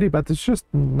necessary, but it's just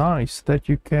nice that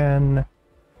you can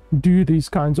do these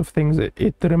kinds of things.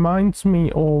 It reminds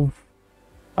me of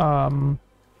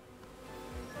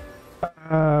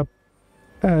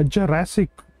Jurassic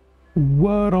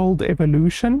World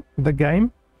Evolution, the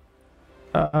game.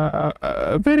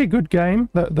 A very good game.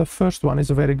 The first one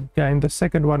is a very good game. The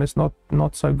second one is not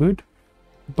so good.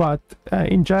 But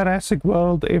in Jurassic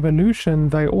World Evolution,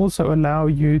 they also allow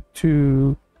you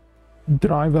to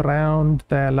drive around.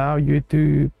 They allow you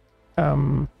to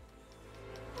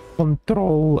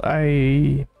control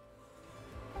a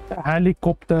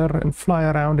helicopter and fly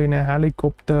around in a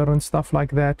helicopter and stuff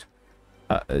like that.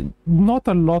 Not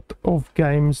a lot of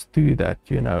games do that,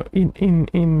 you know,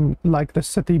 in like the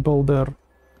city builder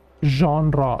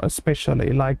genre,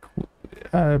 especially. Like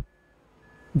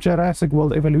Jurassic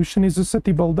World Evolution is a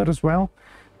city builder as well.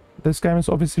 This game is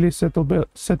obviously a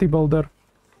city builder,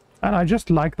 and I just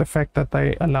like the fact that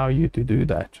they allow you to do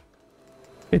that.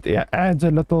 It adds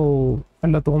a little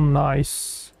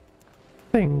nice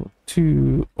thing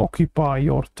to occupy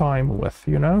your time with,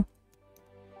 you know.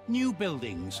 New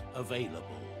buildings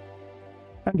available.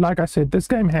 And like I said, this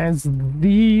game has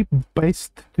the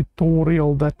best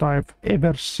tutorial that I've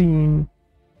ever seen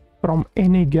from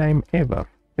any game ever.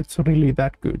 It's really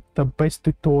that good. The best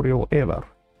tutorial ever.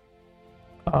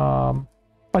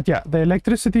 But yeah, the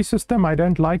electricity system, I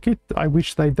don't like it. I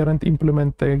wish they didn't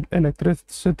implement the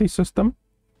electricity system.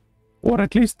 Or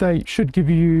at least they should give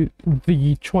you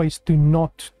the choice to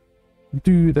not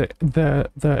do the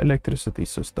electricity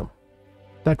system.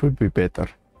 That would be better.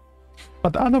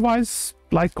 But otherwise,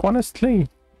 like, honestly,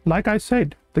 like I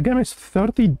said, the game is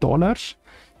 $30,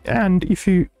 and if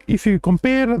you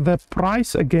compare the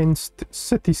price against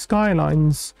Cities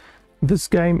Skylines, this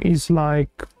game is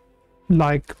like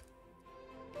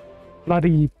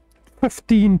bloody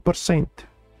 15%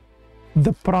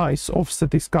 the price of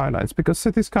Cities Skylines, because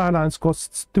Cities Skylines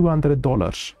costs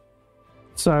 $200.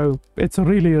 So it's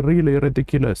really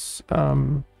ridiculous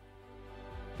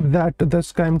that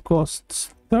this game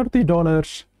costs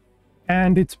 $30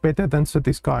 and it's better than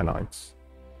Cities Skylines.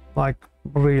 Like,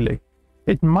 really.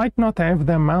 It might not have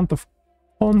the amount of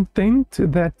content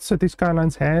that Cities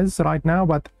Skylines has right now,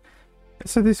 but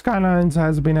Cities Skylines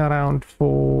has been around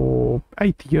for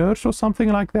 8 years or something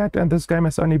like that, and this game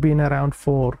has only been around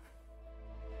for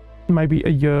maybe a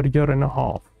year and a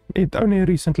half. It only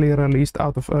recently released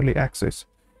out of early access.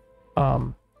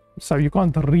 So you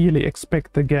can't really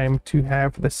expect the game to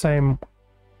have the same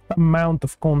amount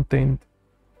of content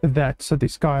that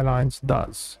Cities Skylines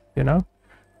does, you know.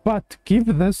 But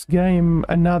give this game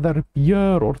another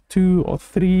year or 2 or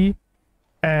 3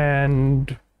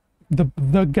 and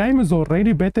the game is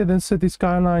already better than Cities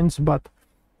Skylines. But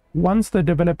once the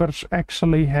developers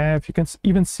actually have, you can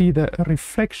even see the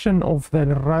reflection of the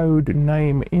road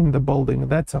name in the building.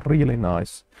 That's really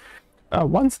nice.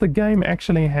 Once the game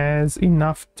actually has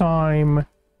enough time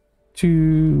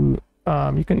to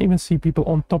you can even see people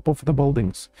on top of the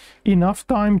buildings, enough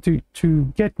time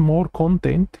to get more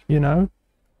content, you know,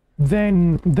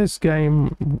 then this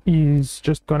game is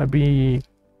just gonna be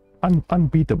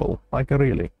unbeatable, like,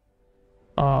 really.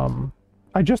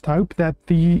 I just hope that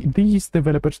these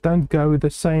developers don't go the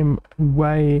same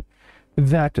way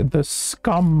that the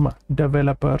scum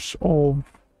developers of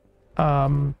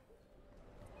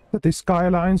Cities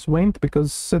Skylines went,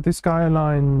 because Cities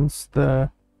Skylines, the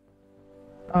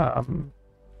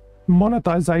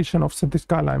monetization of Cities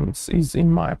Skylines is, in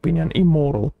my opinion,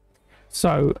 immoral.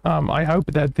 So I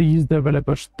hope that these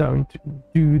developers don't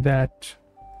do that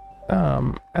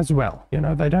as well. You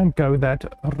know, they don't go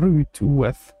that route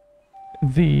with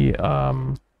the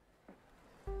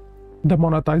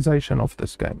monetization of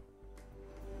this game.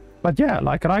 But yeah,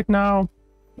 like, right now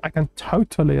I can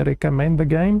totally recommend the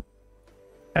game,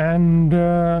 and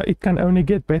it can only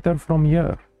get better from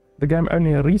here. The game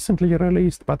only recently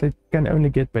released, but it can only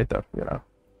get better, you know.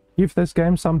 Give this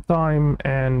game some time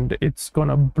and it's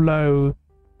gonna blow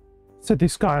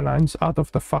Cities Skylines out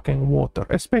of the fucking water,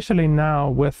 especially now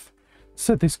with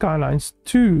Cities Skylines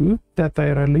 2 that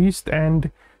they released,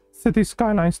 and Cities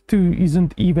Skylines 2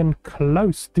 isn't even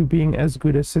close to being as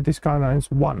good as Cities Skylines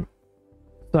 1.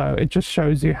 So it just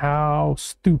shows you how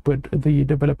stupid the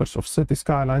developers of Cities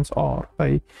Skylines are.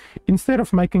 They, instead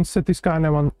of making Cities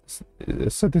Skylines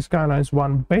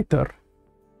 1 better,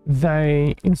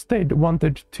 they instead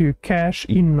wanted to cash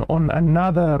in on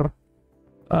another,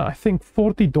 I think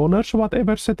 $40,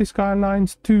 whatever Cities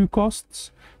Skylines 2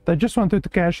 costs. They just wanted to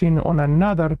cash in on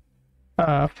another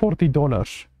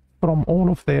 $40 from all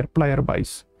of their player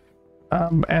base.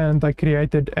 And they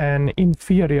created an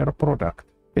inferior product.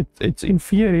 It's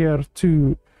inferior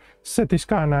to Cities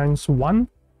Skylines 1,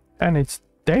 and it's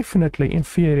definitely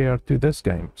inferior to this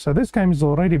game. So this game is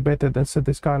already better than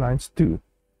Cities Skylines 2.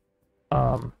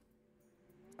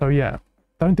 So yeah,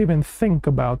 don't even think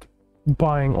about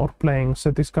buying or playing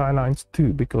Cities Skylines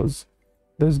 2, because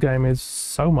this game is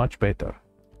so much better.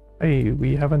 Hey,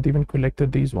 we haven't even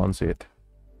collected these ones yet.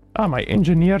 My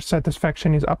engineer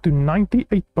satisfaction is up to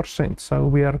 98%, so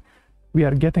we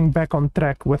are getting back on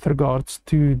track with regards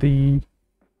to the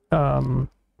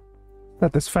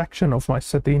satisfaction of my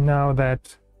city, now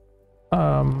that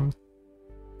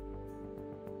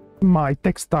my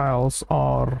textiles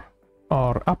are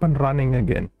up and running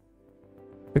again,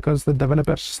 because the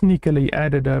developers sneakily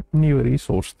added a new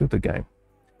resource to the game.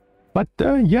 But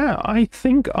yeah, I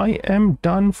think I am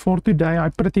done for today. I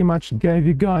pretty much gave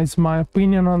you guys my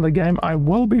opinion on the game. I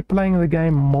will be playing the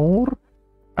game more.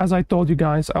 As I told you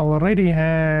guys, I already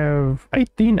have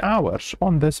 18 hours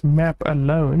on this map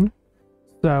alone.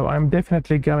 So I'm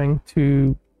definitely going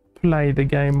to play the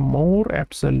game more.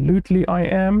 Absolutely I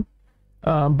am.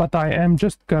 But I am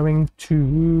just going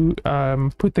to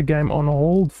put the game on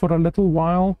hold for a little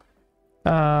while.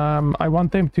 I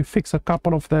want them to fix a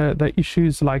couple of the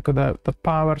issues, like the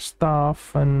power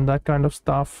stuff and that kind of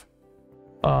stuff.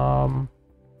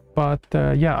 But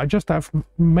yeah, I just have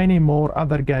many more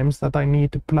other games that I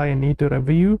need to play and need to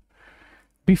review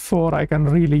before I can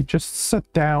really just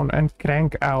sit down and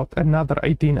crank out another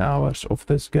 18 hours of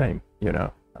this game. You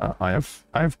know, I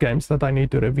have games that I need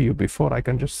to review before I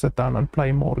can just sit down and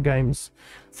play more games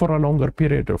for a longer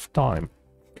period of time.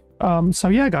 So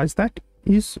yeah, guys, that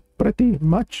is pretty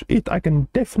much it. I can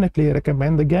definitely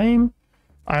recommend the game.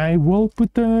 I will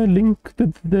put a link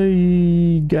to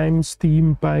the game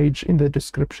Steam page in the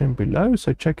description below,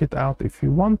 so check it out if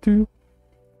you want to.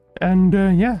 And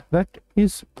yeah, that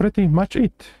is pretty much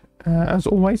it. As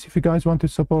always, if you guys want to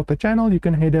support the channel, you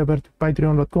can head over to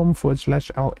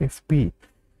patreon.com/LFP.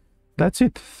 That's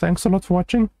it. Thanks a lot for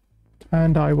watching,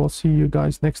 and I will see you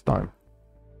guys next time.